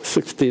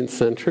 16th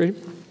century,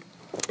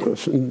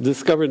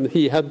 discovered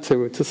he had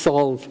to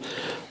solve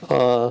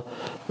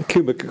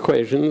cubic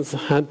equations,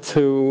 had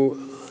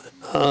to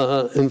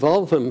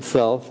involve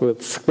himself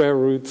with square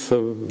roots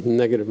of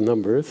negative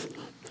numbers.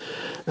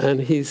 And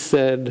he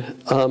said,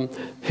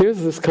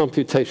 here's this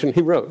computation.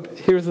 He wrote,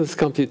 here's this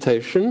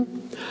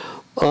computation,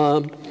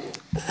 and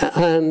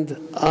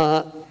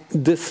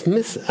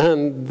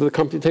the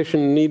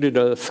computation needed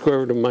a square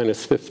root of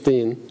minus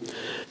 15.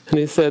 And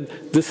he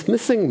said,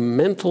 dismissing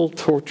mental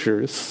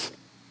tortures,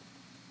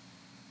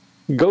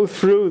 go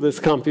through this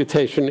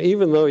computation,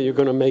 even though you're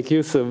going to make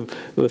use of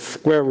the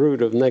square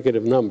root of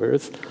negative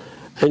numbers,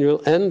 and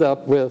you'll end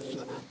up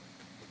with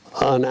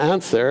an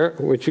answer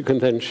which you can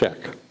then check.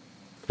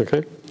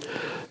 Okay?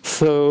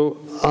 So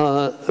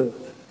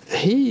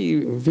he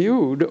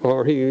viewed,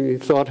 or he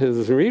thought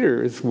his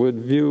readers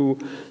would view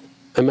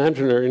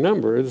imaginary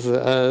numbers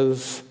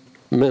as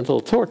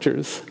mental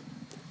tortures.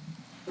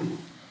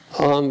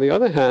 On the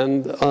other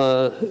hand,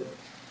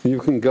 you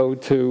can go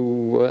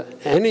to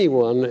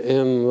anyone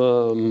in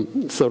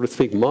the, so to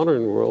speak,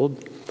 modern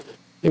world,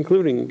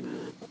 including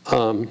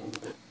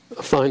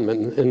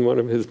Feynman in one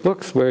of his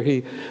books, where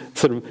he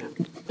sort of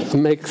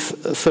makes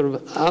sort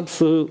of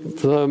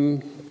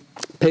absolute,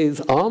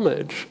 pays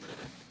homage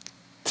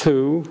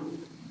to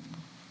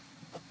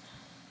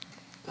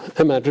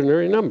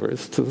imaginary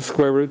numbers, to the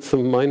square roots of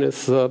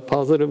minus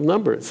positive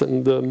numbers.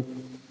 And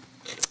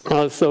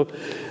so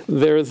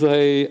there's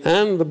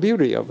and the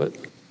beauty of it.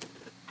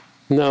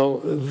 Now,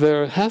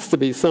 there has to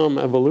be some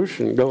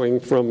evolution going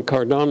from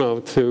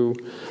Cardano to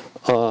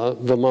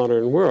the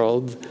modern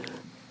world,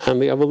 and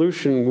the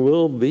evolution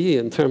will be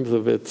in terms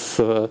of its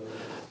the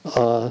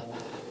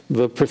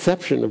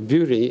perception of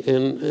beauty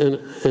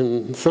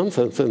in some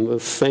sense in the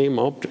same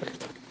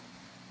object.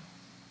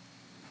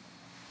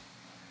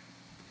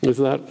 Is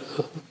that?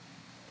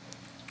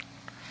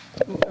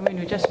 I mean,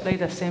 we just played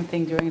the same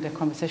thing during the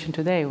conversation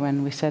today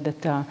when we said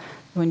that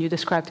when you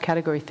described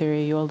category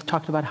theory, you all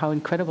talked about how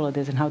incredible it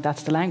is and how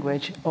that's the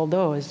language.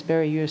 Although, as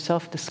Barry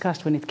yourself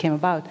discussed when it came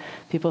about,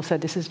 people said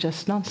this is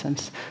just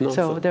nonsense.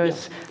 So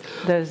there's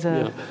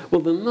a... Well,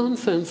 the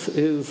nonsense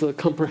is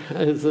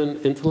an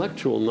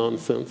intellectual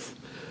nonsense.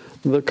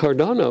 The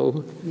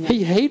Cardano,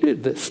 he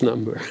hated this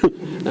number.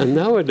 And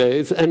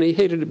nowadays, and he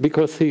hated it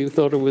because he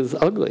thought it was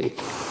ugly.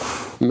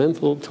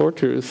 Mental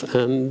tortures,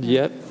 and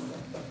yet,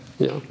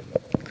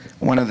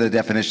 One of the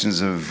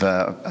definitions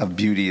of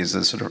beauty is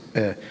a sort of,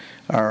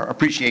 our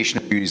appreciation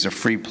of beauty is a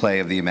free play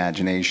of the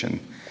imagination.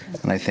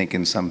 And I think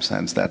in some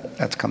sense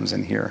that comes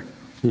in here.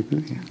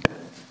 Mm-hmm.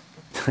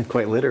 Yeah.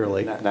 Quite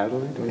literally.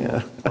 Natalie, do you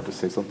want to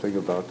say something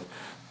about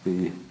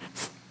the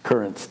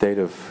current state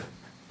of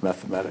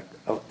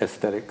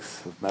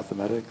aesthetics of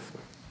mathematics?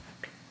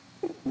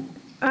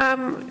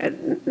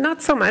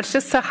 Not so much,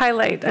 just to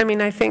highlight. I mean,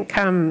 I think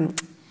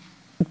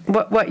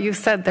what you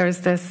said, there's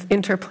this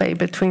interplay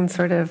between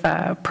sort of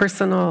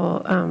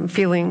personal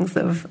feelings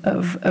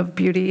of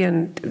beauty,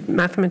 and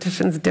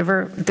mathematicians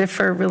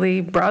differ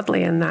really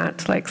broadly in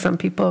that. Like, some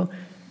people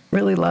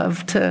really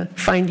love to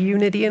find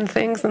unity in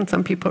things, and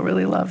some people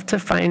really love to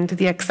find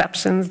the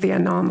exceptions, the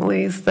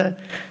anomalies, the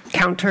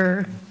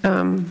counter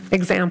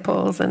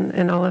examples,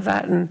 and all of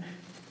that. And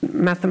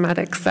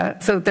mathematics,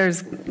 so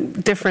there's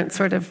different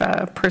sort of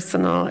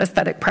personal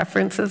aesthetic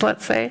preferences,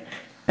 let's say.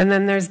 And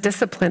then there's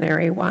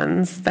disciplinary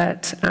ones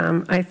that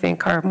I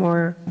think are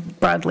more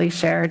broadly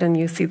shared, and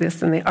you see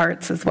this in the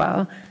arts as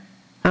well,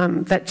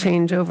 that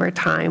change over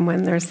time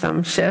when there's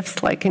some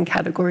shifts, like in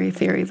category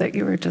theory that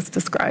you were just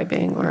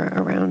describing, or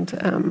around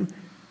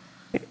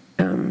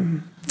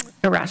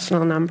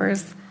irrational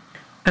numbers.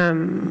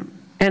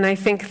 And I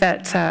think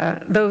that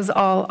those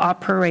all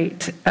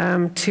operate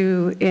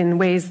in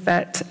ways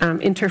that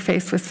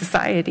interface with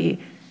society.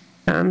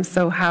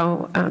 So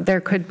how there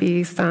could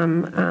be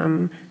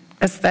some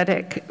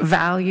aesthetic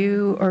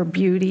value or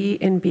beauty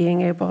in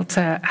being able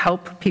to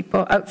help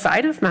people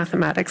outside of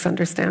mathematics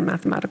understand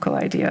mathematical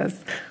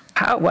ideas.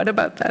 What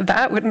about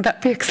that? Wouldn't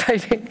that be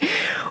exciting?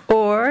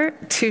 Or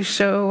to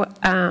show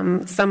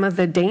some of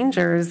the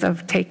dangers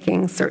of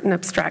taking certain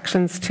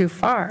abstractions too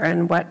far,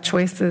 and what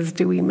choices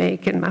do we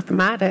make in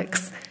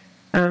mathematics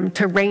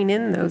to rein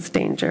in those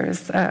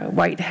dangers.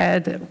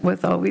 Whitehead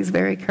was always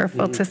very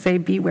careful to say,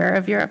 beware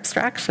of your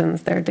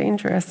abstractions. They're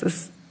dangerous.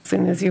 As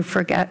soon as you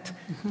forget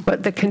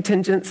what the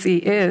contingency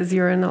is,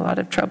 you're in a lot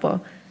of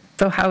trouble.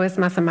 So how is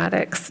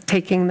mathematics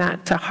taking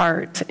that to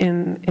heart?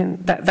 In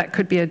that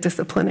could be a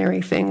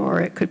disciplinary thing,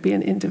 or it could be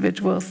an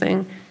individual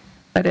thing.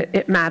 But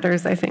it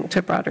matters, I think,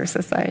 to broader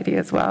society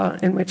as well,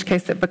 in which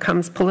case it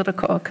becomes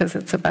political because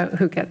it's about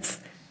who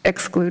gets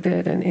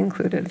excluded and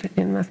included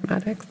in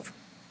mathematics.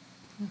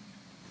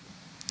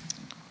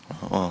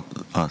 Well,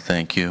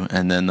 thank you.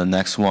 And then the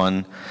next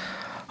one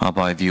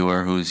by a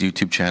viewer whose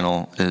YouTube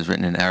channel is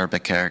written in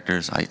Arabic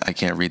characters. I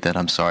can't read that,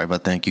 I'm sorry,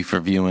 but thank you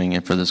for viewing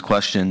and for this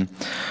question.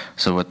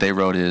 So what they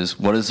wrote is,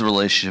 what is the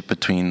relationship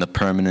between the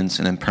permanence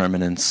and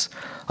impermanence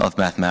of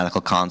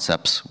mathematical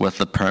concepts with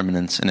the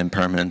permanence and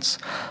impermanence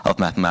of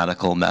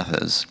mathematical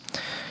methods?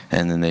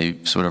 And then they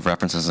sort of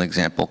reference as an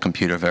example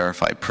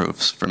computer-verified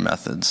proofs for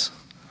methods.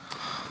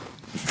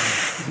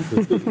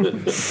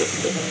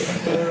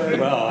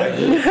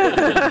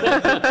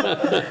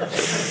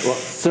 Well,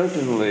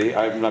 certainly,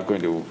 I'm not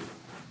going to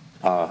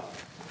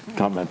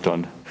comment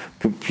on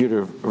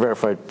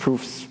computer-verified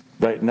proofs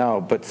right now,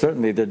 but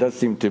certainly there does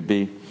seem to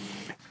be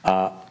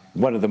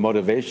one of the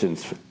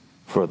motivations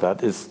for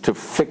that is to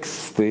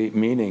fix the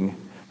meaning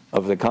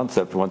of the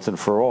concept once and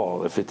for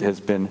all. If it has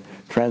been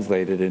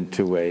translated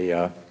into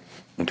a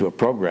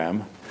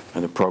program,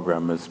 and the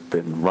program has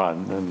been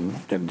run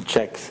and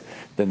checks,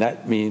 then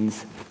that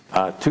means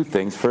two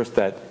things. First,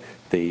 that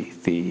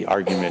the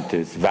argument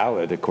is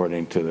valid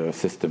according to the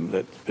system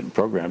that's been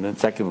programmed, and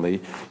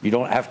secondly, you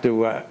don't have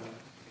to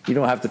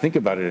think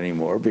about it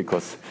anymore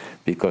because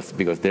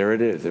there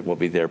it is. It will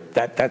be there.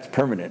 That's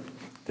permanent.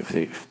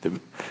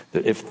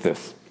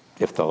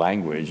 If the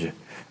language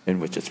in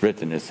which it's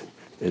written is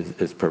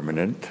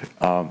permanent,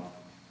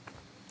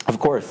 of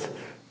course.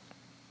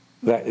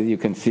 That you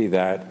can see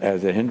that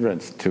as a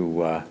hindrance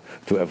to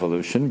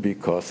evolution,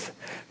 because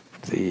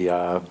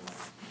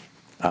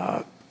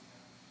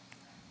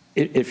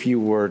if you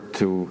were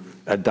to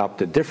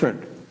adopt a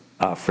different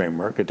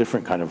framework, a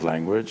different kind of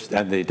language,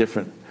 and the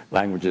different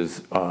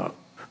languages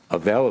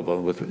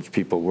available with which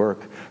people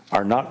work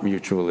are not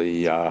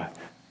mutually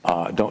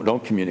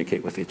don't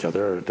communicate with each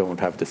other, or don't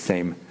have the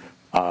same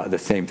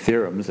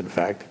theorems, in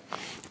fact,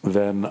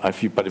 then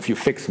if you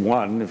fix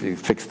one, if you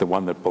fix the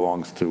one that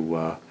belongs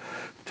to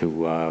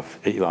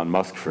Elon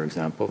Musk, for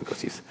example,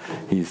 because he's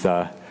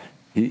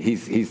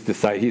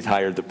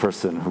hired the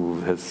person who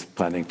is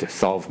planning to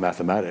solve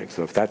mathematics.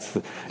 So if that's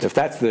the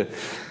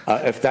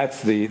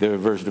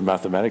version of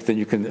mathematics, then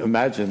you can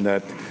imagine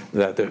that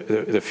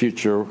the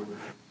future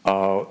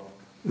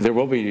there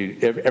will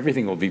be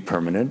everything will be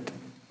permanent,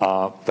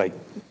 like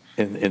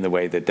in the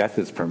way that death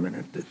is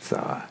permanent. It's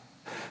I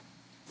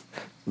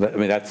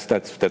mean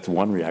that's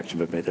one reaction,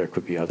 but maybe there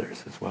could be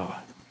others as well.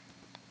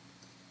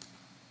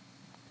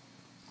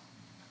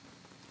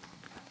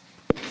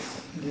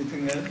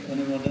 Anything else?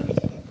 Anyone else?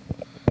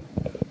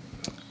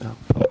 No.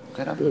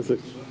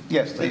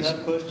 Yes, please. Do you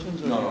have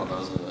questions? No,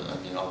 those are,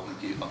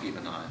 I'll keep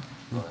an eye.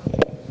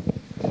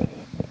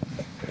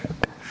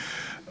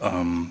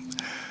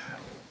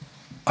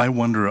 I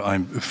wonder,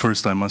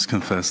 first I must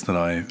confess that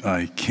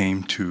I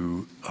came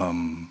to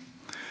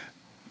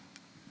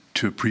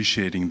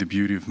appreciating the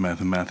beauty of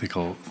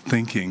mathematical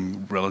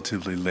thinking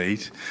relatively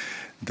late,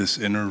 this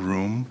inner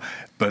room,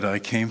 but I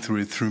came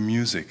through it through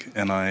music,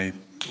 and I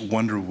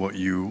wonder what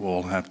you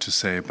all have to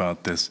say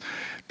about this,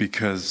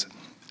 because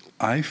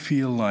I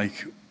feel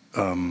like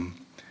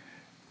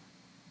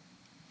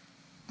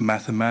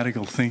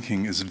mathematical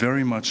thinking is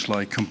very much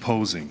like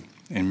composing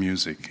in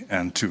music,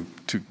 and to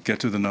get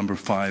to the number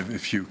 5,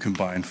 if you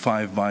combine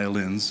 5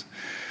 violins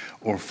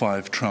or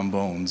 5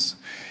 trombones,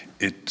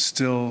 it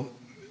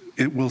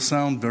will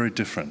sound very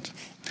different,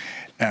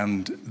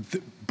 and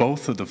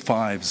both of the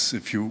 5s,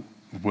 if you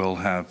will,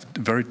 have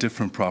very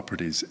different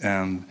properties.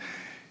 And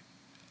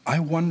I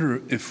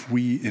wonder if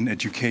we in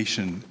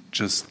education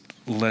just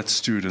let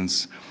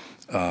students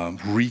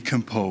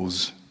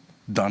recompose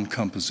done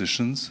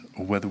compositions,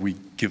 or whether we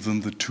give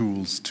them the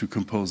tools to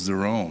compose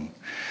their own,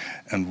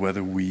 and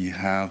whether we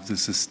have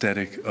this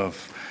aesthetic of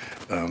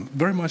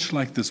very much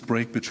like this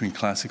break between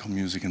classical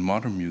music and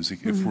modern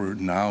music, if we're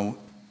now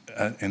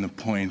in a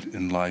point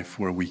in life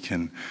where we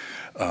can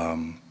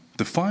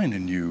define a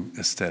new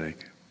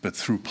aesthetic, but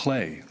through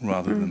play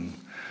rather than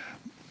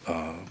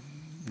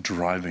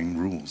deriving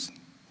rules.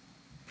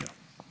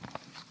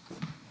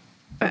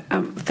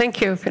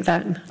 Thank you for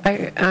that.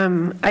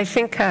 I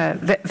think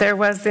there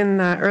was in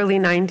the early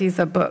 90s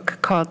a book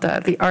called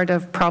The Art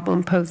of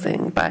Problem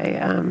Posing by...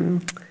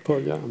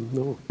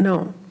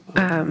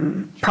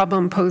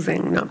 problem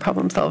posing, not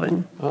problem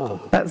solving.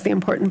 That's the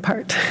important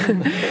part.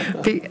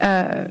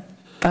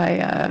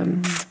 By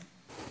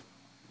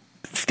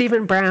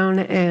Stephen Brown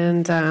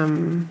and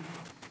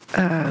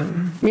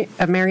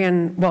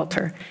Marian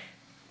Walter.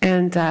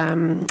 And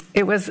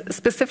it was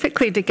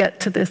specifically to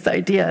get to this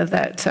idea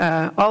that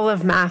all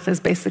of math is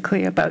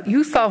basically about,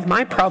 you solve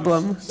my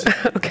problem.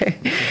 Okay.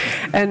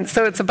 And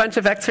so it's a bunch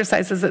of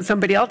exercises that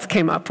somebody else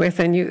came up with,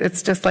 and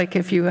it's just like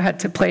if you had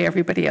to play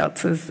everybody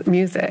else's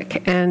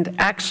music. And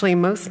actually,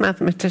 most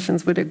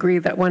mathematicians would agree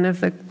that one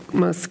of the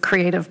most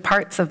creative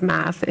parts of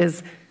math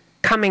is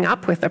coming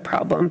up with a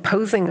problem,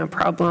 posing a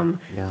problem,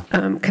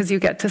 because you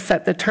get to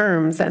set the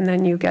terms, and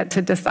then you get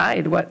to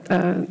decide what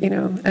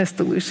a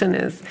solution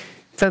is.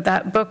 So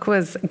that book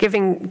was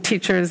giving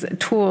teachers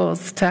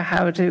tools to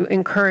how to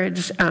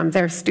encourage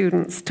their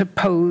students to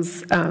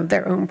pose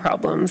their own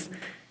problems.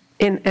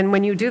 And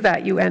when you do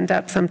that, you end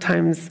up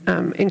sometimes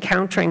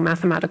encountering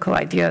mathematical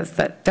ideas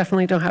that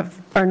definitely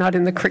are not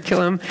in the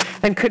curriculum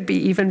and could be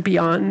even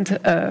beyond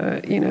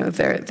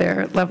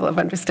their level of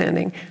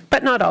understanding.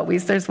 But not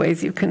always. There's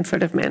ways you can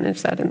sort of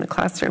manage that in the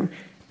classroom.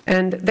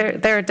 And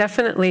there are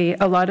definitely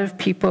a lot of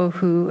people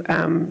who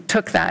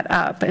took that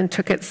up and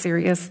took it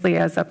seriously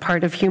as a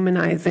part of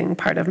humanizing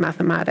part of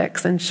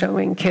mathematics and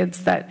showing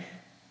kids that,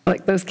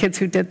 like those kids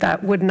who did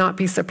that, would not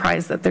be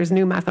surprised that there's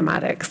new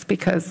mathematics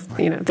because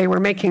they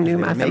were making new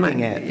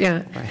mathematics.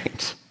 Yeah.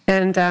 Right.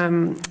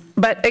 And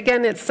but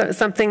again, it's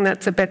something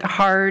that's a bit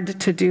hard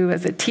to do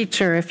as a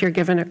teacher if you're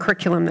given a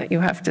curriculum that you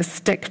have to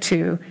stick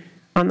to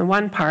on the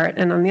one part,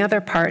 and on the other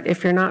part,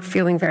 if you're not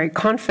feeling very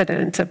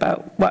confident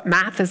about what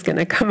math is going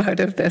to come out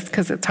of this,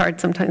 because it's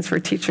hard sometimes for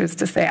teachers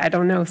to say, I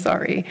don't know,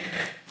 sorry.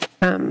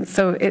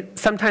 So it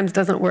sometimes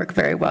doesn't work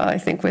very well, I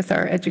think, with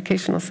our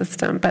educational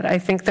system. But I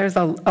think there's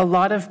a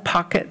lot of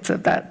pockets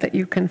of that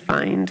you can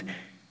find.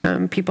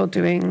 People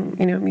doing,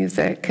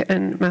 music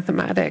and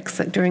mathematics,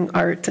 doing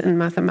art and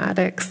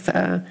mathematics,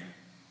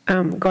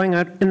 going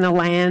out in the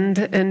land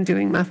and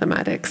doing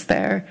mathematics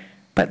there.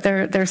 But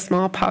they're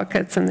small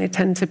pockets, and they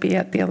tend to be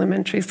at the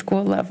elementary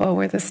school level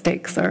where the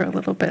stakes are a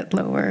little bit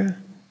lower.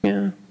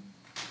 Yeah.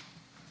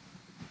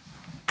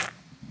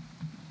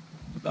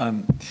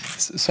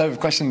 So I have a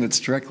question that's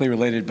directly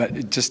related,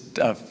 but just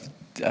a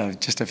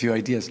few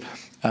ideas.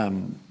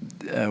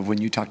 When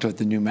you talked about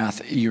the new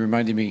math, you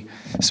reminded me.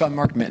 So I'm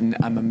Mark Mitten.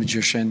 I'm a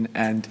magician,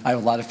 and I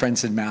have a lot of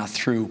friends in math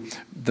through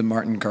the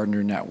Martin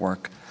Gardner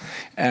Network.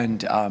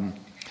 And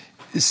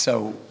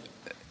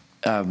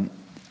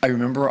I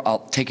remember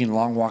taking a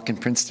long walk in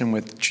Princeton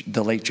with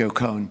the late Joe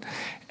Cohn,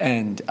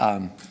 and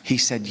he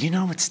said,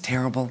 it's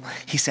terrible.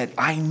 He said,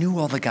 I knew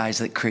all the guys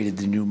that created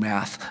the new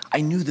math. I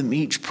knew them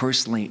each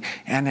personally,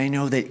 and I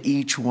know that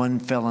each one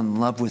fell in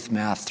love with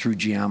math through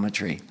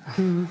geometry.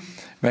 Mm-hmm.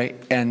 Right?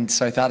 And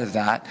so I thought of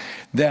that.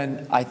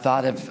 Then I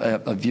thought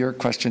of your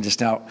question just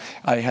now.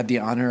 I had the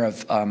honor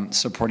of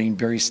supporting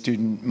Barry's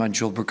student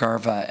Manjul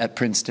Bhargava at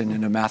Princeton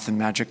in a math and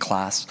magic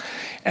class.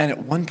 And at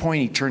one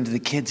point he turned to the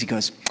kids, he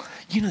goes,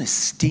 this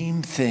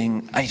STEAM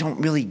thing, I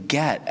don't really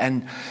get.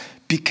 And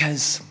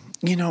because,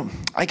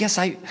 I guess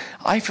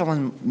I fell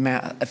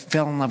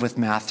in love with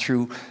math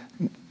through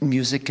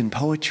music and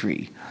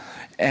poetry.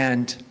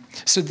 And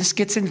so this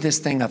gets into this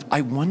thing of,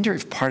 I wonder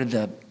if part of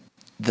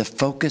the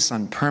focus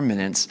on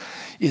permanence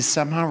is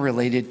somehow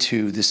related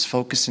to this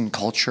focus in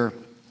culture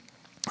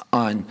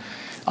on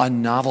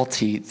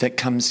novelty that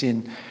comes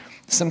in.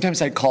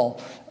 Sometimes I call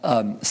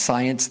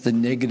science the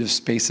negative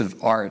space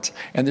of art,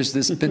 and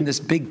there's been this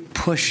big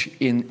push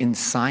in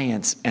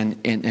science and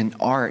in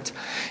art.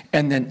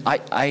 And then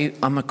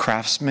I'm a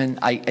craftsman.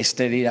 I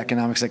studied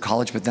economics at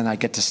college, but then I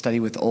get to study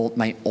with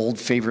my old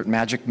favorite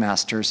magic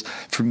masters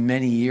for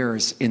many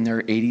years in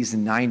their 80s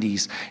and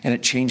 90s, and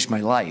it changed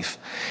my life.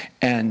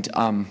 And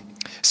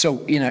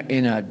so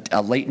in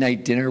a late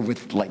night dinner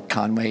with like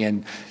Conway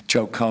and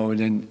Joe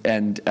Cohn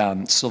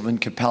and Sylvain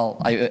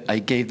Capel, I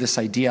gave this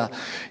idea.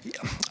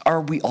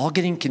 Are we all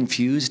getting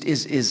confused?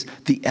 Is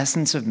the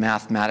essence of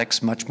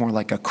mathematics much more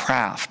like a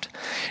craft?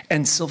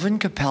 And Sylvain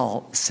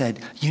Capel said,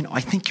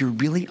 I think you're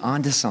really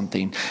onto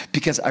something,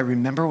 because I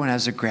remember when I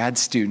was a grad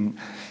student,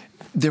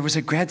 there was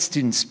a grad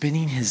student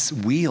spinning his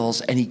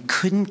wheels and he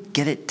couldn't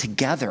get it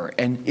together.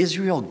 And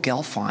Israel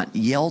Gelfand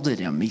yelled at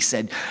him. He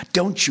said,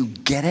 don't you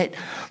get it?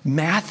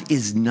 Math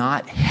is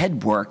not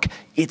head work,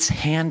 it's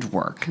hand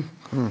work.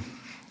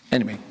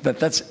 Anyway,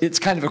 it's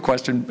kind of a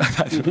question.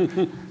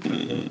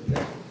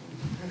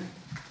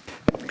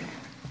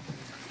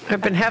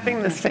 I've been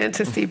having this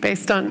fantasy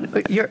based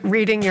on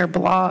reading your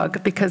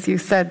blog, because you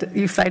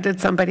cited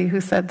somebody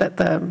who said that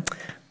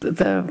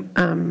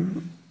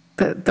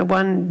the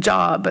one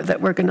job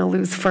that we're going to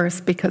lose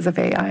first because of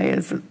AI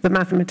is the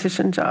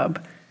mathematician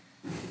job.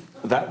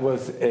 That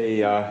was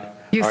a...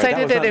 you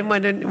cited it in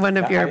one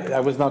of your...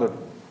 That was not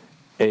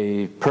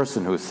a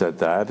person who said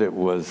that. It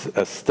was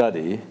a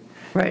study.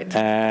 Right.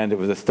 And it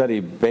was a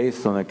study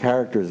based on the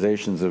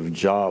characterizations of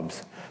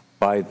jobs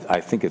by, I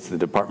think it's the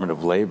Department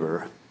of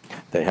Labor.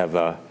 They have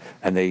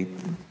and they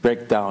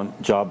break down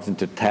jobs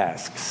into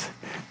tasks.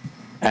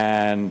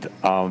 And...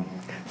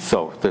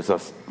 so there's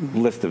a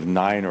list of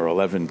 9 or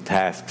 11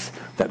 tasks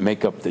that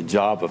make up the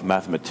job of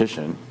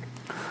mathematician,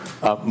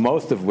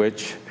 most of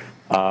which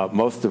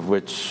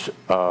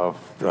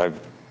I've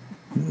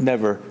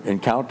never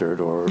encountered,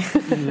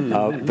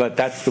 but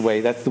that's the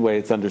way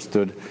it's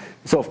understood.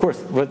 So of course,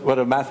 what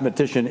a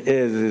mathematician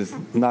is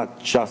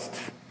not just,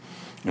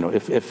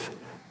 if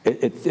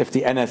if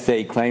the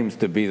NSA claims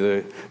to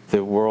be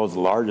the world's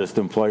largest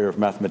employer of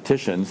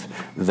mathematicians,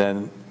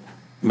 then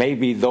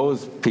maybe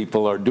those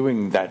people are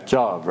doing that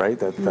job, right?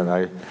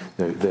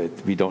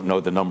 That we don't know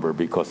the number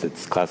because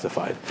it's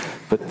classified,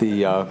 but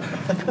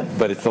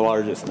it's the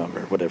largest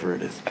number, whatever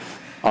it is.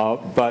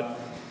 But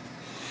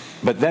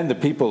then the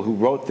people who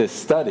wrote this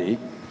study,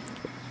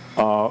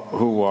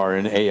 who are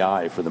in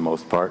AI for the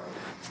most part,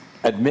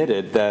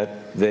 admitted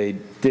that they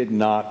did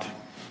not,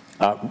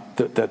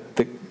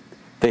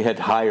 they had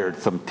hired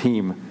some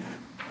team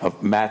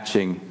of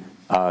matching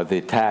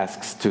the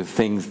tasks to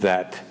things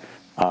that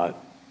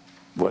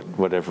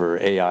whatever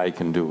AI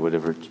can do,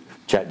 whatever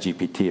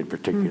ChatGPT in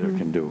particular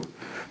can do,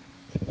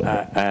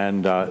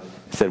 and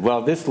said,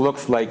 well, this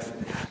looks like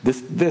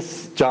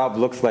this job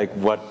looks like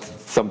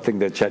something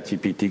that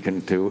ChatGPT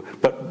can do,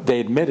 but they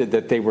admitted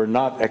that they were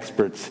not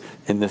experts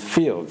in this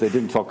field. They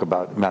didn't talk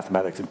about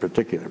mathematics in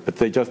particular, but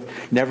they just,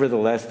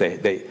 nevertheless, there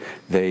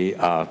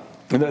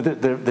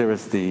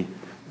was the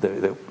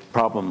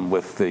problem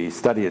with the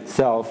study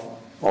itself,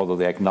 although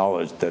they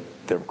acknowledged that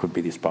there could be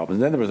these problems.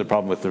 And then there was a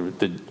problem with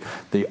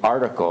the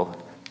article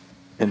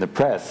in the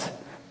press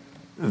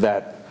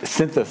that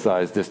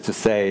synthesized this to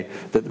say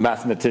that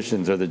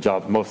mathematicians are the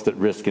job most at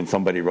risk, and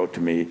somebody wrote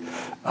to me,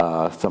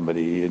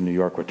 somebody in New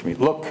York wrote to me,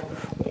 look,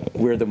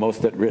 we're the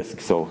most at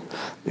risk. So,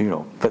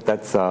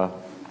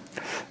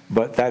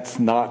 but that's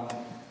not,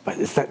 but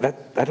is that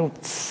I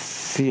don't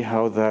see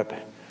how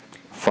that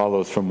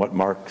follows from what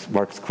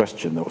Mark's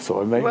question, though.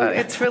 So well,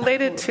 it's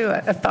related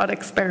to a thought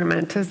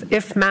experiment. As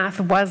if math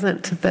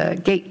wasn't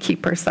the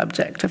gatekeeper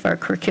subject of our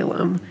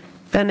curriculum,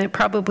 then it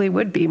probably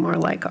would be more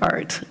like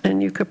art.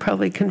 And you could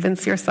probably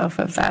convince yourself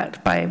of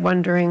that by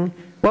wondering,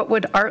 what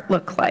would art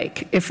look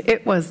like if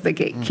it was the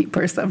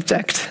gatekeeper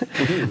subject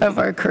of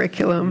our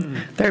curriculum?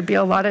 There'd be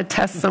a lot of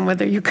tests on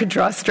whether you could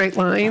draw straight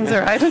lines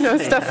or, I don't know,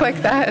 stuff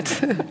like that.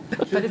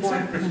 But it's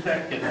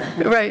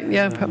right,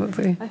 yeah,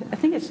 probably. I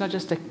think it's not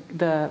just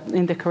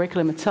in the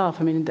curriculum itself.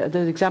 I mean,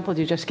 the example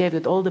you just gave,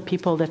 that all the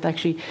people that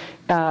actually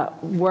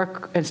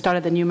work and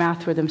started the new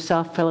math for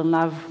themselves fell in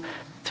love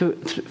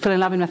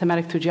in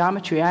mathematics through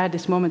geometry. I had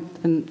this moment,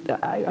 and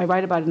I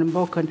write about it in a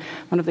book, on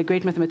one of the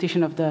great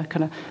mathematicians of the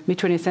kind of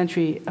mid-20th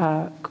century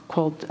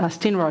called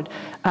Steenrod.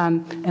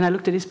 And I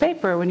looked at his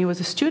paper when he was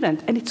a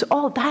student, and it's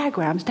all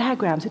diagrams.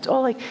 It's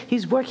all like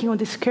he's working on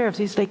these curves.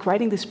 He's like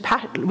writing this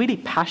really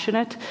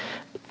passionate,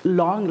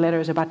 long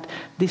letters about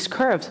these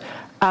curves.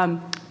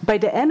 By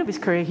the end of his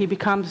career, he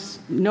becomes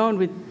known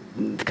with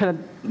the kind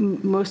of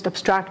most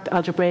abstract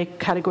algebraic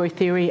category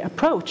theory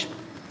approach.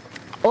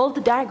 All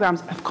the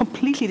diagrams have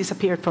completely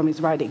disappeared from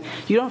his writing.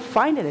 You don't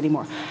find it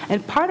anymore.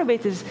 And part of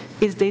it is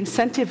the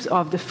incentives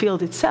of the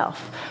field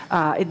itself.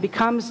 It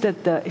becomes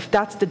that if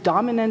that's the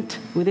dominant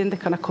within the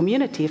kind of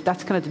community, if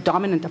that's kind of the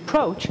dominant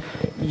approach,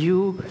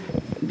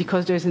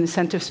 because there's an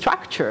incentive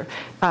structure,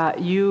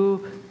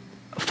 you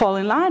fall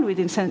in line with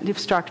the incentive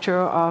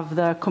structure of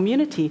the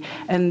community.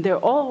 And they're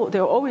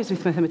always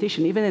with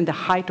mathematicians, even in the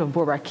height of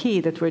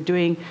Bourbaki, that we're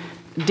doing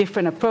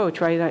different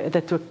approach, right?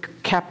 That were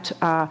kept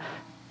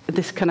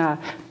this kind of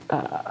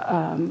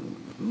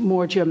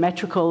more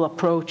geometrical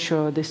approach,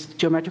 or this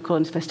geometrical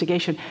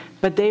investigation,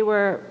 but they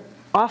were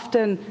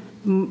often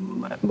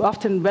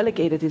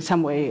relegated in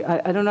some way.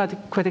 I don't know how to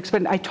quite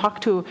explain. I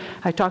talked to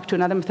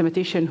another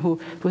mathematician who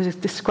was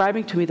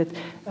describing to me that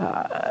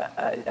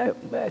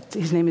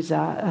his name is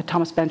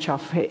Thomas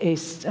Benshoff.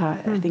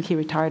 I think he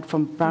retired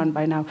from Brown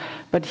by now.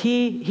 But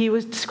he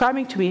was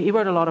describing to me, he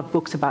wrote a lot of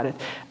books about it,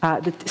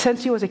 that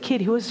since he was a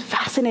kid, he was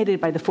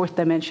fascinated by the fourth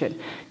dimension.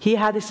 He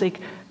had this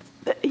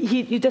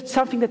he did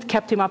something that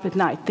kept him up at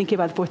night, thinking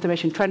about the fourth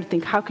dimension, trying to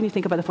think, how can you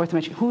think about the fourth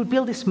dimension? Who would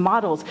build these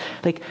models,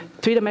 like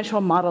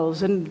three-dimensional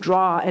models, and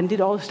draw, and did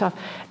all this stuff?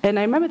 And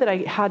I remember that I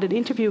had an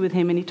interview with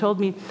him, and he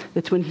told me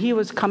that when he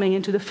was coming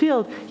into the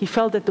field, he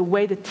felt that the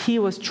way that he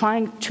was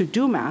trying to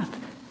do math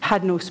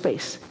had no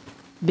space,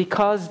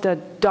 because the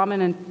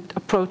dominant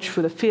approach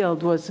for the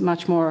field was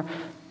much more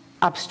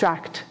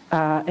abstract,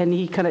 and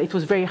it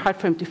was very hard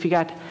for him to figure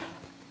out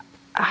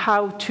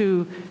how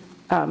to.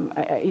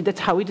 That's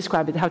how we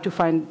describe it, how to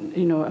find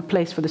a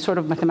place for the sort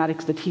of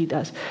mathematics that he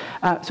does.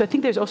 So I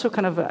think there's also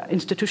kind of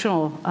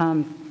institutional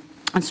and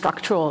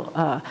structural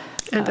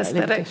and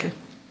aesthetic,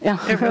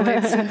 it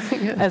relates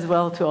as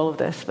well to all of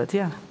this. But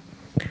yeah,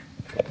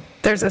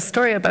 there's a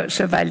story about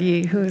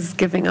Chevalier who's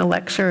giving a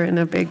lecture in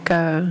a big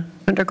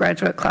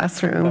undergraduate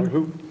classroom.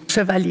 Who?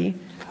 Chevalier.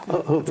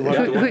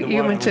 Who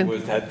you mentioned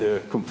had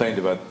the complaint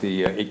about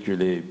the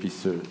éculé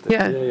pisseux.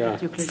 Yeah.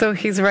 So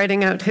he's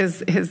writing out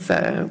his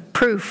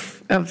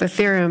proof of the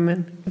theorem,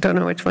 and I don't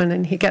know which one,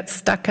 and he gets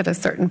stuck at a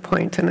certain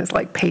point and is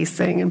like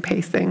pacing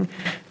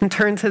and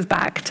turns his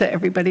back to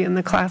everybody in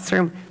the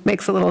classroom,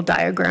 makes a little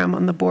diagram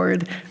on the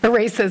board,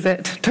 erases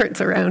it, turns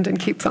around, and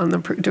keeps on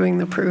doing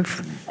the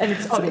proof. And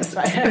it's obvious,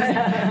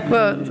 right?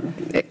 Well,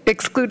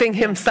 excluding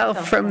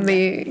himself from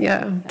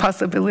the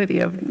possibility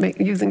of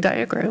using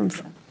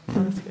diagrams.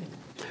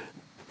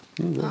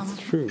 That's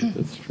true.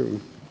 That's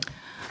true.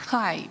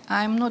 Hi,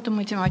 I'm not a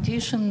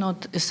mathematician,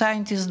 not a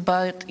scientist,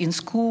 but in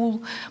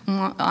school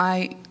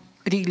I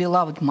really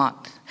loved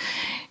math.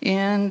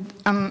 And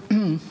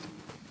I'm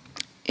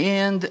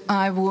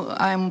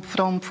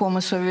from former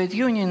Soviet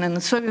Union, and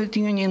the Soviet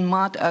Union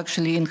math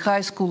actually in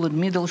high school and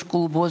middle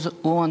school was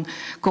on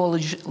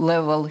college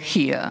level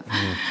here.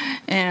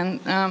 And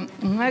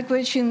my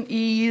question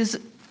is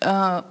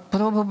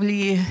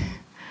probably,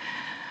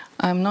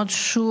 I'm not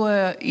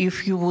sure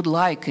if you would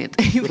like it,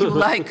 if you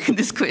like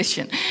this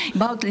question,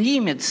 about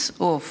limits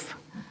of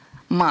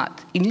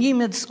math, in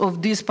limits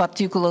of this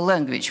particular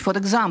language. For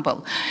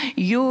example,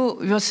 you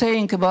were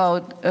saying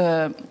about,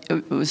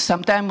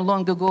 some time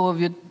long ago,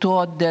 we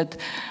thought that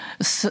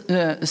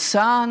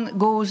sun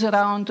goes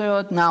around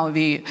Earth,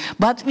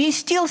 but we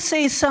still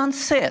say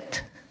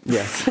sunset.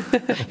 Yes.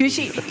 You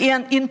see,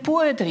 and in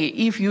poetry,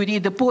 if you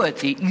read the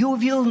poetry, you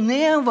will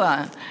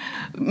never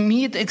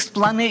meet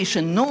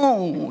explanation.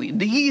 No,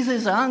 this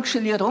is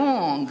actually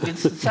wrong.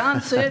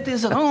 Sunset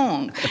is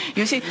wrong.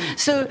 You see,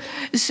 so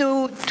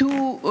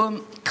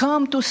to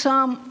come to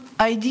some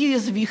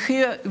ideas,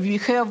 we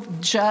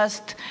have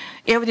just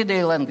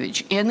everyday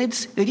language, and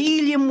it's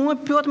really more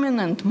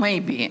permanent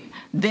maybe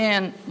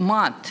than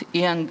math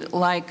and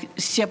like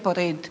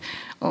separate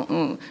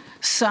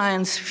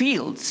science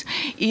fields.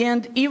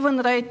 And even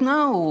right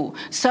now,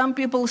 some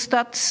people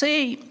start to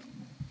say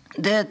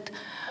that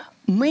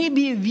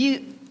maybe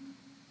we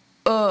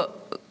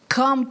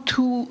come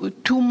to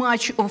too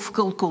much of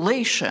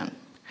calculation,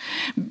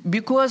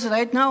 because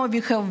right now we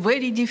have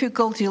very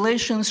difficult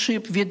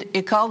relationship with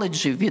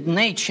ecology, with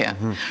nature.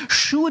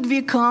 Should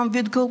we come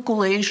with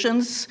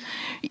calculations,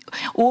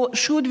 or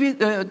should we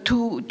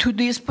to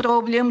this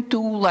problem, to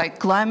like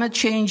climate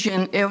change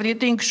and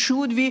everything,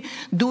 should we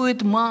do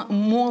it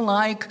more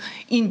like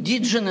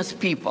indigenous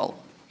people,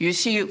 you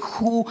see,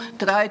 who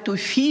try to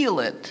feel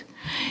it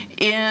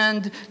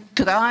and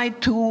try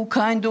to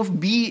kind of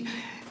be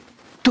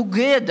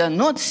together,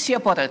 not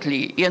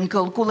separately, and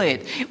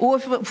calculate. Or,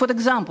 for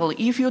example,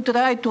 if you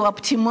try to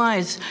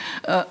optimize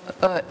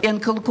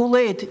and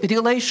calculate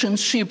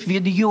relationship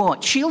with your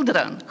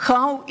children,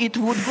 how it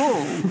would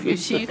go, you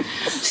see?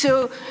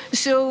 So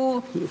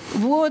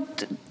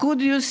what could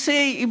you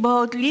say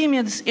about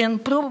limits?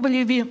 And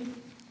probably we,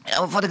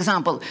 for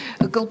example,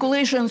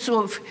 calculations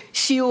of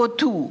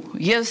CO2.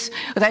 Yes,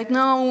 right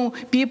now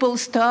people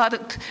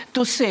start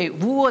to say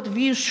what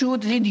we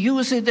should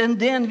reduce it, and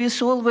then we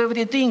solve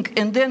everything,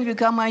 and then we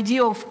come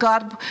idea of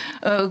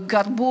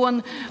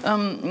carbon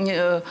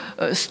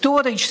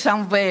storage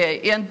somewhere,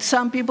 and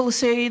some people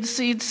say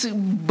it's a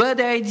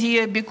bad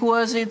idea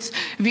because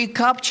we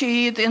capture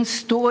it and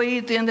store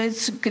it, and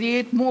it's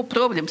create more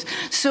problems.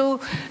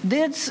 So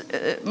that's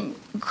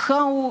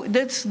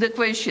that's the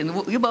question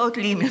about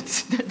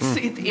limits. That's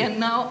it. And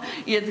now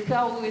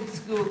how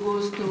it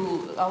goes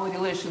to our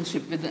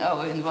relationship with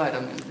our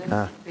environment.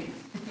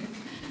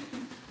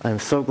 I'm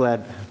so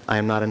glad I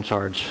am not in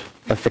charge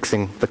of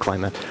fixing the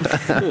climate.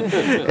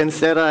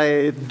 Instead,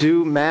 I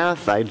do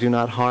math. I do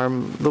not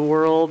harm the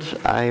world.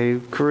 I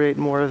create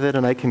more of it,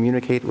 and I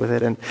communicate with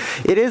it. And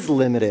it is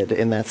limited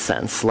in that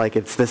sense. Like,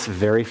 it's this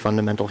very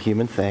fundamental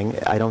human thing.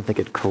 I don't think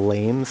it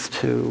claims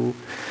to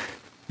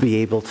be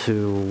able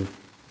to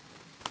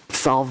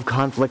solve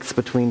conflicts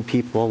between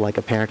people, like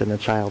a parent and a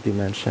child you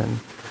mentioned.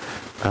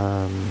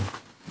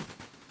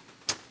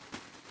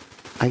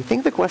 I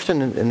think the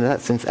question in that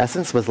sense,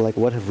 essence was like,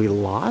 what have we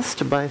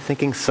lost by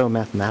thinking so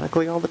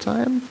mathematically all the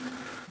time?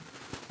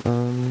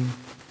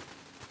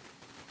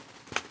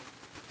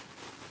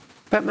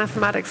 But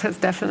mathematics has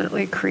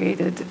definitely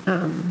created,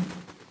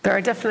 there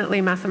are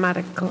definitely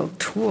mathematical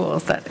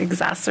tools that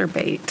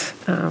exacerbate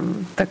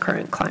the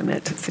current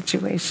climate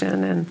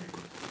situation. And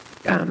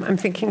I'm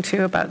thinking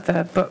too about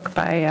the book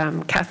by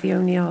Cathy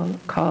O'Neill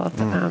called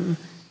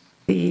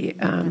the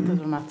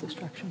Math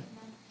Destruction.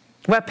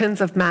 Weapons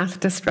of Math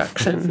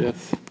Destruction.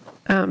 Yes.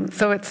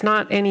 So it's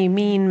not any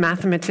mean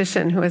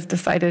mathematician who has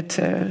decided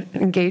to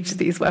engage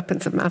these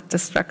weapons of math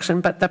destruction,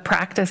 but the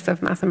practice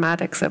of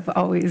mathematics of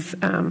always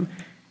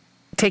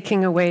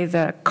taking away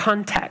the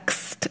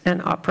context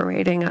and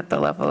operating at the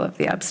level of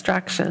the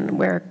abstraction,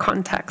 where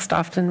context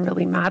often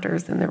really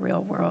matters in the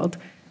real world,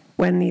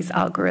 when these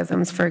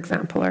algorithms, for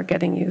example, are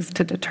getting used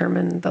to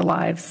determine the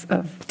lives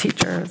of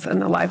teachers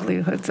and the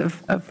livelihoods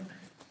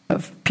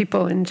of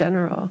people in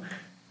general.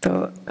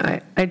 So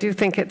I do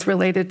think it's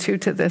related to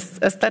this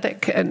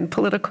aesthetic and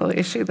political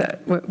issue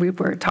that what we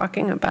were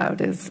talking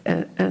about is,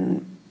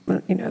 and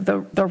you know,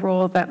 the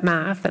role that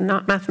math, and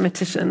not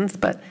mathematicians,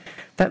 but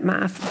that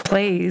math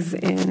plays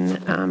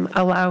in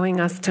allowing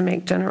us to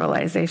make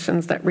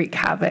generalizations that wreak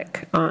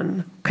havoc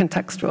on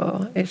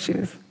contextual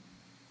issues.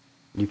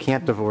 You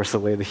can't divorce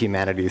away the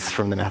humanities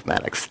from the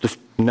mathematics. Just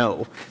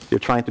no. If you're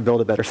trying to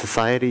build a better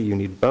society, you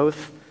need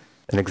both.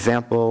 An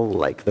example,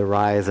 like the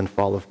rise and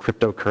fall of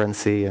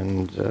cryptocurrency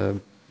and,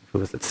 who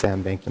was it,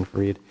 Sam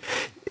Bankman-Fried.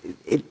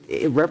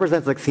 It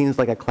represents, like, seems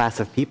like a class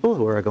of people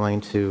who are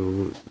going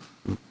to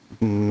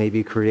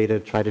maybe try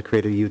to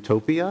create a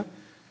utopia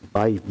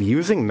by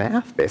using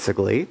math,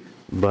 basically,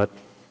 but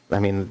I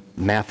mean,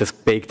 math is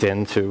baked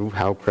into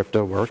how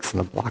crypto works in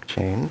the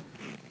blockchain,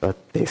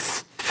 but they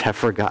have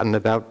forgotten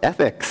about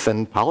ethics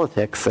and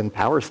politics and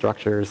power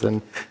structures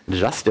and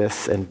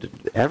justice and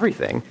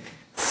everything.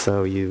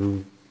 So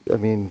you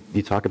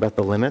talk about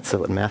the limits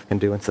of what math can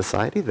do in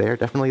society. They're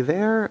definitely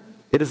there.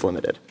 It is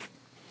limited.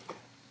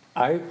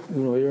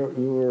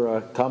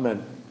 Your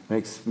comment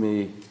makes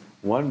me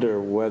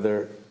wonder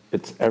whether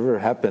it's ever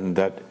happened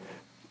that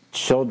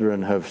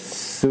children have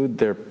sued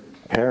their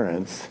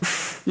parents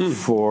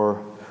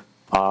for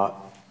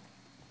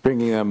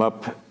bringing them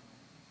up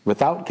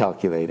without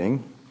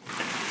calculating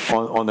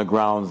on the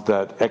grounds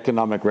that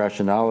economic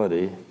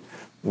rationality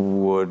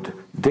would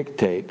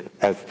dictate,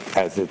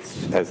 as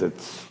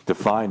it's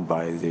defined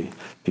by the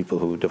people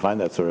who define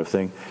that sort of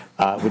thing,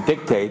 would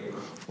dictate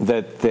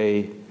that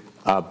they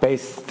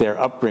base their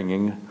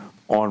upbringing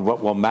on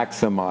what will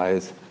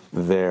maximize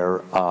their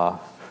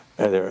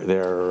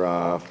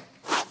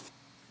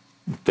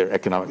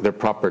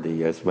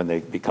property as when they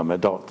become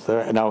adults.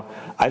 Now,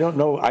 I don't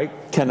know. I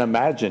can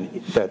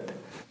imagine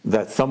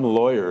that some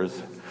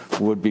lawyers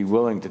would be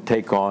willing to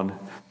take on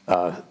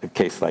a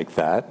case like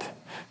that.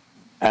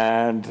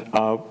 And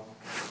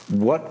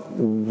what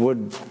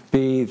would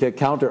be the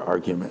counter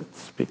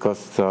arguments?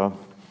 Because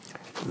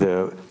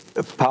the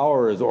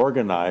power is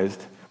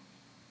organized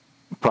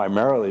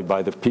primarily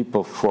by the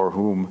people for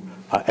whom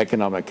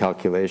economic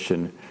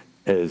calculation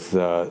is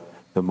the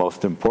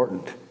most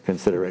important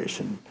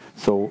consideration.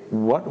 So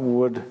but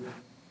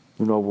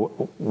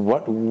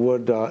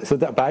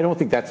I don't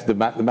think that's the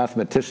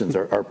mathematicians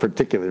are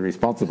particularly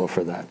responsible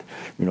for that.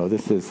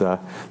 This is a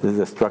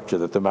structure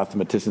that the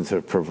mathematicians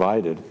have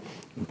provided.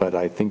 But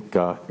I think,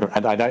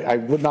 and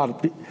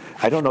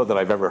I don't know that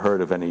I've ever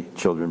heard of any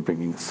children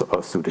bringing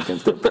a suit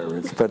against their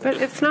parents. But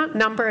it's not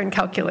number and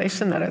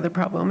calculation that are the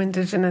problem.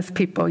 Indigenous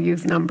people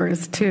use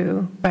numbers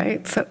too,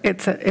 right? So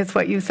it's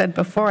what you said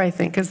before, I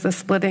think, is the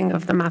splitting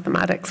of the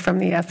mathematics from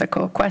the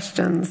ethical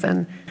questions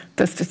and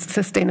the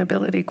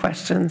sustainability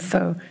questions.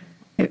 So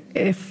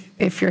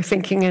if you're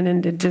thinking in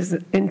an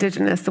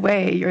indigenous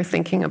way, you're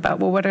thinking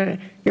about,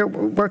 you're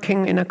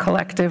working in a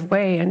collective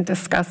way and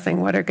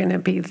discussing what are going to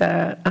be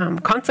the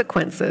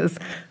consequences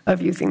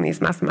of using these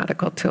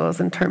mathematical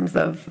tools in terms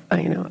of,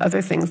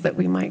 other things that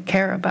we might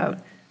care about.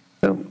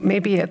 So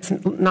maybe it's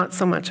not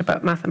so much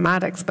about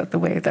mathematics, but the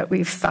way that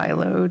we've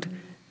siloed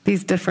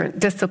these different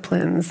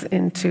disciplines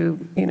into,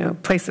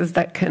 places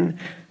that can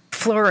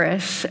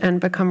flourish and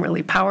become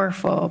really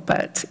powerful,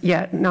 but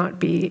yet not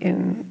be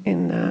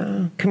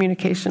in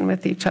communication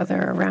with each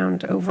other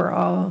around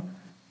overall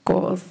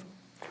goals.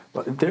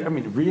 Well, there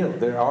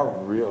are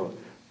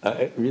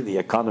really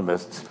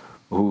economists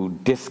who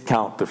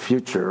discount the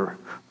future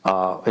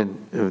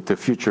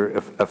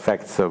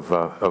effects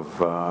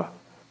of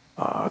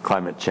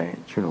climate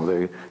change.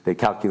 They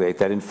calculate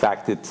that in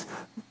fact it's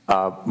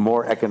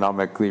more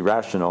economically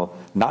rational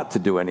not to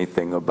do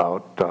anything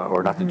about,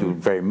 or not to do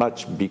very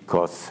much,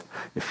 because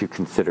if you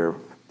consider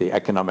the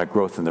economic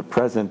growth in the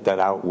present, that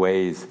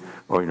outweighs,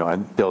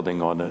 and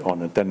building on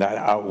it, then that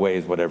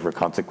outweighs whatever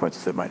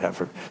consequences it might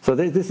have. So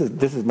this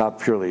is not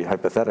purely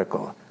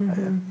hypothetical.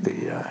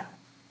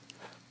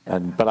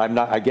 But I'm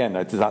not. Again,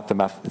 it's not the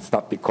math. It's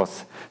not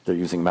because they're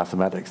using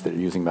mathematics. They're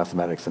using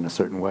mathematics in a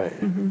certain way.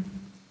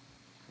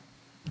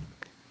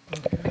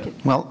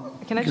 Well,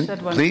 can I just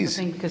add one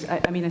thing? Because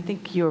I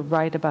think you're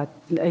right about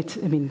it.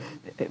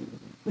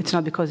 It's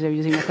not because they're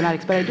using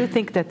mathematics, but I do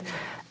think that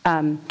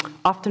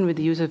often with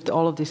the use of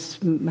all of these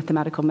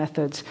mathematical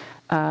methods,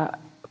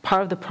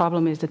 part of the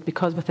problem is that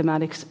because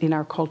mathematics in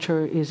our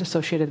culture is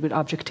associated with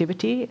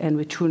objectivity and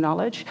with true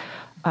knowledge,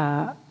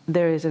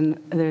 there is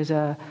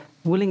a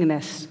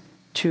willingness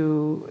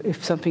to,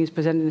 if something is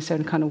presented in a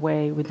certain kind of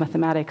way with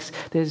mathematics,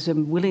 there's a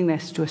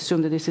willingness to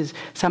assume that this is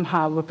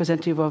somehow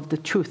representative of the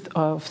truth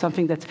of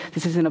something, that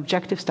this is an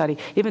objective study,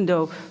 even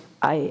though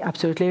I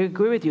absolutely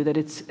agree with you that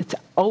it's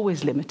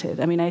always limited.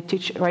 I'm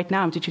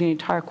teaching an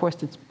entire course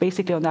that's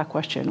basically on that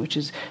question, which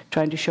is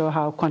trying to show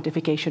how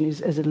quantification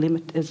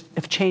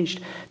have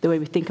changed the way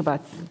we think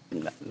about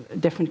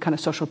different kind of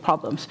social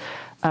problems,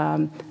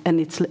 and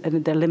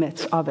the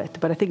limits of it.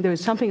 But I think there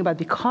is something about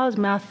because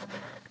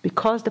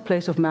the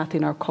place of math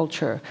in our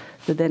culture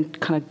that then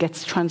kind of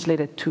gets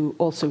translated to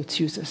also its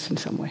uses in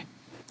some way.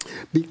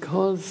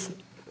 Because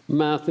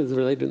math is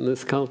related in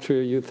this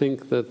culture, you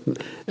think that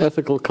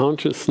ethical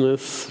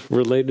consciousness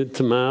related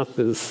to math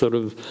is sort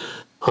of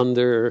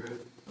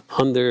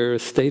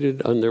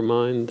understated,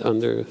 undermined,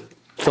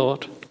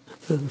 underthought,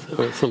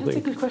 or something? That's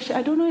a good question.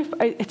 I don't know if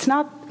it's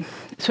not.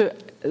 So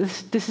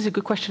this is a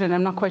good question, and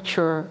I'm not quite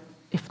sure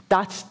if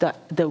that's the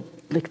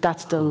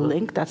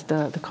link, that's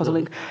the causal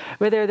link.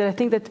 Rather, that I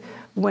think that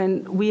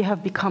when we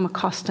have become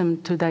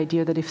accustomed to the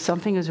idea that if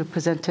something is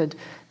represented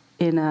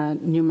in a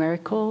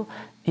numerical,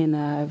 in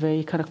a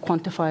very kind of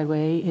quantified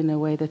way, in a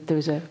way that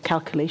there's a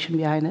calculation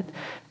behind it,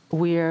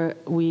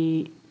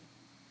 we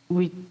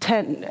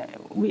tend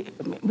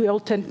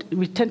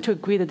to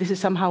agree that this is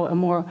somehow a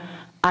more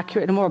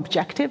accurate, a more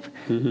objective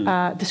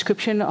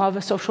description of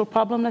a social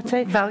problem, let's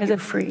say.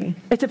 Value-free.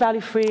 It's a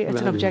value-free,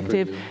 it's an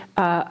objective.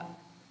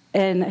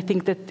 And I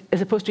think that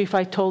as opposed to if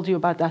I told you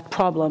about that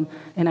problem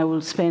and I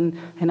will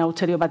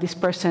tell you about this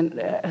person,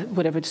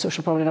 whatever the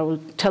social problem, and I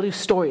will tell you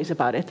stories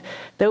about it,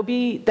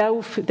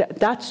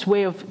 that's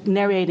way of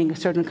narrating a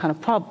certain kind of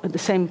problem, the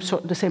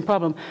same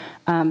problem,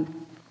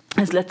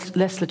 has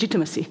less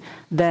legitimacy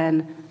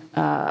than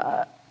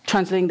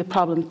translating the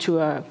problem to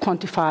a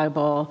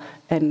quantifiable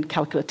and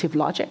calculative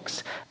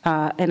logics.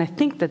 And I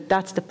think that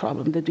that's the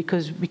problem, that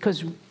because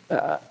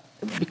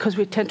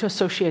we tend to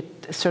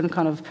associate a certain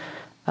kind of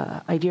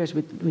ideas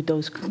with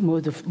those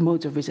modes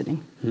of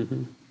reasoning.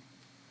 Mm-hmm.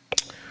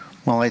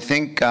 Well, I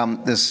think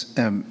this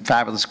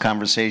fabulous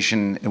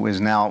conversation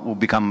will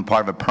become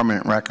part of a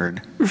permanent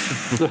record,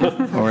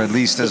 or at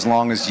least as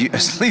long as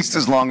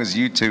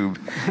YouTube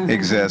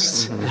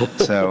exists.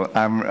 So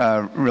I'm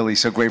really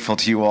so grateful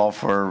to you all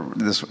for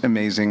this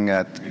amazing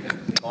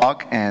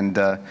talk, and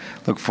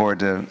look forward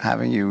to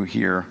having you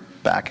here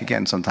back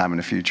again sometime in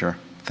the future.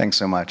 Thanks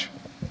so much.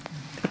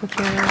 Thank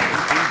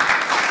you.